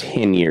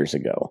 10 years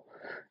ago,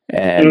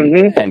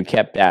 and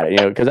kept at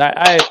it. Because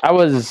I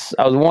was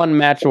one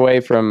match away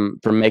from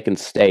making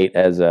state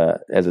as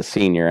a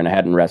senior, and I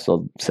hadn't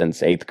wrestled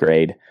since 8th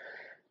grade,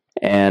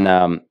 and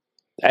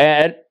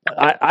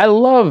I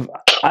love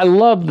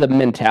the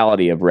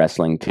mentality of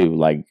wrestling too.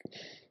 Like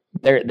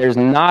there's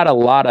not a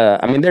lot of,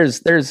 I mean,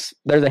 there's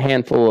a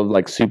handful of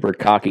like super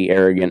cocky,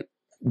 arrogant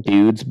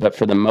dudes, but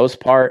for the most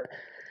part,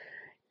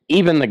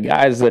 even the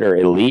guys that are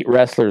elite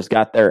wrestlers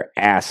got their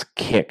ass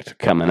kicked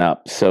coming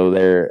up. So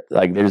they're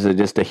like, there's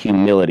just a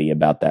humility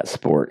about that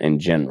sport in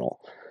general.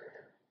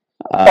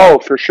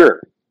 For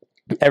sure.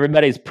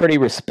 Everybody's pretty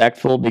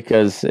respectful,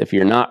 because if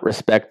you're not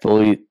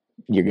respectful,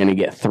 you're going to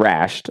get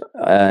thrashed.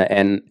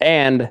 And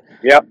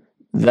yep.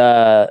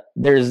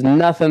 There's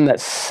nothing that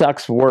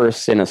sucks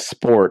worse in a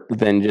sport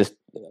than just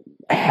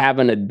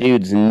having a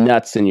dude's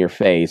nuts in your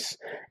face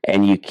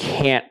and you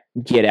can't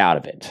get out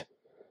of it.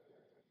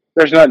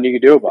 There's nothing you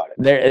can do about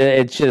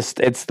it.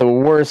 It's the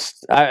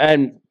worst.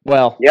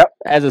 Yep.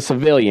 As a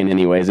civilian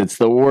anyways, it's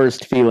the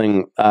worst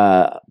feeling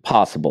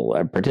possible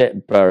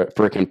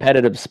for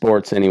competitive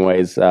sports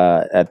anyways,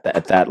 at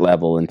that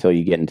level, until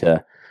you get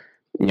into,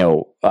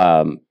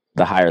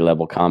 the higher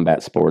level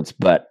combat sports.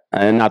 But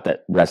not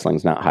that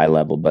wrestling's not high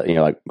level, but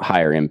like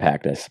higher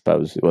impact, I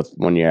suppose,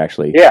 when you're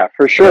actually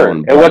for sure.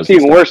 And what's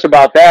even worse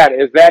about that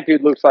is that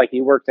dude looks like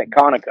he works at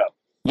Conoco.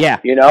 Yeah.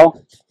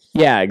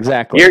 Yeah,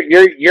 exactly.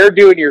 You're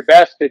doing your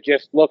best to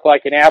just look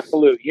like an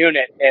absolute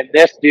unit, and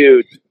this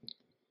dude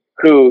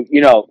who,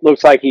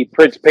 looks like he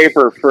prints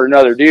paper for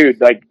another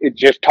dude, like it's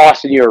just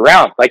tossing you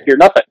around like you're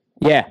nothing.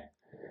 Yeah.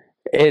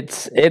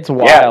 It's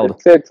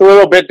wild. Yeah, it's a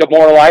little bit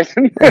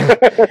demoralizing.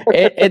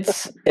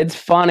 It's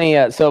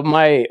funny. So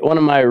one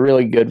of my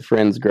really good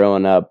friends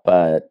growing up,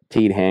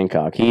 Teed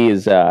Hancock,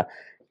 he's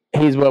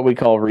what we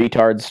call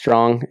retard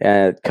strong,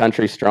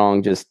 country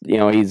strong. Just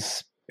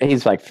he's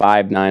like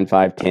 5'9",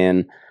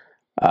 5'10".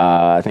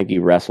 I think he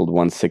wrestled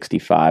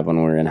 165 when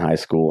we were in high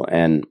school,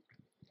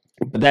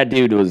 but that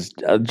dude was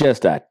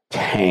just a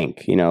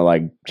tank.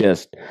 Like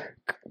just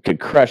could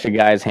crush a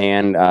guy's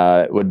hand.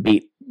 Would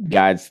beat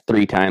guys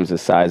 3 times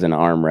his size in an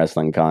arm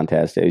wrestling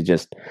contest. It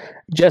was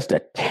just a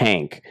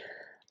tank.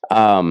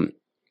 And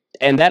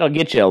that'll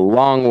get you a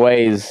long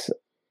ways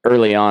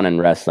early on in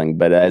wrestling.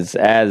 But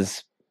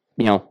as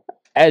you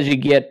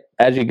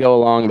go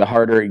along, the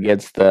harder it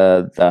gets,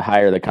 the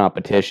higher the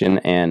competition,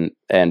 and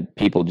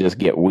people just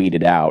get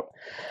weeded out.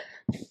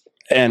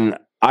 And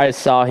I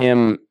saw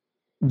him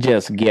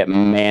just get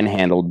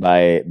manhandled by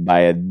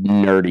a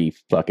nerdy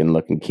fucking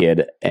looking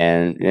kid,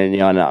 and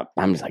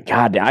I'm just like,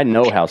 God, I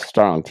know how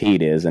strong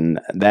Teed is,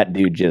 and that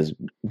dude just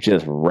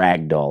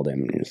ragdolled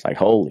him. And it's like,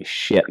 holy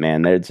shit,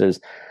 man!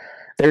 There's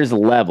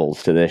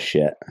levels to this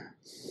shit.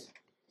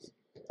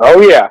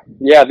 Oh yeah.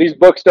 These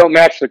books don't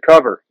match the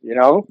cover,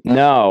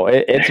 No,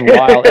 it's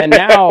wild. And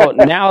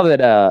now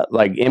that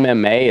like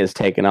MMA has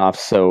taken off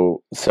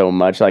so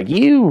much, like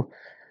you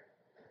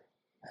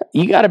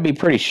got to be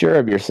pretty sure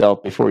of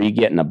yourself before you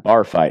get in a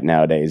bar fight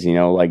nowadays.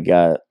 Like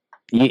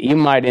you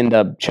might end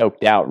up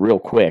choked out real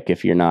quick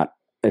if you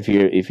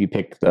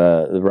pick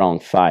the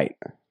wrong fight.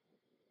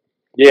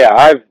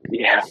 Yeah,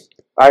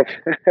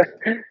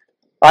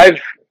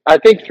 I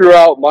think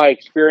throughout my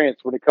experience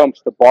when it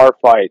comes to bar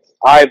fights,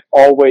 I've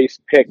always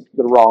picked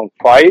the wrong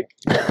fight.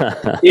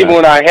 Even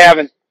when I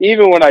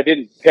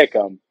didn't pick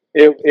them,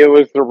 it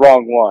was the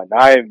wrong one.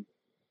 I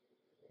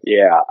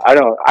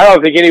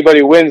don't think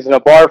anybody wins in a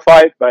bar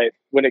fight, but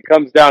when it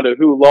comes down to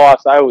who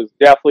lost, I was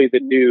definitely the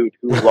dude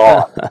who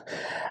lost.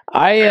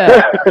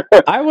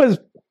 I was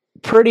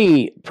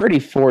pretty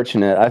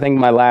fortunate. I think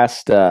my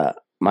last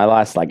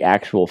like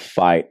actual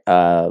fight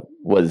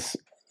was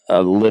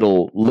a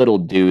little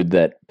dude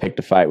that picked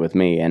a fight with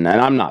me, and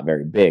I'm not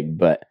very big,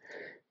 but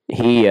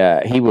he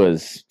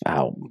was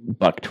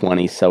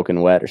 $120 soaking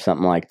wet or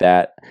something like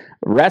that.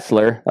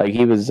 Wrestler, like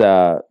he was,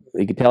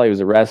 you could tell he was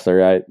a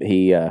wrestler.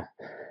 He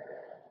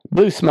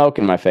blew smoke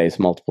in my face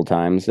multiple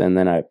times, and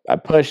then I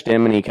pushed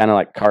him, and he kind of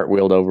like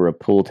cartwheeled over a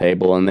pool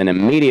table, and then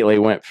immediately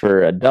went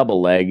for a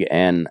double leg,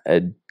 and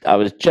I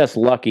was just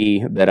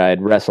lucky that I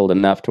had wrestled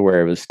enough to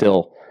where it was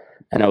still.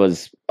 And I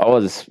was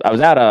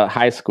out of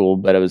high school,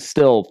 but it was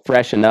still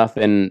fresh enough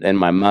in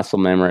my muscle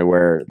memory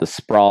where the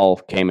sprawl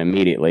came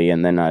immediately,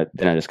 and then I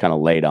just kind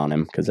of laid on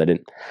him because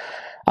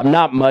I'm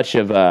not much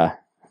of a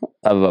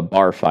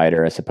bar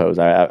fighter, I suppose.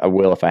 I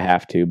will if I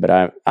have to,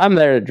 but I'm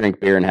there to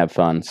drink beer and have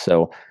fun.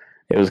 So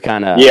it was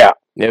kind of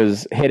it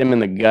was hit him in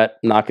the gut,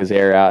 knock his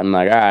air out, and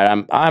like, all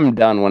right, I'm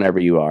done whenever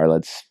you are.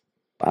 Let's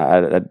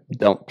I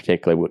don't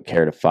particularly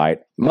care to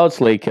fight.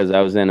 Mostly because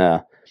I was in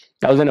a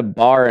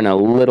bar in a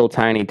little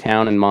tiny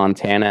town in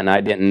Montana, and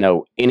I didn't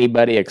know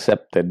anybody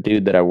except the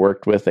dude that I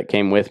worked with that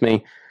came with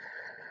me.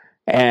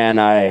 And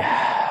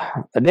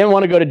I didn't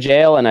want to go to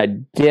jail, and I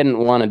didn't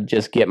want to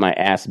just get my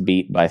ass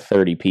beat by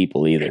 30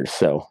 people either.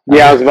 So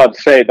yeah, I was about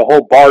to say the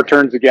whole bar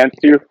turns against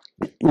you.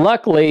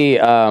 Luckily,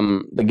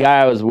 the guy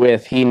I was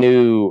with, he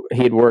knew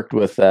he'd worked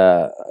with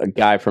a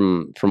guy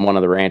from one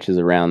of the ranches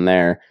around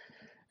there.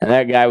 And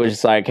that guy was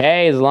just like,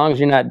 "Hey, as long as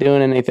you're not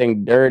doing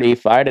anything dirty,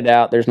 fight it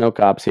out. There's no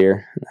cops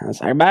here." And I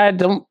was like,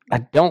 "But I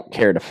don't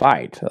care to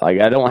fight. Like,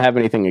 I don't have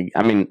anything.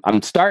 I mean,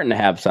 I'm starting to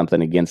have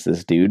something against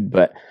this dude,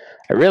 but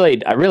I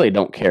really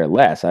don't care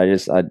less. I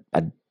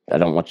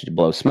don't want you to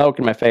blow smoke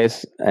in my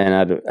face, and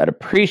I'd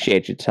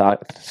appreciate you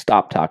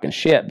stop talking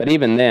shit. But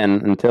even then,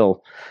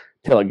 until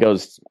it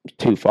goes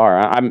too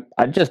far,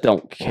 I just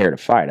don't care to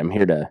fight. I'm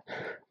here to.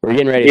 We're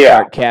getting ready to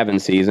start calving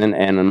season,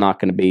 and I'm not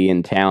going to be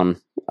in town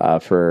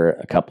for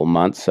a couple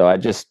months, so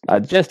I'd just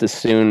as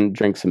soon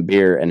drink some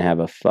beer and have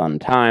a fun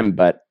time.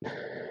 But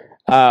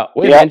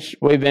we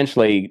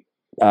eventually,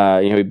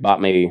 he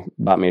bought me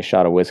a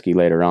shot of whiskey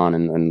later on,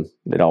 and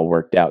it all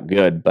worked out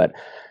good. But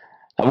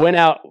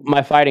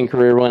my fighting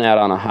career went out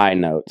on a high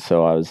note,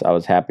 so I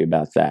was happy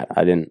about that.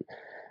 I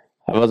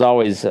was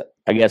always,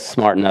 I guess,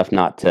 smart enough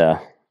not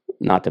to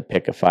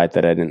pick a fight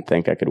that I didn't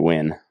think I could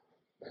win.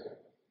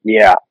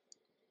 Yeah,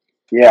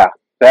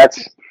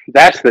 that's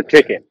the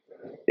ticket.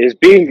 Is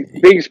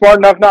being smart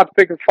enough not to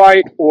pick a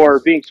fight, or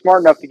being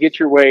smart enough to get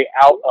your way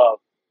out of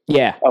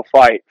a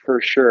fight, for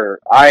sure.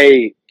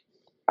 I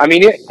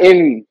mean,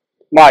 in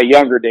my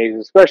younger days,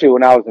 especially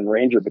when I was in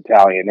Ranger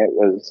Battalion,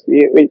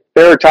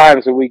 there were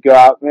times when we go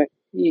out and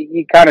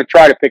you kind of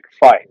try to pick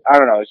a fight. I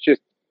don't know. It's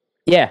just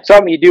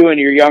something you do in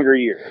your younger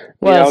years.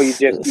 Well, you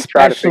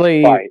try to pick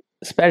a fight.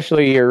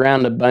 Especially you're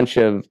around a bunch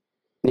of,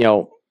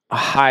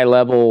 high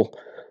level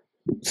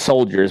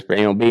soldiers, but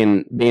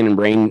being in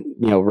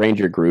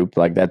Ranger group,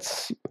 like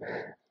that's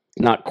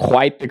not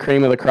quite the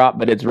cream of the crop,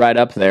 but it's right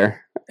up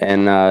there.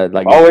 And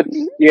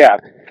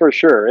it's for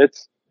sure.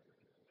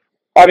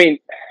 When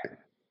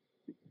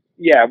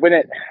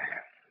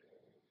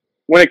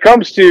it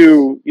comes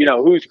to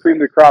who's cream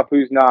of the crop,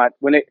 who's not,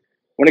 when it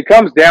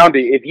comes down to,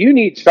 if you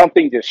need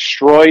something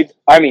destroyed,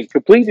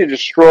 completely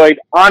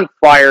destroyed, on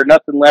fire,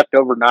 nothing left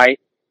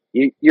overnight,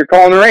 you're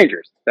calling the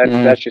Rangers.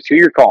 That's just who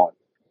you're calling.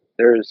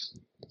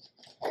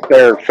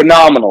 They're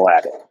phenomenal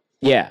at it.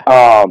 Yeah.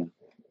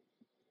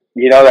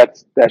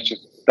 That's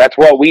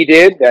what we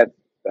did. That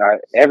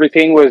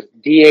everything was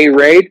DA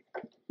raid.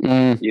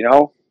 That's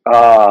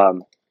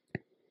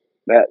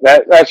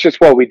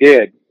just what we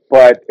did.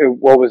 But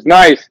what was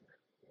nice,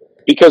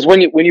 because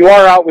when you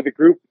are out with a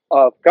group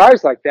of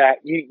guys like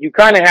that, you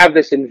kind of have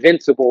this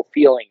invincible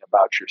feeling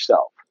about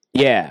yourself.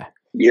 Yeah.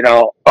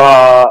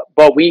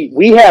 But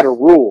we had a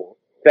rule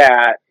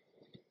that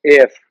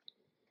if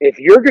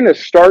you're going to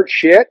start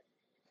shit,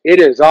 it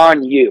is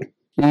on you.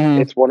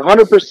 It's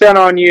 100%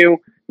 on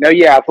you. Now,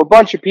 if a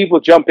bunch of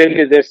people jump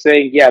into this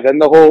thing, then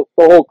the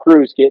whole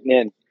crew's getting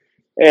in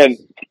and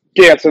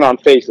dancing on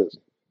faces.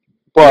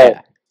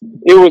 But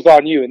it was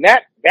on you, and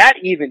that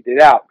evened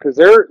it out, because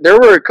there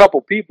were a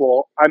couple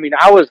people. I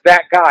was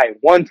that guy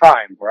one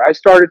time where I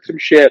started some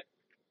shit,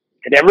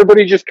 and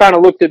everybody just kind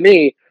of looked at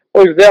me.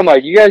 Looked at them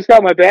like, "You guys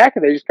got my back,"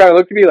 and they just kind of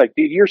looked at me like,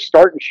 "Dude, you're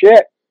starting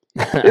shit.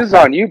 This is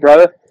on you,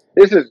 brother.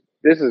 This is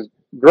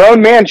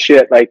grown man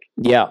shit." Like,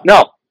 no,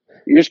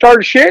 you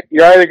started shit.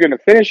 You're either going to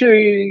finish it or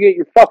you get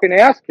your fucking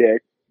ass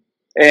kicked.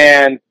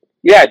 And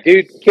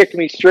dude kicked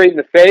me straight in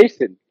the face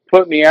and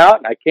put me out.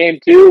 And I came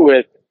to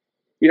with,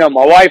 my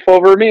wife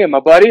over me and my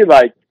buddy,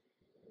 like,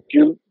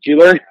 did you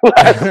learn your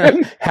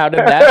lesson? How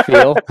did that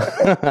feel?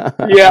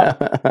 Yeah.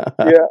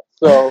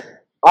 So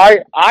I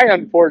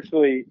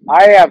unfortunately,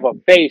 I have a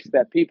face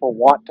that people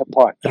want to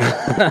punch.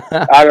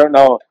 I don't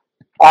know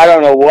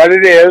what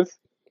it is.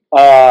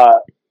 I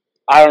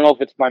don't know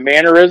if it's my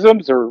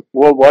mannerisms or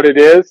what it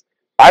is.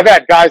 I've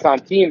had guys on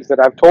teams that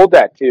I've told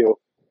that to.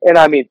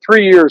 And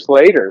 3 years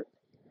later,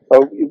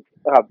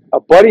 a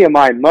buddy of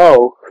mine,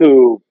 Mo,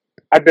 who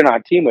I've been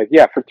on team with,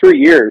 for 3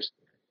 years,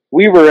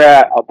 we were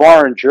at a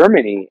bar in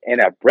Germany,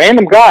 and a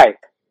random guy,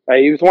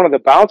 he was one of the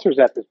bouncers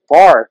at this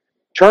bar,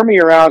 turned me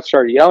around,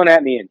 started yelling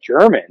at me in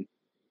German.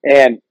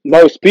 And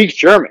Mo speaks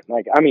German,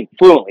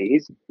 fluently.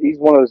 He's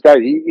one of those guys.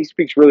 He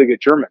speaks really good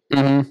German.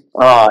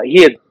 Mm-hmm.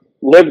 He had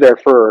lived there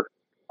for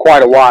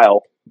quite a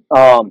while.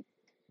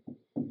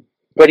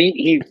 But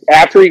he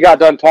after he got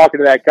done talking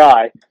to that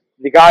guy,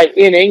 the guy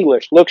in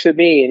English looks at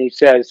me and he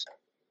says,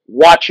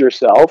 "Watch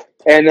yourself."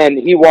 And then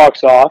he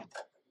walks off.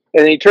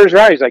 And then he turns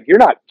around. He's like, "You're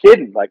not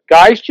kidding. Like,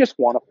 guys just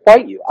want to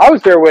fight you." I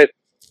was there with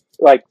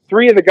like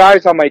 3 of the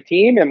guys on my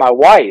team and my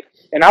wife.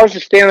 And I was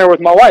just standing there with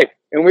my wife.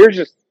 And we were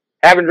just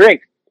having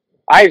drinks.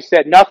 I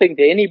said nothing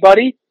to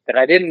anybody that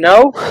I didn't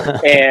know.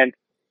 And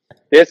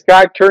this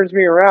guy turns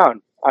me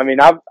around.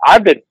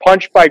 I've been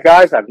punched by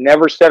guys I've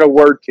never said a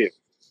word to.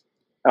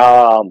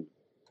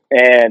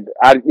 And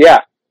I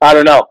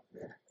don't know.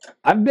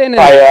 I've been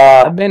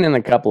in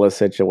a couple of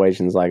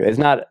situations like that. It's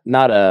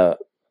not a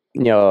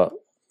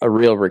a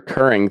real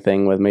recurring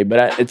thing with me,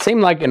 but it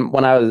seemed like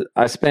when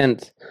I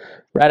spent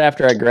right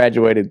after I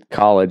graduated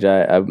college,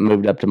 I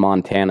moved up to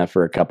Montana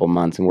for a couple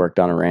months and worked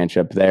on a ranch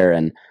up there.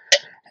 And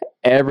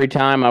every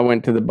time I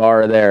went to the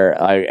bar there,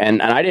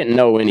 and I didn't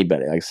know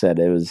anybody. Like I said,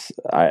 it was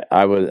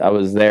I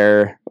was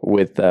there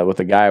with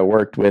a guy I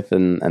worked with,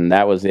 and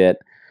that was it.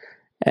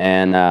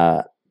 And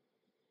I'm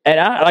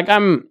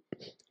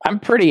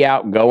pretty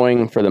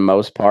outgoing for the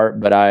most part,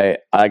 but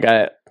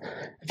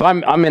if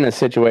I'm in a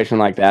situation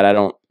like that, I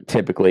don't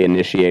typically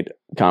initiate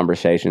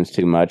conversations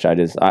too much.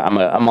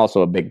 I'm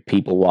also a big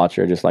people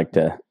watcher. I just like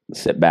to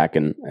sit back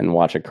and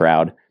watch a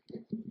crowd.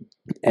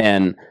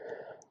 And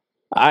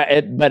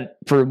but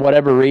for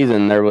whatever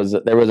reason, there was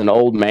an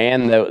old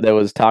man that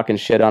was talking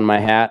shit on my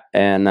hat,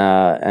 and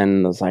I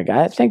was like,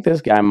 I think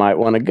this guy might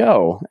want to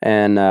go.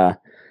 And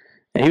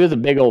he was a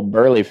big old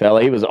burly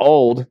fella. He was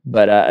old,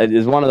 but it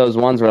was one of those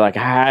ones where like,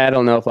 I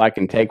don't know if I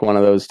can take one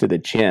of those to the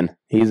chin.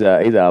 He's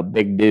a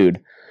big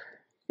dude.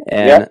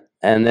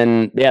 And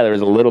then there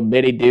was a little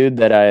bitty dude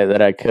that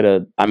I could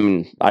have. I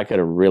mean, I could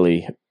have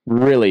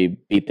really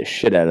beat the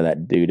shit out of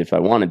that dude if I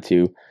wanted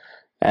to.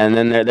 And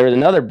then there was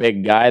another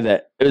big guy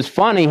that it was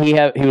funny.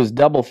 He was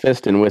double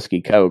fisting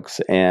whiskey cokes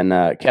and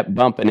kept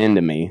bumping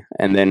into me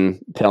and then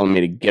telling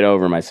me to get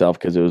over myself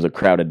because it was a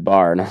crowded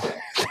bar. And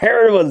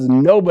there was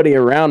nobody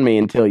around me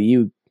until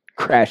you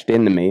crashed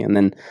into me. And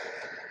then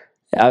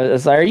I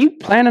was like, "Are you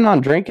planning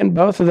on drinking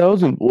both of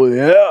those?" And well,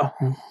 yeah.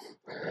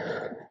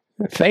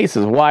 That face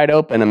is wide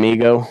open,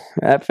 amigo.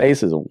 That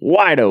face is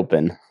wide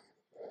open.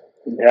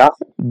 Yeah.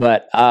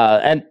 But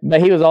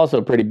he was also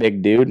a pretty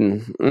big dude,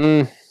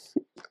 and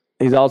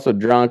he's also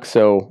drunk,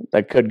 so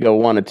that could go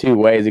one of two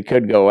ways. It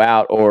could go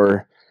out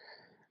or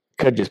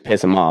could just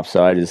piss him off.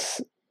 So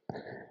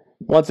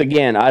once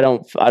again, I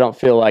don't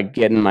feel like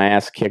getting my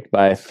ass kicked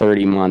by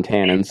 30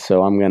 Montanans,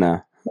 so I'm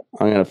gonna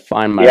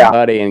find my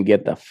buddy and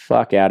get the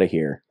fuck out of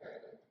here.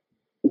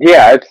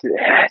 Yeah,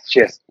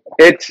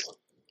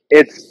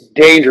 it's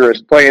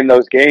dangerous playing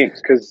those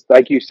games because,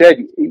 like you said,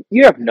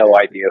 you have no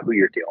idea who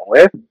you're dealing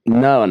with.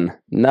 None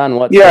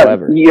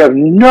whatsoever. You have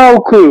no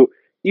clue.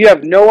 You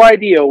have no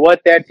idea what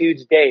that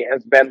dude's day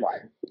has been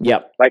like.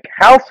 Yep. Like,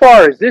 how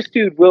far is this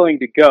dude willing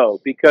to go?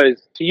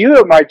 Because to you,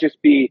 it might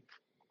just be,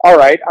 all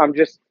right,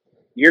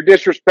 you're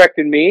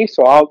disrespecting me,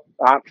 so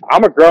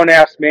I'm a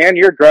grown-ass man,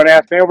 you're a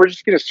grown-ass man, we're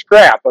just going to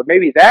scrap. But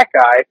maybe that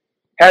guy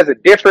has a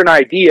different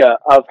idea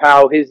of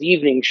how his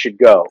evening should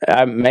go.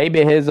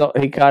 Maybe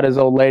he caught his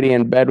old lady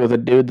in bed with a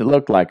dude that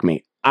looked like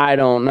me. I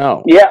don't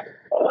know. Yeah.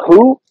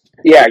 Who?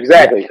 Yeah,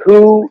 exactly. Yeah.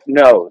 Who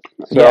knows?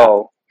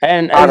 So...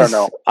 And I don't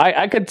know.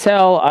 I could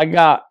tell I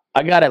got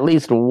at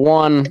least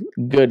one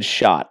good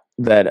shot.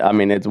 That I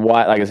mean, it's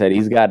wide. Like I said,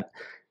 he's got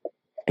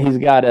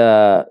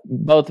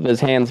both of his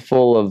hands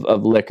full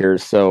of liquor.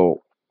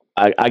 So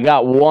I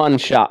got one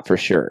shot for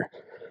sure.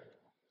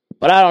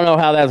 But I don't know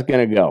how that's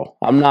gonna go.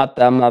 I'm not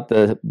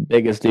the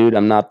biggest dude.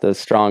 I'm not the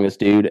strongest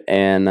dude,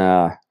 and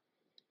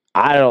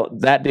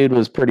that dude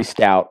was pretty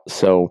stout.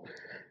 So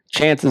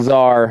chances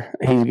are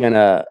he's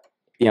gonna,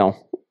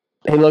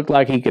 he looked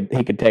like he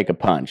could take a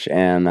punch,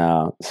 and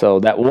so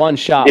that one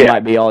shot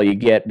might be all you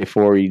get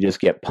before you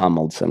just get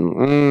pummeled. So,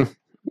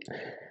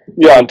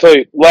 until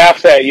he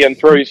laughs at you and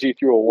throws you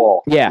through a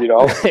wall. Yeah,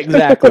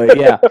 exactly.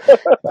 Yeah,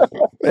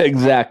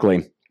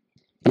 exactly.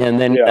 And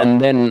then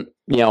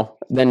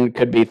then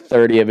could be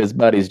 30 of his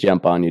buddies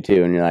jump on you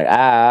too, and you're like,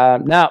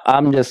 no,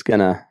 I'm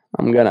gonna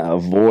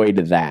avoid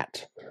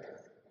that.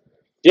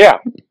 Yeah,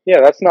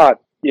 that's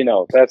not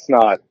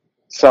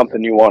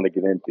something you want to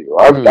get into.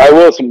 I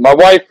will.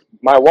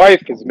 My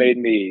wife has made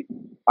me.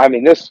 I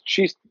mean,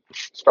 she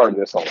started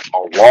this a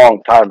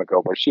long time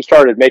ago, but she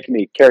started making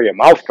me carry a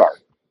mouth guard.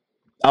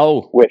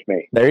 Oh, with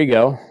me. There you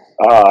go.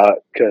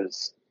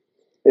 Because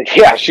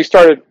she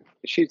started.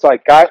 She's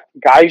like,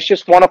 guys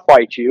just want to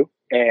fight you,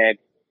 and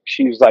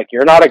she's like,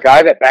 you're not a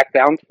guy that back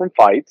down from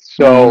fights,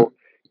 so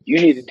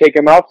you need to take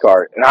a mouth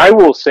guard. And I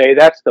will say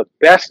that's the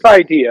best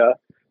idea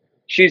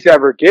she's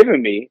ever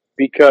given me,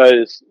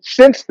 because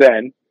since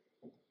then.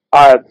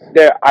 I've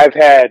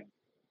had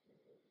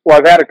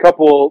a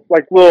couple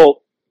like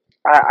little,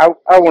 I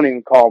won't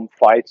even call them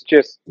fights,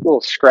 just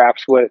little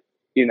scraps with,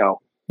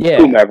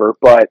 whomever,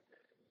 but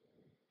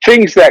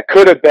things that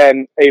could have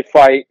been a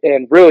fight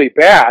and really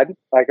bad.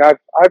 Like I've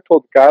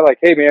told the guy, like,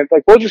 hey man,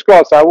 like we'll just go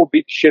outside, we'll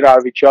beat the shit out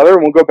of each other,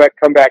 and we'll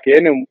come back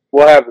in and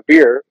we'll have a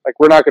beer. Like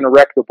we're not going to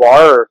wreck the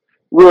bar or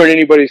ruin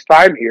anybody's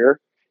time here.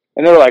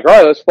 And they're like, all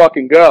right, let's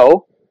fucking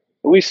go.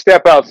 And we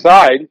step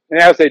outside,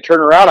 and as they turn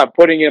around, I'm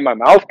putting in my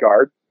mouth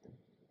guard.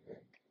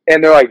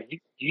 And they're like,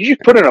 you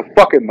just put in a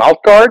fucking mouth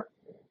guard?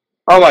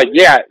 I'm like,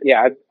 yeah.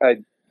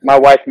 My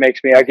wife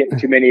makes me. I get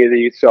too many of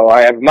these, so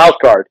I have a mouth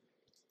guard.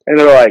 And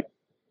they're like,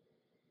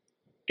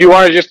 do you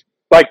want to just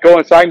like go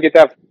inside and get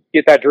that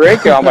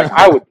drink? And I'm like,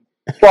 I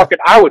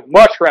would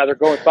much rather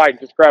go inside and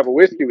just grab a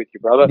whiskey with you,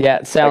 brother. Yeah,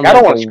 it sounds. I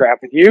don't want to scrap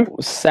with you.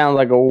 Sounds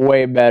like a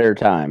way better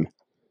time.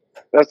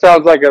 That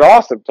sounds like an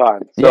awesome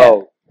time.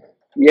 So,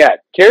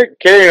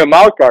 carrying a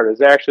mouth guard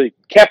has actually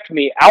kept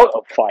me out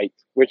of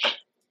fights, which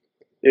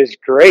is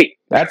great.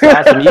 That's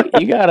awesome.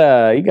 You got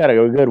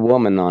a good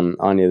woman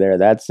on you there.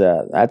 That's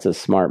a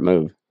smart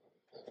move.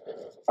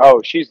 Oh,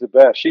 she's the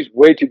best. She's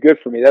way too good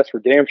for me. That's for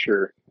damn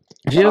sure.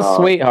 She's a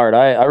sweetheart.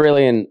 I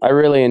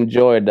really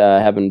enjoyed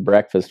having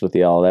breakfast with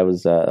y'all. That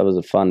was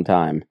a fun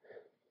time.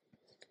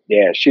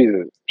 Yeah,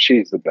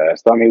 she's the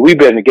best. I mean, we've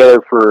been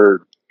together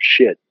for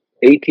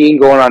 18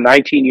 going on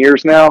 19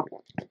 years now.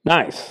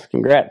 Nice.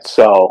 Congrats.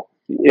 So,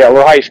 yeah,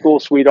 we're high school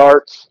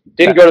sweethearts.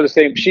 Didn't go to the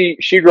same. She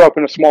grew up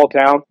in a small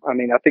town. I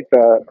mean, I think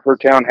her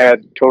town had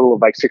a total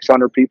of like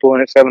 600 people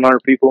in it,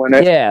 700 people in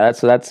it. Yeah,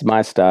 that's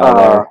my style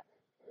there.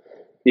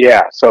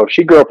 Yeah, so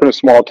she grew up in a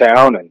small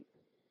town, and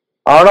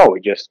I don't know,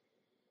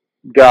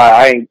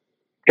 I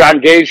got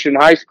engaged in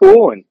high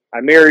school, and I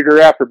married her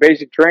after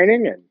basic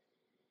training, and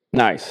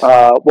nice.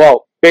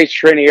 Basic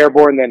training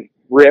airborne, then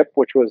RIP,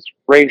 which was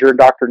Ranger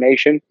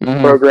Indoctrination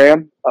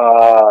program,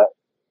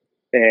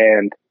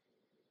 and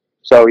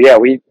so yeah,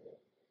 we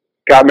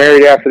got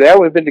married after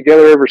that. We've been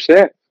together ever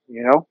since.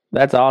 You know,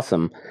 that's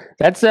awesome.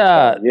 That's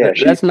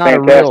that's not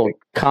fantastic. A real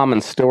common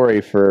story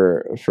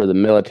for the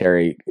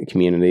military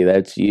community.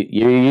 That's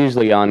you're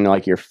usually on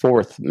like your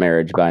fourth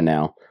marriage by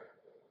now.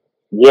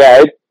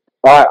 Yeah,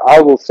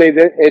 I will say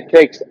that it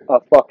takes a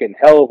fucking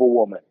hell of a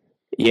woman.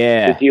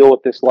 Yeah, to deal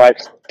with this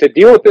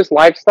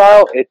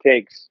lifestyle, it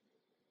takes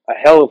a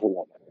hell of a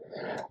woman.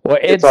 Well,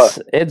 it's rough.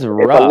 It's a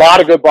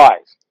lot of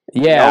goodbyes.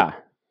 Yeah. You know?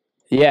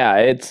 Yeah,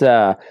 it's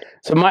so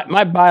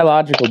my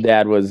biological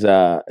dad was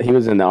he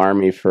was in the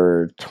Army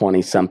for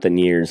 20-something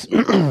years.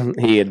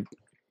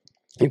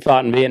 he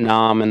fought in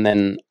Vietnam and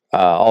then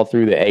all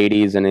through the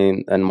 80s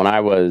and when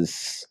I'd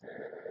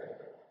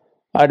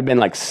have been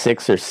like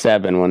 6 or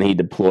 7 when he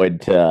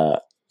deployed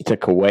to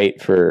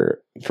Kuwait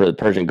for the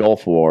Persian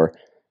Gulf War.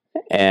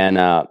 And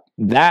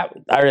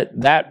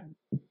that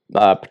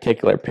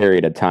particular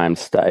period of time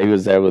he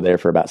was over there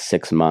for about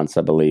 6 months,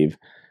 I believe.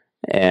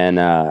 And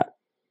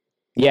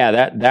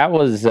yeah, that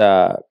was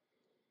a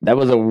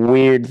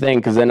weird thing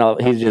because then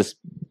he's just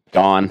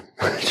gone,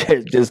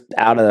 just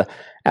out of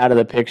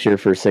the picture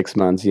for 6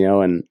 months, you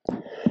know, and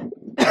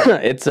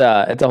it's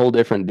a whole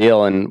different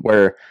deal. And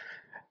where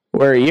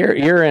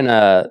you're in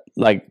a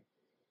like,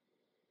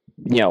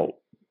 you know,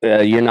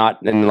 you're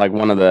not in like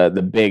one of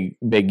the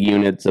big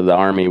units of the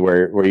Army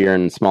where you're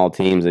in small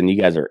teams and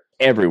you guys are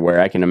everywhere.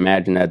 I can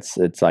imagine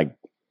it's like,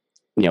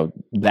 you know,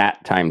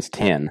 that times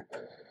 10.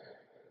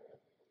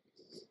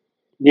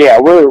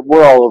 Yeah,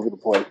 we're all over the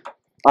place.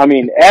 I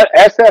mean,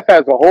 SF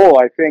as a whole,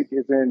 I think,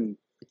 is in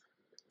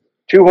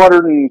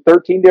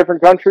 213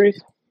 different countries.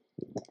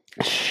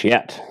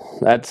 Shit,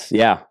 that's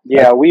yeah.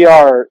 Yeah, we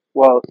are.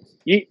 Well,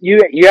 you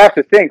have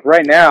to think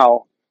right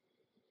now.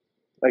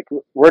 Like,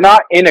 we're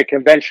not in a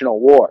conventional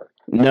war.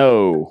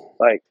 No.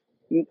 Like,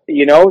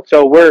 you know,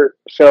 so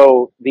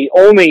the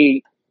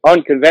only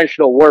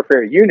unconventional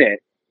warfare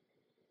unit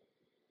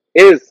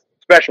is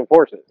special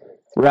forces.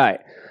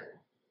 Right.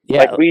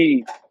 Yeah. Like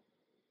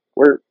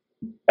we're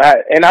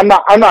and I'm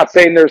not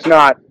saying there's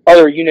not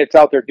other units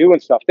out there doing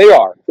stuff. They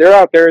are. They're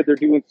out there. They're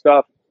doing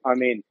stuff. I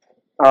mean,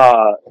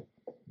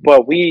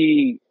 but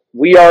we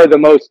are the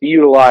most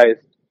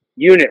utilized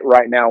unit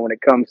right now when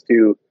it comes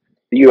to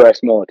the U.S.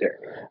 military.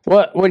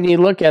 Well, when you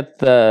look at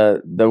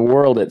the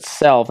world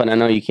itself, and I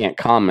know you can't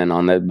comment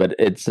on that, but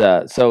it's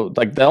so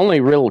like the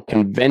only real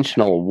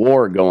conventional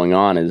war going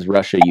on is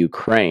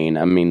Russia-Ukraine.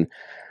 I mean,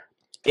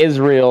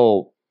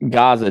 Israel,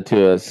 Gaza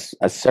to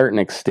a certain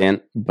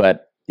extent,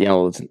 but you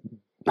know,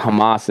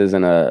 Hamas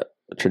isn't a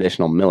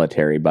traditional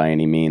military by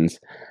any means,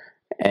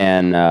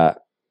 and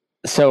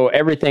so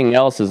everything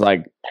else is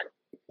like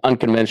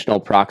unconventional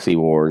proxy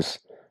wars,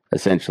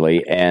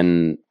 essentially.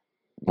 And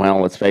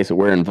well, let's face it,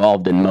 we're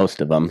involved in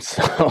most of them,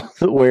 so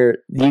where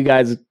you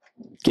guys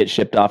get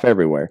shipped off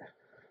everywhere.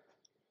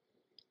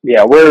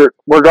 Yeah, we're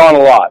gone a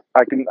lot.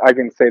 I can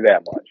say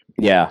that much.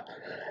 Yeah,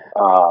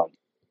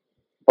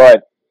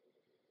 but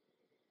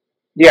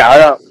yeah, I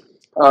don't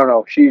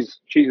know. She's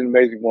an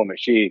amazing woman.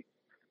 She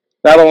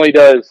not only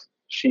does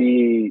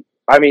she's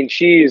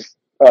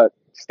a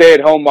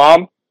stay-at-home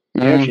mom.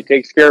 You know, she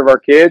takes care of our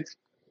kids.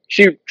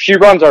 She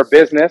runs our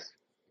business.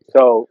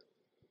 So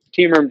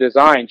Team Room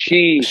Design,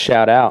 she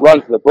shout out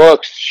runs the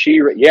books.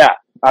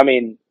 I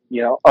mean,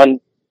 you know,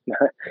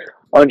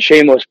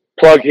 unshameless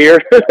plug here.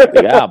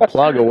 Yeah,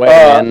 plug away,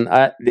 man.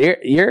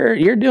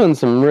 You're doing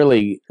some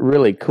really,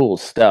 really cool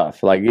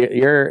stuff. Like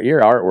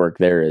your artwork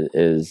there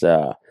is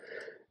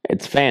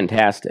it's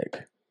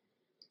fantastic.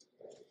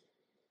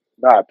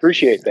 I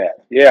appreciate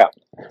that. Yeah.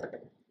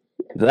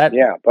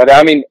 Yeah, but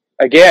I mean,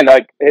 again,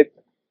 like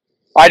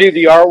I do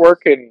the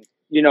artwork and,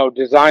 you know,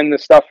 design the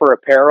stuff for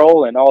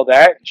apparel and all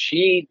that.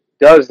 She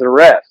does the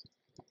rest.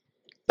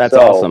 That's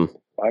awesome.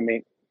 I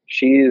mean,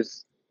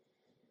 she's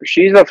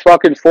a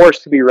fucking force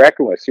to be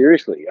reckoned with.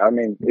 Seriously. I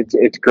mean,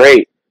 it's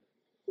great.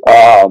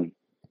 I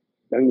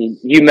mean,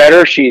 you met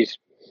her. She's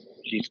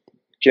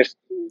just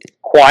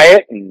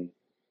quiet and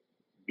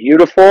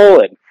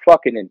beautiful and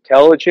fucking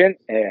intelligent,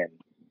 and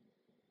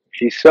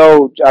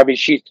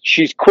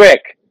She's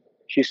quick.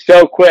 She's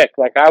so quick.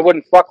 Like, I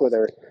wouldn't fuck with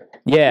her.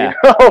 Yeah.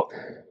 You know?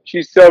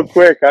 She's so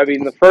quick. I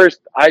mean,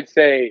 I'd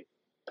say,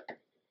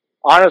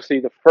 honestly,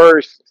 the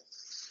first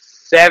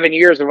 7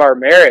 years of our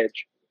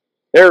marriage,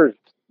 there's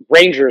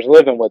Rangers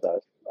living with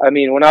us. I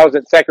mean, when I was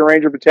at 2nd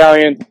Ranger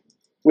Battalion,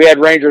 we had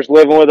Rangers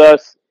living with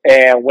us.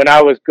 And when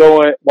I was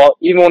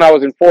even when I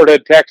was in Fort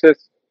Hood,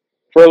 Texas,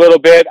 for a little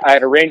bit, I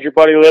had a Ranger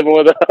buddy living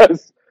with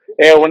us.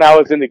 And when I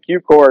was in the Q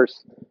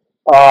course,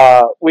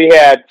 we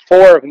had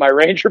 4 of my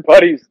Ranger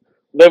buddies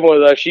living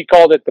with us. She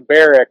called it the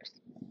barracks.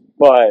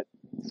 But,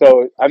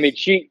 so, I mean,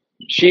 she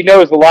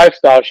knows the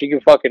lifestyle. She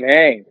can fucking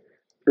hang,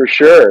 for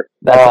sure.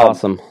 That's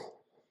awesome.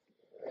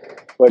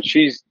 But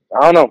I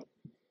don't know,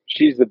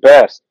 she's the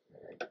best.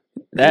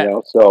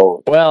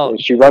 So, well,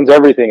 she runs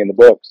everything in the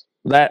books.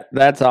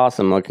 That's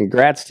awesome. Well,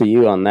 congrats to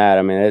you on that.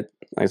 I mean, like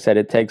I said,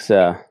 it takes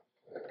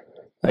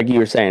like you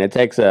were saying, it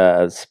takes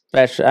a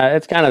special.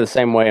 It's kind of the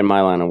same way in my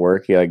line of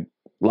work. You like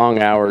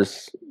long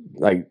hours.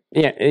 Like,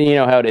 yeah, you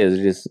know how it is.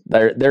 Just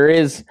there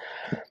is,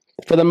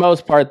 for the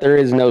most part, there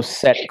is no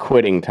set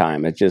quitting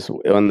time. It's just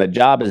when the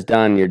job is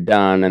done, you're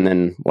done, and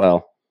then,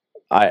 well,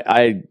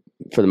 I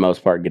for the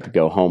most part get to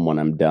go home when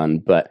I'm done.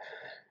 But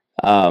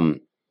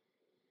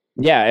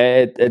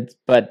yeah,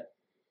 but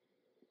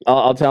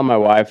I'll tell my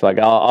wife, like,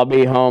 I'll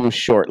be home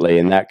shortly,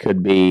 and that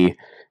could be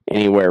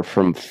anywhere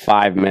from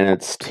 5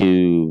 minutes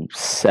to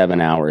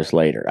 7 hours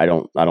later. I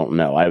don't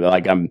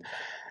know.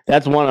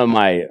 That's one of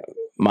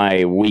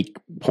my weak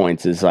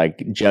points is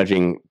like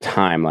judging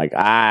time. Like,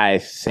 I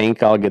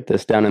think I'll get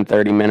this done in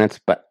 30 minutes,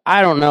 but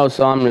I don't know.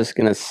 So I'm just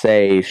going to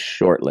say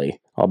shortly.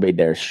 I'll be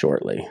there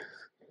shortly.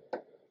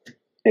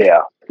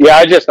 Yeah. Yeah.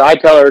 I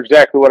tell her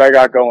exactly what I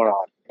got going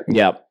on.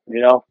 Yep.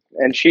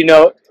 And she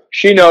knows,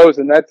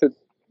 and that's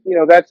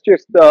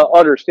just the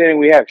understanding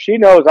we have. She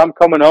knows I'm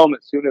coming home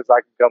as soon as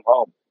I can come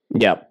home.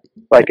 Yep.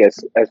 Like,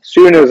 as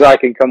soon as I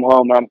can come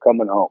home, I'm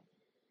coming home.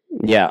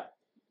 Yeah.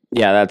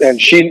 Yeah.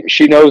 And she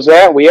knows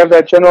that. We have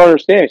that general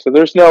understanding. So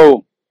there's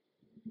no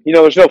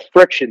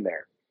friction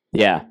there.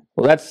 Yeah.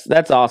 Well,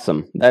 that's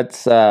awesome.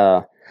 That's,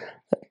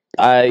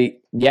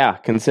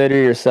 consider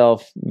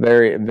yourself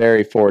very,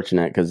 very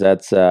fortunate, because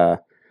that's,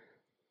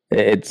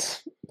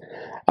 it's,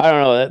 I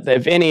don't know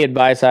if any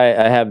advice I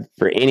have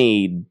for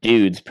any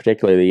dudes,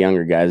 particularly the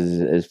younger guys,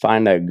 is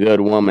find a good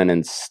woman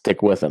and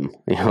stick with them.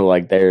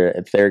 Like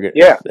if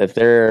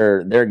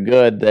they're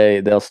good,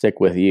 they'll stick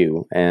with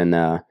you. And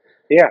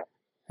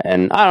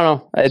and I don't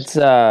know, it's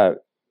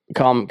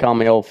call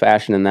me old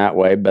fashioned in that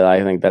way, but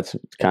I think that's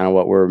kind of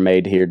what we're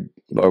made here,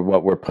 or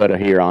what we're put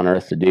here on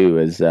earth to do,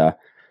 is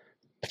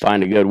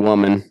find a good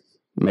woman,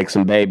 make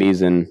some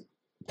babies, and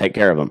take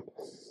care of them.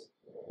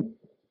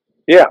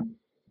 Yeah.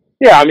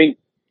 Yeah. I mean,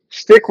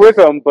 stick with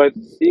them, but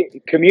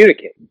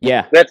communicate.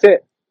 Yeah, that's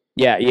it.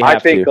 Yeah, I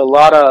think a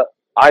lot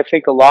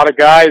of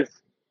guys.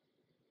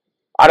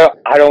 I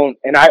don't,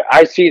 and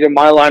I see it in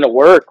my line of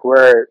work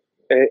where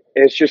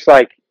it's just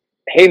like,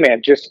 hey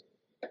man, just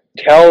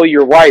tell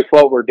your wife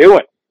what we're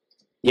doing.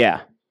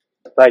 Yeah.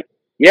 Like,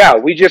 yeah,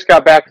 we just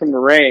got back from the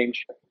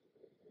range.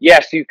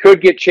 Yes, you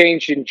could get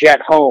changed and jet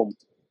home,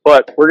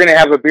 but we're gonna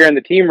have a beer in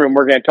the team room.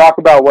 We're gonna talk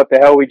about what the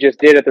hell we just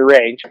did at the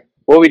range,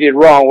 what we did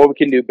wrong, what we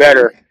can do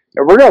better.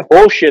 And we're going to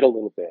bullshit a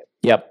little bit.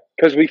 Yep.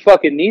 Because we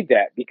fucking need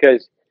that.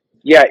 Because,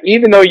 yeah,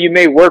 even though you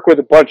may work with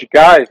a bunch of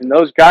guys and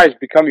those guys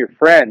become your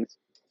friends,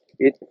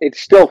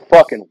 it's still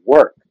fucking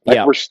work.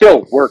 Like, we're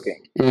still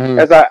working. Mm-hmm.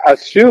 As I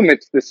assume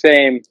it's the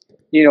same,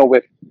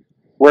 with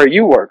where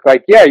you work.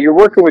 Like, yeah, you're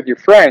working with your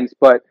friends,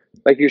 but,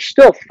 like, you're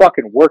still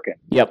fucking working.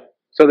 Yep.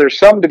 So there's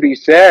something to be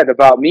said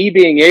about me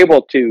being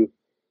able to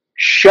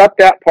shut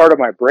that part of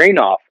my brain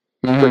off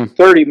for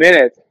 30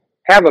 minutes,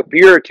 have a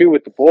beer or two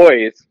with the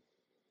boys,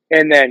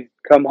 and then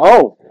come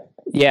home.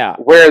 Yeah.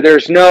 Where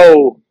there's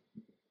no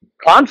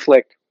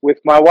conflict with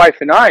my wife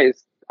and I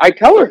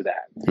tell her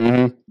that.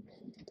 Mm-hmm.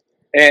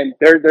 And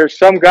there's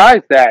some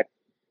guys that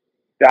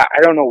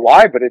I don't know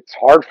why, but it's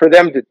hard for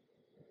them to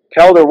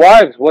tell their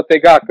wives what they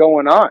got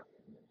going on.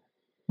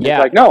 Yeah.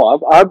 It's like,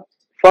 no, I'm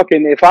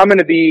fucking, if I'm going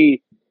to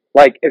be,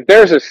 like, if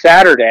there's a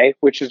Saturday,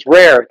 which is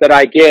rare that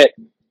I get,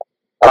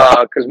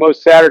 because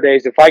most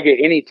Saturdays, if I get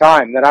any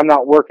time that I'm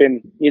not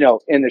working,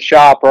 in the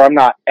shop, or I'm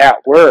not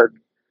at work,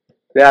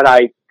 that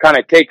I kind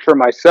of take for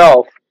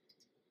myself.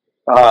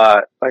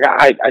 Like,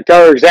 I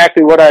tell her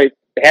exactly what I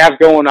have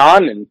going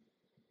on, and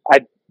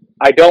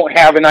I don't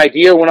have an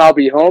idea when I'll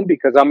be home,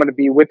 because I'm going to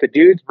be with the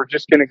dudes. We're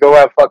just going to go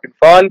have fucking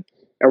fun,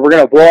 and we're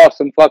going to blow off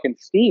some fucking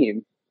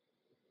steam.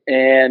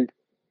 And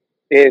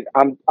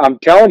I'm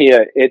telling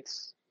you,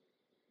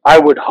 I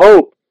would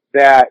hope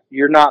that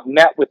you're not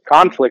met with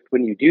conflict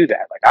when you do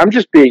that. Like, I'm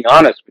just being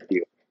honest with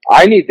you.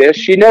 I need this.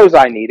 She knows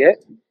I need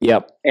it.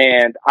 Yep.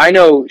 And I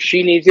know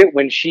she needs it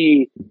when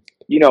she,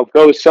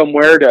 goes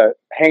somewhere to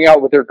hang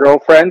out with her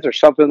girlfriends or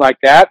something like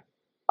that.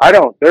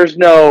 There's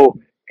no,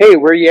 hey,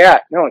 where you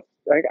at? No,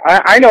 like,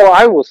 I know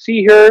I will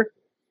see her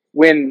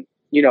when,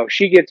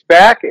 she gets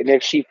back, and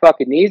if she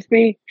fucking needs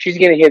me, she's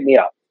going to hit me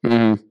up.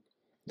 Mm-hmm.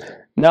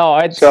 No,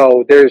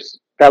 so there's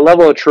that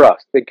level of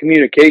trust, the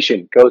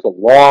communication goes a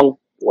long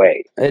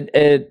way.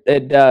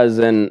 It does,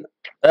 and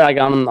like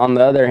on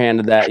the other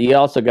hand of that, you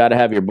also got to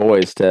have your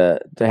boys to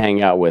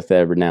hang out with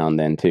every now and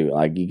then too.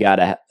 Like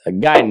a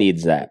guy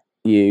needs that.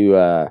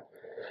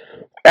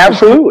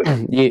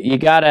 Absolutely. You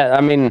gotta.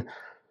 I mean,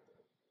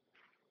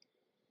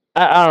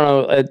 I don't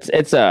know.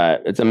 It's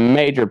a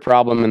major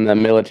problem in the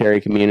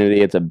military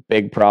community. It's a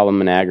big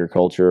problem in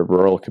agriculture,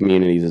 rural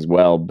communities as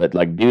well. But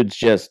like dudes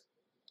just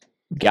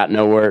got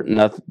nowhere.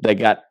 Nothing.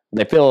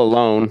 They feel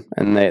alone,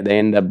 and they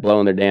end up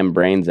blowing their damn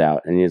brains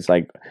out. And it's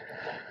like,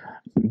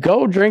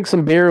 go drink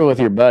some beer with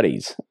your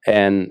buddies,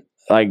 and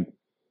like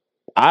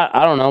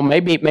I don't know,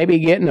 maybe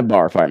get in a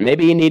bar fight.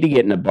 Maybe you need to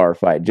get in a bar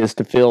fight just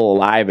to feel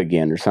alive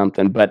again or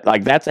something. But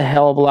like that's a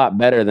hell of a lot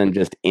better than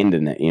just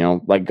ending it, you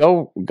know? Like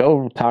go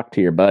talk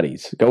to your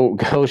buddies.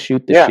 Go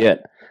shoot the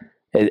shit.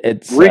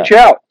 It's reach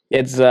out.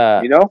 It's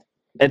you know?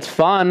 It's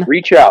fun.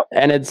 Reach out.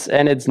 And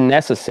it's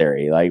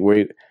necessary. Like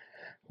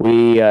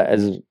we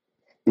as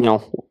you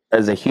know,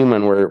 as a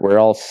human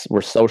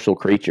we're social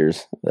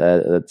creatures.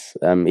 That's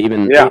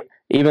even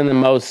the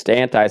most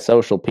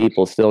antisocial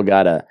people still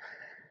gotta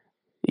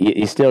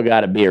you still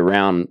got to be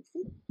around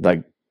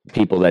like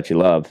people that you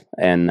love,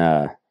 and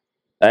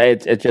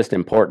it's just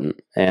important.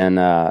 And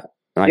like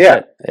I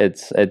said,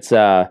 it's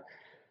I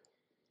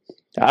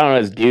don't know,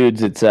 as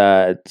dudes, it's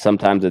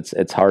sometimes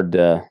it's hard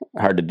to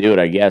do it,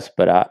 I guess.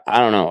 But I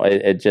don't know,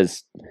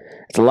 it's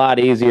a lot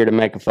easier to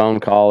make a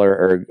phone call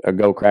or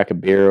go crack a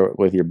beer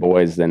with your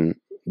boys than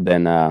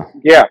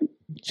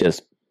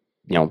just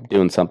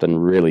doing something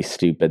really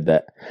stupid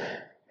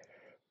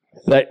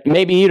that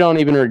maybe you don't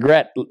even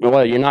regret.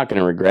 Well, you're not going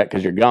to regret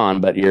because you're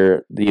gone, but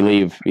you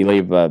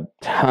leave a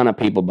ton of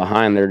people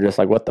behind. They're just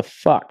like, what the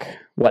fuck?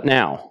 What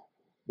now?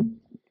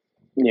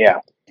 Yeah.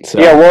 So.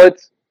 Yeah. Well,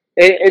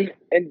 and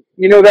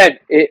you know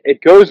that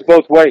it goes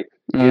both ways.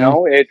 Mm-hmm. You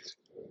know,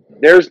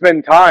 there's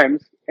been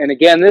times, and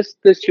again, this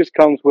just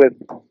comes with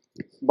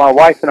my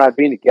wife and I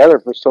being together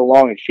for so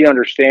long, and she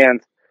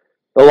understands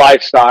the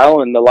lifestyle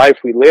and the life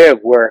we live,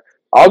 where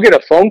I'll get a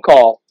phone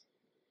call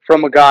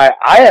from a guy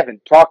I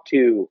haven't talked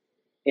to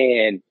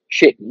in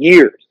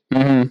years.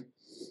 Mm-hmm.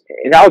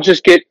 And I'll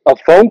just get a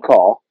phone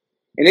call,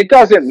 and it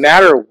doesn't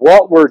matter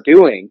what we're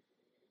doing.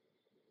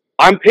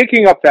 I'm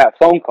picking up that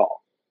phone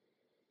call.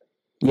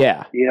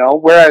 Yeah. You know,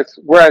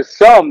 whereas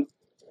some,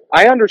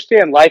 I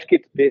understand life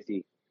gets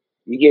busy.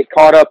 You get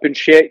caught up in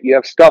shit. You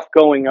have stuff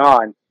going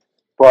on.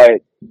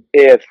 But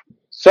if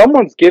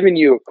someone's giving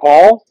you a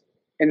call,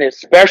 and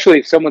especially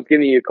if someone's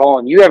giving you a call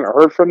and you haven't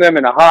heard from them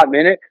in a hot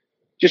minute,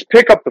 just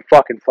pick up the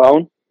fucking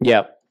phone.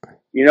 Yep.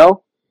 You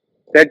know,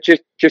 that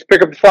just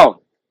pick up the phone.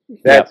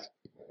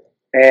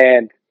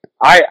 And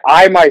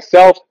I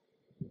myself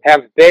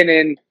have been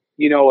in,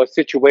 a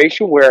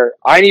situation where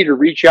I need to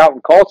reach out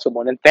and call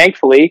someone. And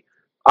thankfully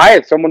I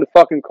had someone to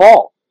fucking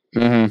call.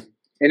 Mm-hmm.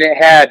 And it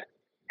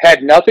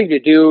had nothing to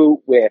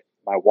do with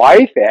my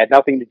wife. It had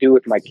nothing to do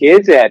with my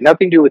kids. It had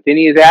nothing to do with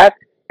any of that.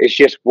 It's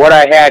just what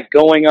I had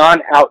going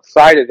on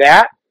outside of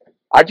that.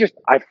 I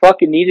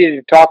fucking needed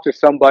to talk to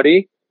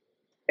somebody.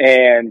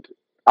 And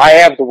I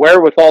have the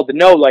wherewithal to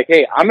know, like,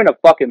 hey, I'm in a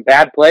fucking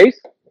bad place.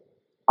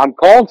 I'm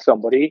calling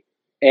somebody.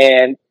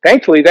 And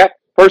thankfully that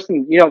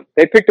person,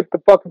 they picked up the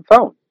fucking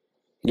phone.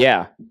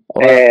 Yeah.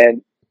 Well,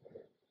 and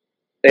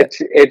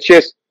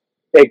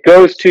it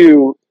goes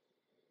to,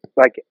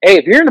 like, hey,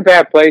 if you're in a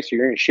bad place or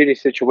you're in a shitty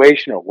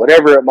situation or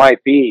whatever it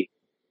might be,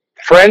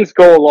 friends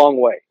go a long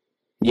way.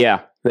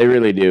 Yeah, they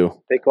really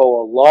do. They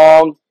go a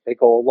long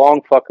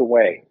fucking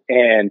way.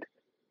 And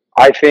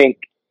I think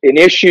an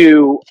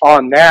issue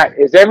on that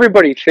is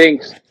everybody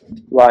thinks,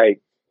 like,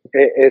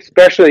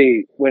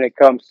 especially when it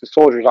comes to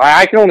soldiers,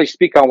 I can only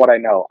speak on what I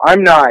know.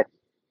 I'm not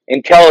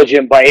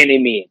intelligent by any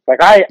means. Like,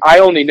 I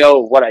only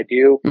know what I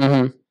do.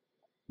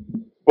 Mm-hmm.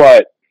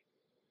 But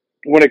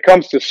when it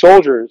comes to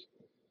soldiers,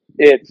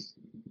 it's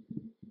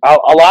a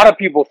lot of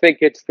people think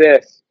it's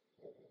this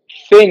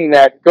thing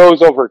that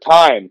goes over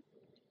time,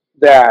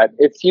 that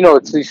it's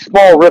these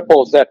small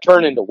ripples that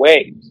turn into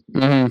waves.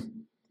 Mm-hmm.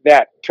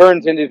 That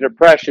turns into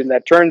depression,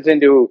 that turns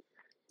into,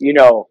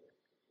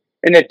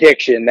 an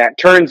addiction, that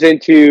turns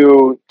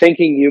into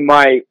thinking you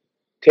might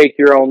take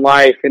your own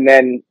life and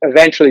then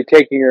eventually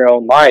taking your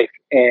own life.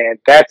 And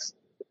that's,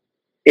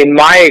 in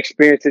my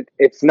experience,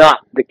 it's not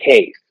the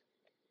case.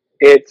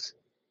 It's,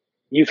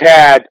 you've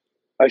had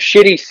a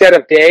shitty set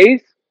of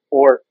days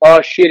or a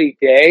shitty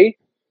day,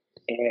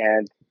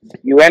 and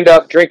you end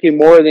up drinking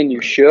more than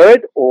you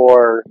should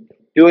or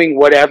doing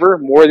whatever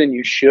more than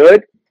you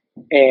should.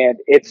 And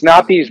it's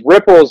not these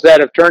ripples that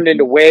have turned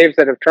into waves,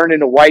 that have turned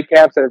into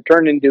whitecaps, that have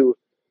turned into,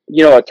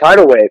 a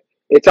tidal wave.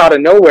 It's out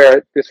of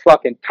nowhere. This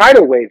fucking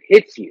tidal wave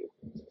hits you.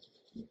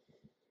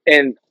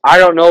 And I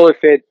don't know if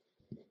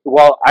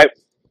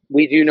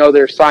we do know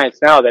there's science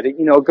now that it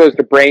goes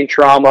to brain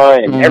trauma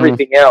and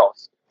everything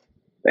else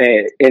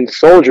in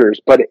soldiers,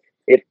 but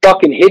it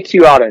fucking hits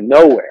you out of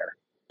nowhere.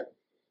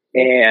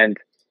 And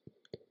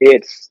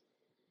it's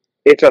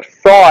a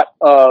thought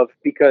of,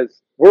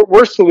 because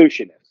we're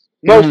solutionists.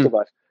 Most of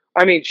us,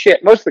 I mean,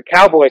 shit, most of the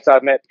cowboys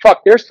I've met,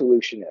 fuck, they're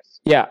solutionists.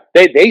 Yeah.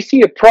 They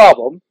see a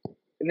problem,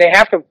 and they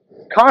have to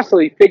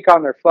constantly think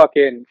on their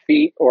fucking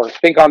feet, or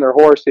think on their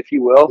horse, if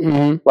you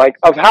will, like,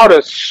 of how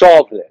to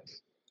solve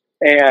this.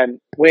 And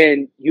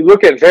when you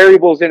look at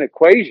variables in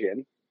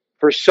equation,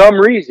 for some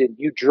reason,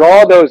 you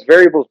draw those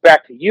variables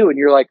back to you, and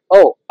you're like,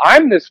 oh,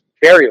 I'm this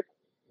variable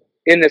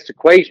in this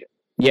equation.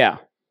 Yeah.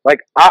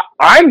 Like,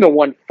 I'm the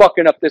one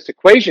fucking up this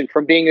equation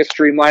from being a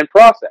streamlined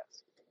process.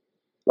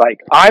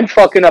 Like, I'm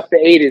fucking up the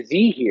A to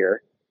Z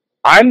here.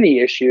 I'm the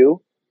issue.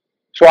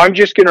 So I'm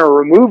just going to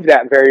remove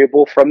that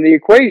variable from the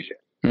equation.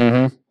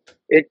 Mm-hmm.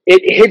 It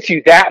hits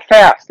you that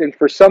fast. And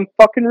for some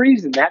fucking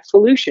reason, that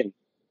solution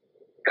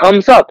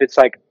comes up. It's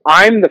like,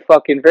 I'm the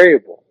fucking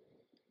variable.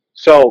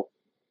 So,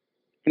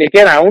 and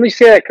again, I only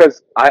say that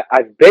because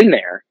I've been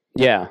there.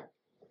 Yeah.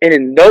 And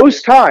in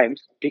those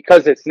times,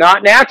 because it's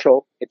not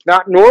natural, it's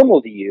not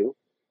normal to you,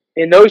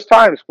 in those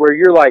times where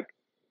you're like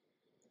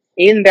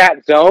in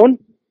that zone,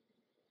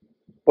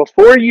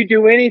 before you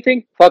do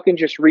anything, fucking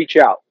just reach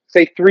out.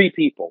 Say 3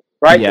 people,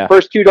 right? Yeah. The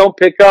first 2 don't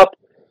pick up.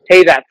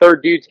 Hey, that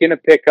third dude's going to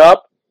pick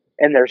up.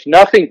 And there's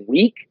nothing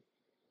weak.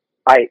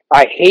 I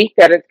hate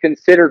that it's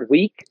considered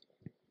weak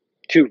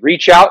to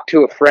reach out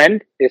to a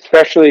friend,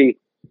 especially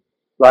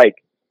like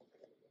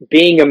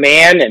being a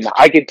man and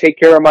I can take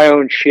care of my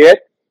own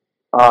shit.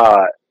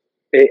 I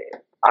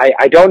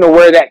don't know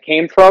where that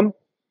came from,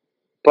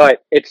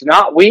 but it's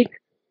not weak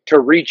to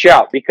reach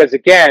out, because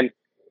again,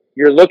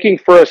 you're looking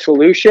for a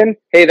solution.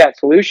 Hey, that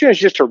solution is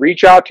just to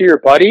reach out to your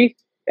buddy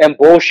and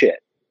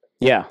bullshit.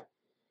 Yeah.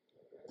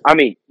 I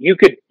mean, you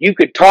could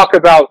talk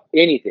about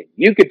anything.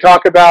 You could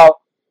talk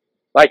about,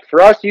 like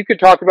for us, you could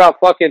talk about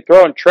fucking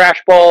throwing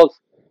trash balls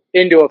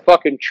into a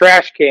fucking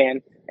trash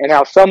can, and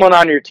how someone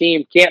on your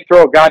team can't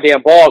throw a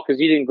goddamn ball because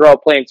you didn't grow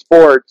up playing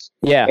sports.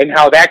 Yeah. And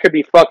how that could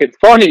be fucking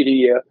funny to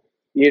you,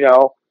 you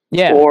know?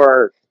 Yeah.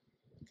 Or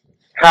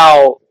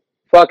how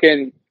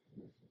fucking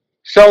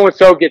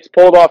so-and-so gets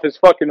pulled off his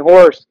fucking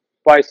horse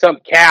by some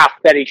calf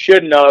that he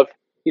shouldn't have.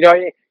 You know,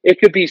 it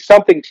could be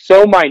something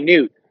so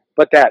minute,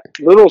 but that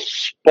little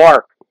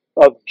spark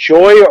of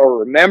joy or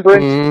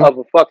remembrance of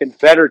a fucking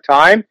better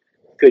time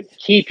could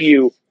keep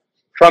you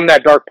from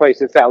that dark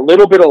place. It's that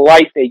little bit of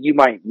light that you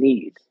might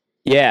need.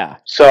 Yeah.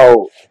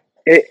 So,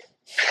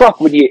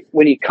 when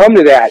you come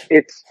to that,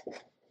 it's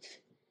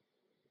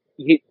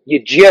you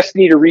just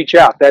need to reach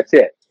out. That's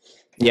it.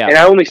 Yeah. And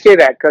I only say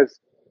that because,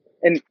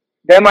 and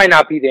that might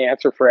not be the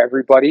answer for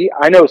everybody.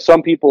 I know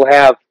some people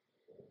have,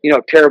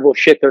 terrible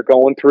shit they're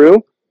going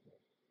through.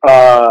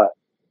 But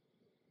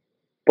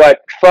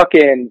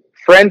fucking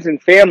friends and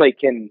family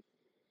can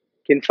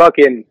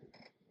fucking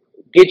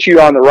get you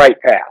on the right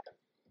path.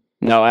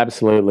 No,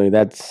 absolutely.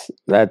 That's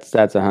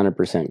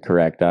 100%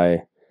 correct.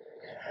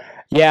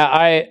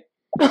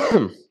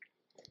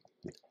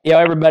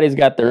 Everybody's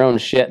got their own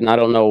shit, and I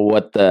don't know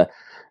what the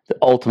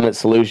ultimate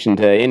solution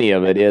to any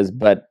of it is,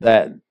 but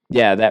that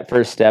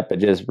first step of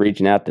just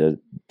reaching out to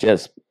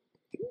just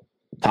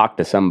talk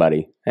to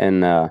somebody.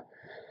 And I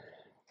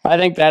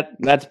think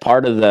that's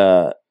part of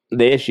the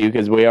issue,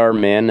 because we are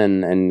men,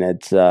 and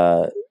it's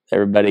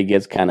everybody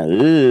gets kind of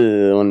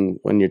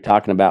when you're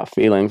talking about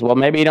feelings. Well,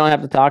 maybe you don't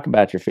have to talk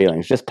about your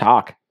feelings. Just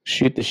talk.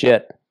 Shoot the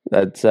shit.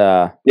 That's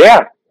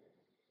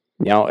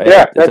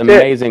it's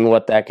amazing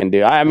what that can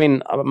do. I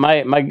mean,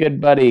 my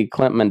good buddy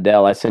Clint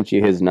Mandel, I sent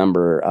you his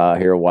number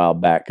here a while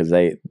back, because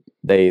they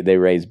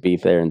raise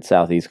beef there in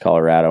southeast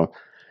Colorado,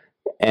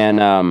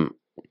 and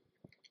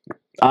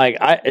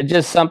I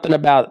just something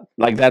about,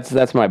 like,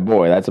 that's my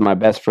boy. That's my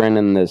best friend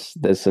in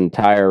this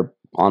entire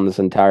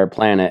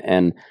planet.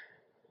 And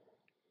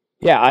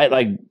yeah,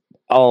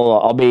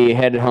 I'll be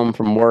headed home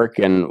from work,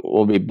 and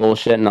we'll be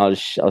bullshitting.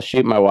 I'll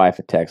shoot my wife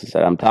a text and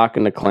say, I'm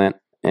talking to Clint,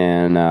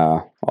 and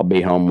I'll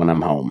be home when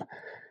I'm home.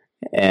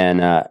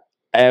 And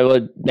I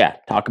would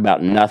talk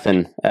about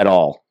nothing at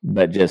all,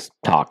 but just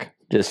talk,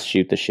 just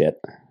shoot the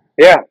shit.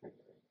 Yeah.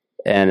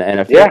 And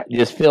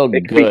just feel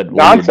good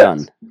when you're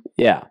done.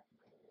 Yeah.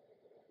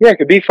 Yeah, it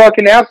could be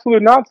fucking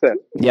absolute nonsense.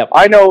 Yep.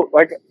 I know,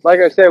 like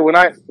I said, when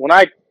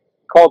I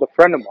called a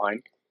friend of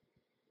mine,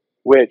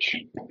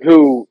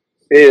 who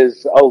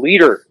is a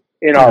leader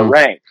in our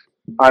ranks.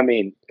 I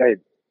mean,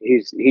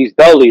 he's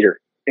the leader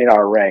in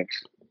our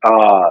ranks.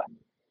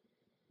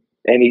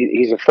 And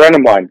he's a friend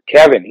of mine,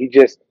 Kevin.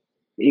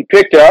 He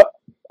picked up.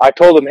 I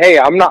told him, hey,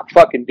 I'm not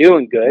fucking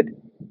doing good.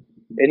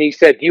 And he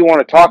said, do you want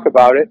to talk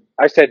about it?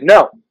 I said,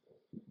 no.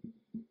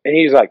 And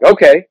he's like,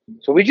 okay.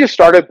 So we just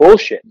started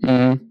bullshit.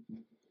 Mm-hmm.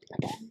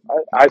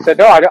 I said,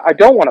 no, I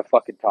don't want to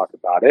fucking talk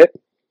about it.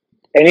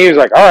 And he was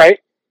like, all right.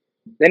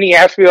 Then he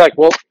asked me, like,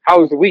 well, how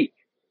was the week?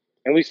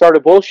 And we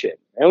started bullshit.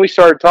 And we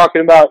started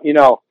talking about,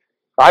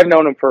 I've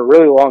known him for a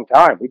really long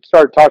time. We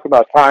started talking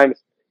about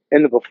times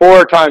in the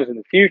before, times in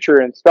the future,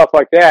 and stuff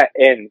like that.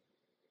 And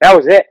that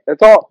was it.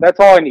 That's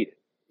all I needed.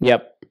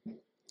 Yep.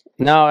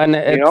 No, and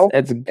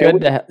it's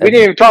good to. We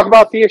didn't even talk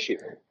about the issue.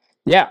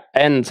 Yeah,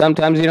 and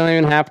sometimes you don't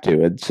even have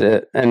to. It's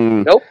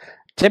and nope.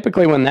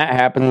 Typically when that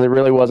happens, it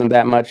really wasn't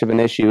that much of an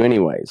issue,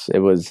 anyways. It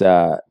was,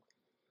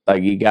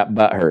 like you got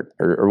butt hurt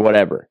or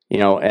whatever,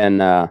 and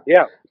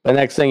Yeah. the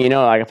next thing you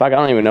know, like if I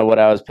don't even know what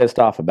I was pissed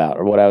off about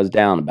or what I was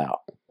down about.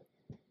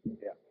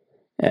 Yeah.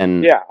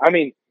 And yeah, I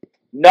mean,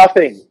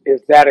 nothing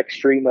is that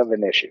extreme of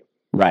an issue.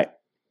 Right.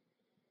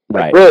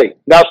 Like, really,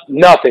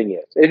 nothing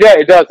is.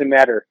 It doesn't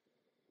matter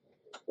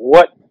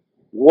what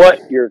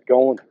you're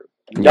going through.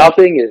 Yeah.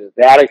 Nothing is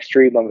that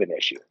extreme of an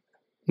issue.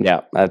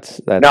 Yeah,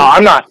 that's. No,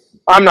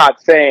 I'm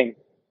not saying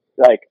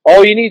like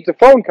all you need is a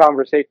phone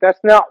conversation. That's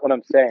not what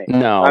I'm saying.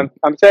 No,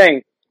 I'm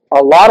saying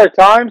a lot of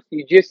times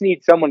you just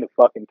need someone to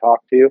fucking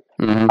talk to.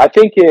 Mm-hmm. I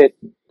think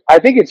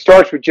it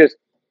starts with just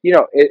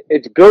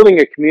it's building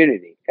a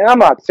community, and I'm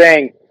not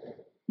saying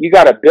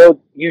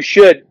you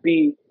should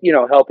be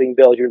helping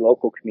build your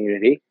local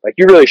community. Like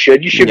you really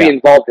should. You should be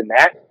involved in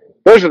that.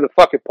 Those are the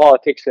fucking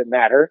politics that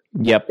matter.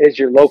 Yep, is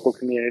your local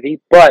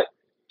community, but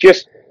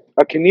just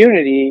a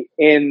community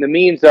in the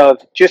means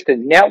of just a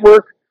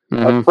network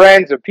of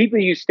friends, of people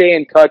you stay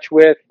in touch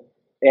with,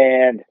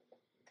 and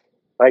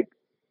like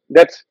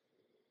that's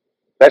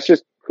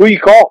just who you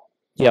call.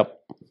 Yep.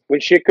 When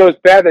shit goes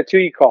bad, that's who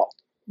you call.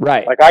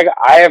 Right. Like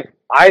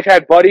I've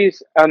had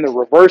buddies on the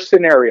reverse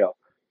scenario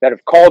that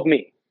have called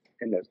me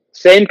in the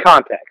same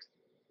context.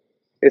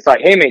 It's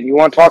like, hey man, you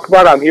want to talk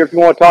about it? I'm here if you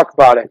want to talk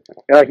about it.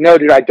 You're like, no,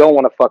 dude, I don't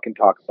want to fucking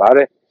talk about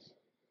it.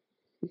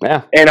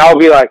 Yeah. And I'll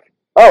be like,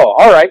 oh,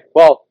 all right,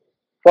 well,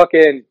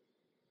 fucking,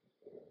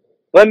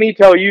 let me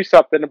tell you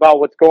something about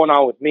what's going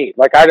on with me.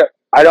 Like, I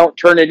don't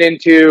turn it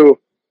into,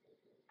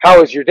 how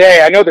was your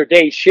day? I know their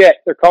day's shit.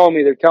 They're calling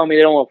me. They're telling me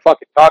they don't want to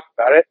fucking talk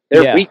about it.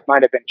 Their week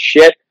might have been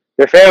shit.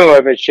 Their family might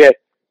have been shit.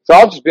 So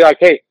I'll just be like,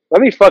 hey,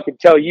 let me fucking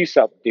tell you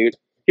something, dude.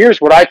 Here's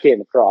what I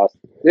came across.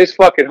 This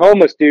fucking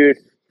homeless dude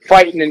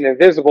fighting an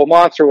invisible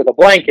monster with a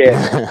blanket,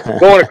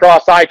 going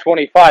across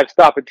I-25,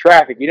 stopping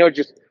traffic.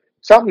 Just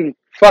something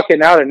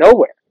fucking out of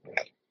nowhere.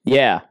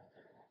 Yeah.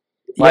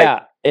 Like,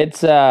 yeah.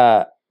 It's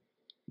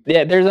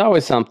there's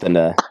always something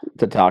to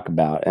talk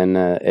about, and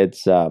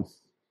it's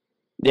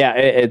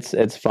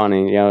it's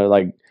funny,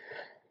 like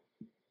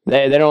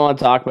they don't want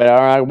to talk about it. All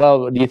right,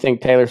 well, do you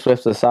think Taylor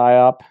Swift's a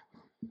psyop?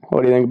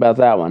 What do you think about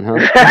that one, huh?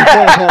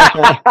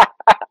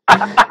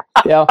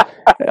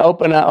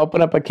 Open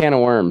up a can of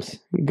worms.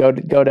 Go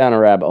down a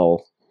rabbit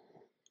hole.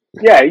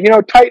 Yeah,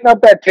 tighten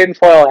up that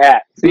tinfoil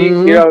hat. See,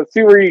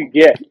 see where you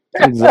get.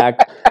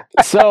 Exactly.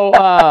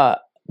 So,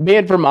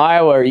 being from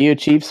Iowa, are you a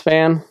Chiefs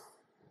fan?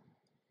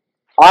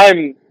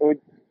 I'm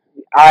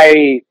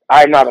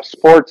not a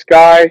sports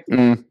guy.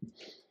 I'm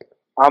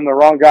the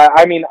wrong guy.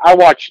 I mean, I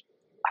watch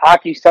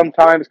hockey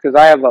sometimes because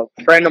I have a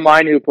friend of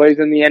mine who plays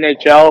in the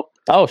NHL.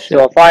 Oh, shit.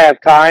 So if I have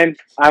time,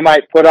 I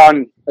might put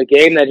on a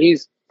game that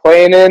he's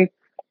playing in.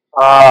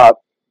 But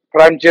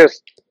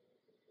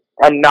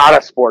I'm not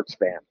a sports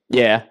fan.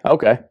 Yeah.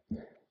 Okay.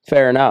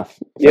 Fair enough.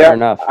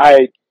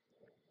 I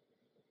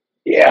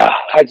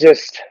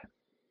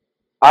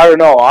don't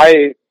know.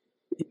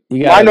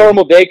 My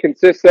normal day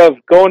consists of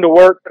going to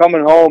work,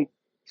 coming home,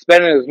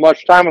 spending as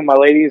much time with my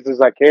ladies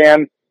as I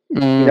can,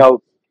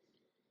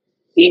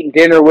 eating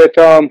dinner with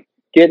them,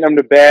 getting them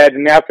to bed,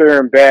 and after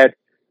they're in bed,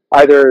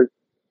 either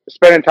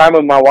spending time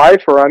with my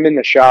wife or I'm in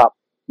the shop,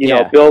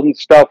 building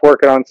stuff,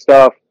 working on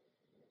stuff.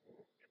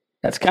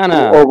 That's kind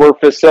of... Or we're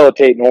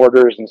facilitating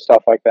orders and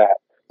stuff like that.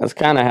 That's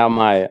kind of how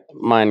my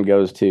mind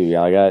goes, too.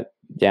 Yeah, I got,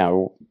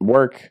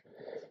 work,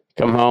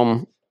 come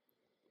home,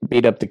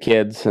 beat up the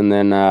kids, and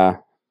then,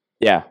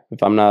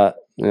 if I'm not,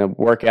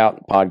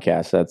 workout,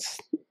 podcast, that's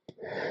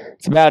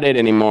about it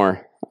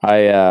anymore.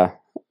 But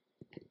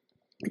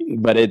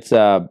it's,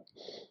 no,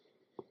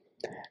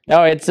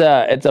 it's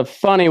a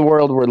funny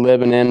world we're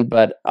living in,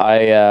 but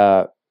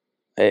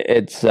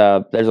there's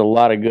a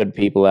lot of good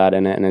people out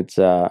in it, and it's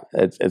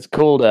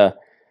cool to,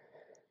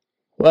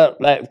 well,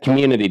 that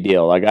community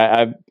deal. Like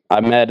I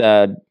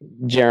met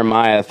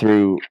Jeremiah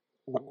through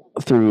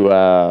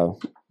the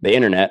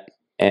internet,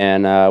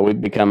 and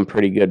we've become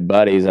pretty good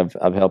buddies.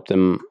 I've helped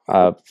him,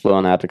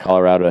 flown out to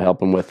Colorado to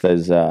help him with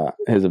his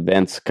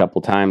events a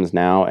couple times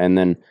now, and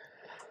then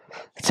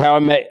that's how I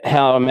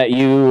met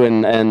you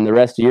and the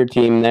rest of your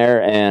team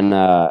there, and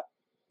I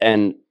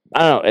don't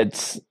know,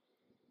 it's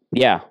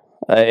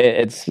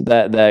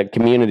the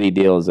community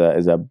deal is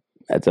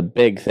a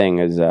big thing.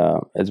 Is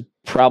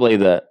probably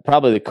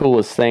the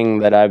coolest thing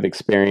that I've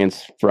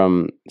experienced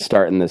from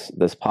starting this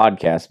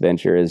podcast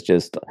venture. Is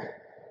just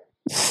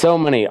so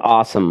many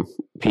awesome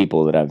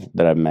people that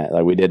I've met.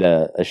 Like we did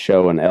a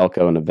show in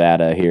Elko,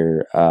 Nevada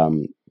here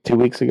 2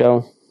 weeks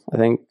ago, I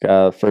think,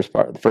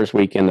 first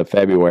weekend of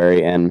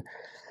February, and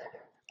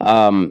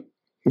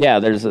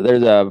there's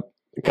a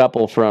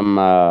couple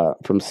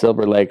from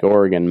Silver Lake,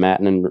 Oregon,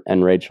 Matt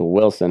and Rachel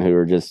Wilson, who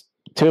are just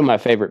two of my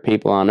favorite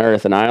people on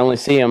earth, and I only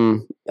see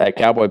them at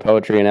Cowboy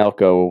Poetry in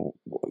Elko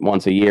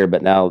once a year,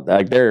 but now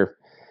they're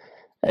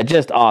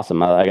just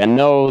awesome. I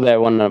know that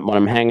when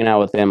I'm hanging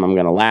out with them, I'm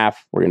gonna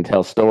laugh. We're gonna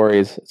tell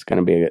stories. It's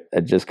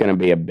just gonna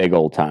be a big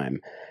old time,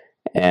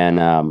 and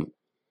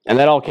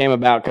that all came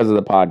about because of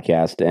the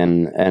podcast,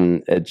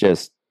 and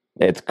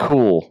it's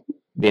cool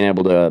being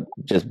able to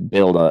just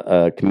build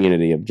a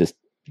community of just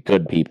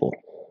good people.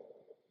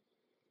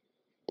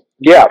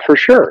 Yeah, for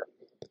sure.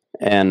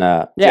 And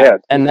and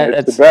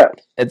it's the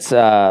best. It's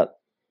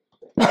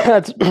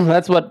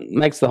that's what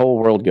makes the whole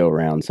world go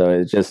round. So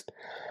it's just,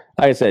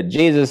 like I said,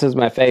 Jesus is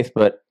my faith,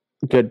 but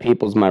good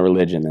people's my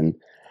religion, and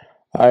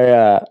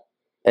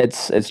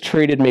it's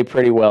treated me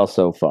pretty well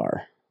so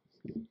far.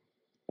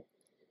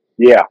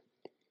 Yeah.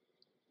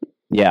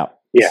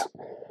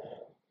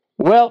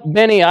 Well,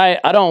 Benny,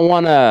 I don't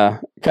want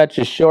to cut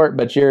you short,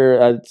 but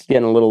it's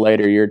getting a little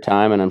later your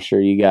time, and I'm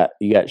sure you got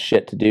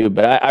shit to do.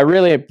 But I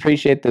really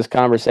appreciate this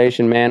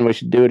conversation, man. We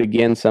should do it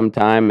again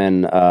sometime,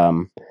 and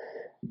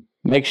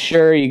make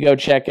sure you go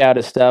check out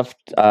his stuff,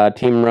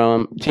 Team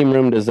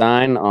Room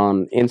Design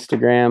on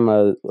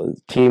Instagram,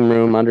 Team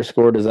Room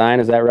 _design.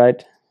 Is that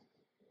right?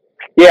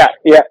 Yeah.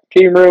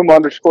 Team Room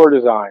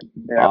 _design.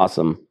 Yeah.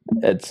 Awesome.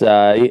 It's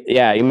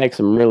you make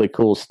some really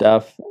cool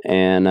stuff,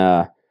 and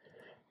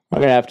I'm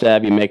gonna have to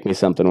have you make me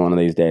something one of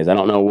these days. I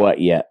don't know what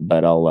yet,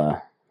 but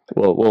I'll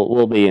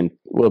we'll be in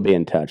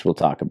touch. We'll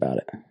talk about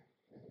it.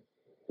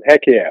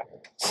 Heck yeah.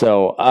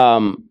 So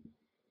one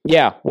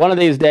of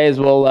these days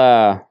we'll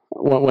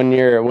when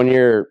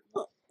you're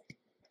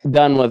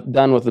done with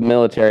the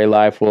military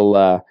life,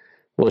 we'll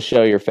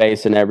show your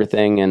face and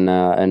everything,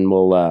 and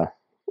we'll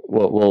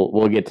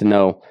get to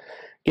know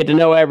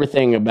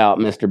everything about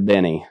Mr.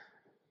 Benny.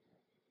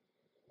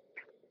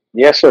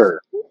 Yes, sir.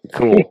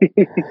 Cool.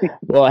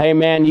 Well, hey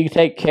man, you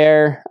take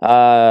care.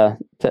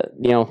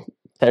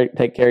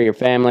 Take care of your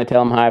family.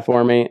 Tell them hi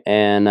for me,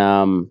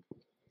 and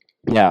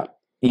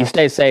you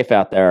stay safe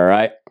out there. All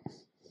right.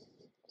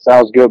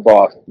 Sounds good,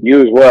 boss.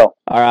 You as well.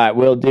 All right,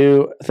 will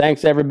do.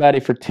 Thanks everybody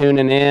for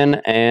tuning in,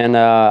 and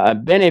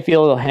Benny, if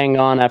you'll hang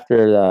on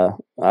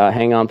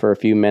hang on for a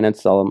few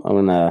minutes, I'm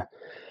gonna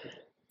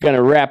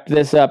wrap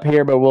this up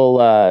here. But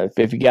we'll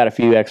if you got a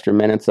few extra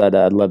minutes, I'd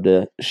love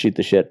to shoot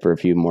the shit for a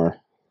few more.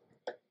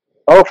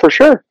 Oh, for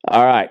sure.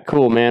 All right,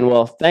 cool, man.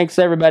 Well, thanks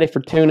everybody for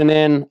tuning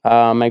in.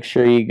 Make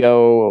sure you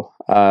go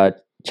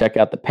check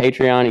out the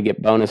Patreon. You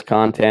get bonus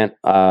content,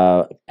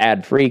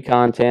 ad-free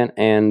content,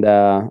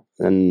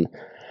 and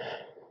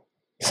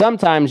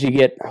sometimes you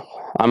get.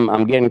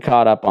 I'm getting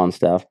caught up on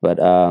stuff, but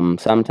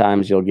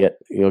sometimes you'll get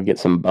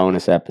some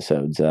bonus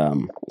episodes.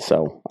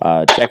 So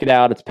check it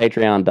out. It's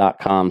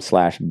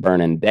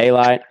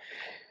patreon.com/burning_daylight,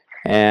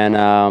 and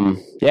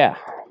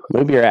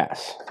move your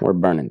ass. We're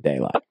burning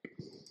daylight.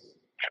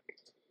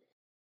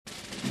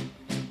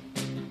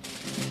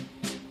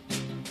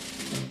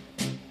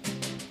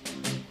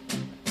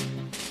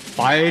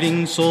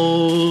 Fighting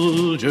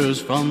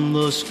soldiers from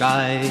the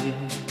sky,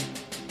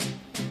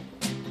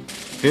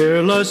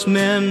 fearless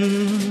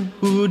men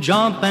who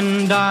jump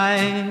and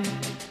die,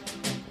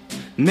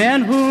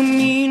 men who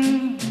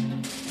mean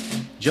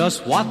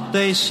just what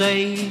they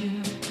say,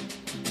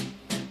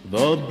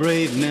 the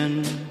brave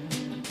men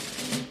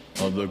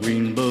of the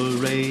Green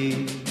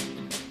Beret,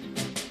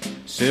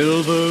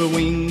 silver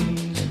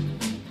wings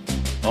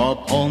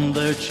upon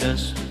their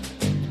chest.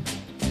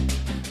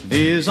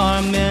 These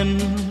are men,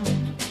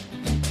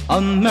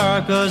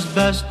 America's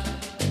best.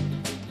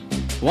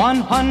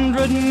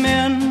 100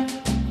 men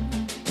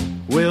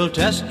will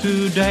test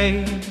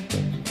today,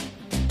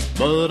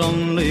 but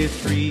only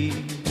 3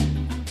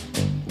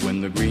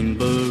 win the Green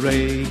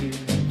Beret.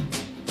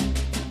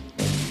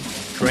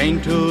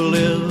 Trained to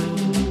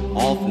live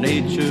off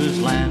nature's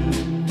land,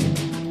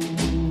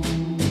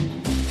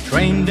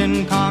 trained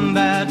in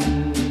combat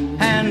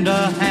hand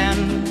to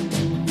hand,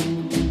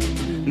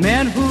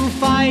 men who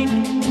fight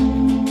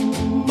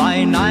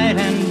by night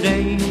and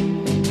day,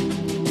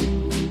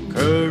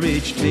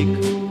 courage take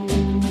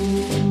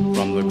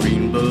from the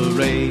Green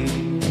Beret,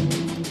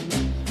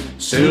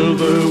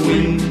 silver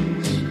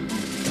wings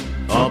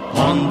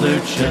upon their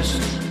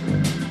chest.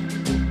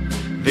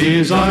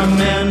 These are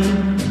men,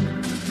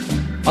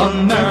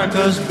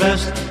 America's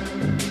best.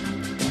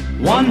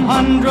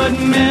 100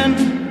 men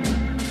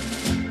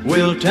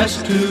will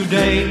test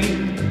today,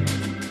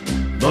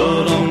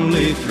 but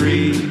only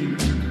 3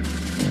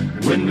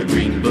 win the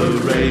Green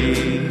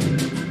Beret.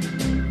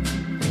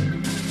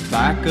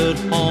 Back at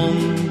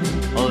home,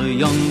 a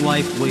young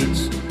wife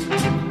waits.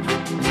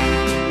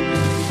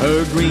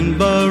 Her Green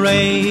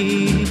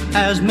Beret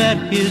has met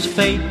his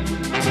fate.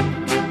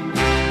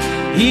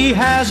 He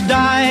has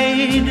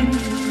died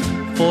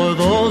for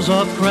those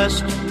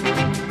oppressed,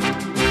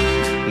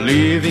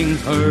 leaving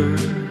her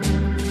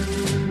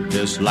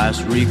this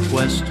last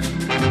request.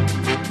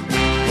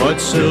 Put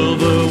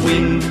silver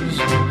wings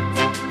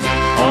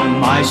on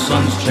my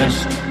son's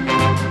chest.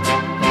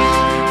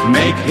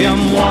 Make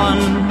him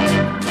one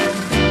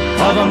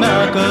of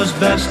America's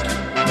best.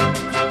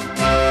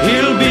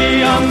 He'll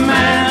be a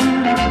man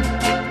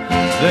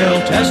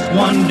they'll test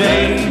one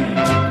day.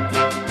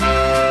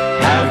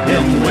 Have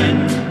him win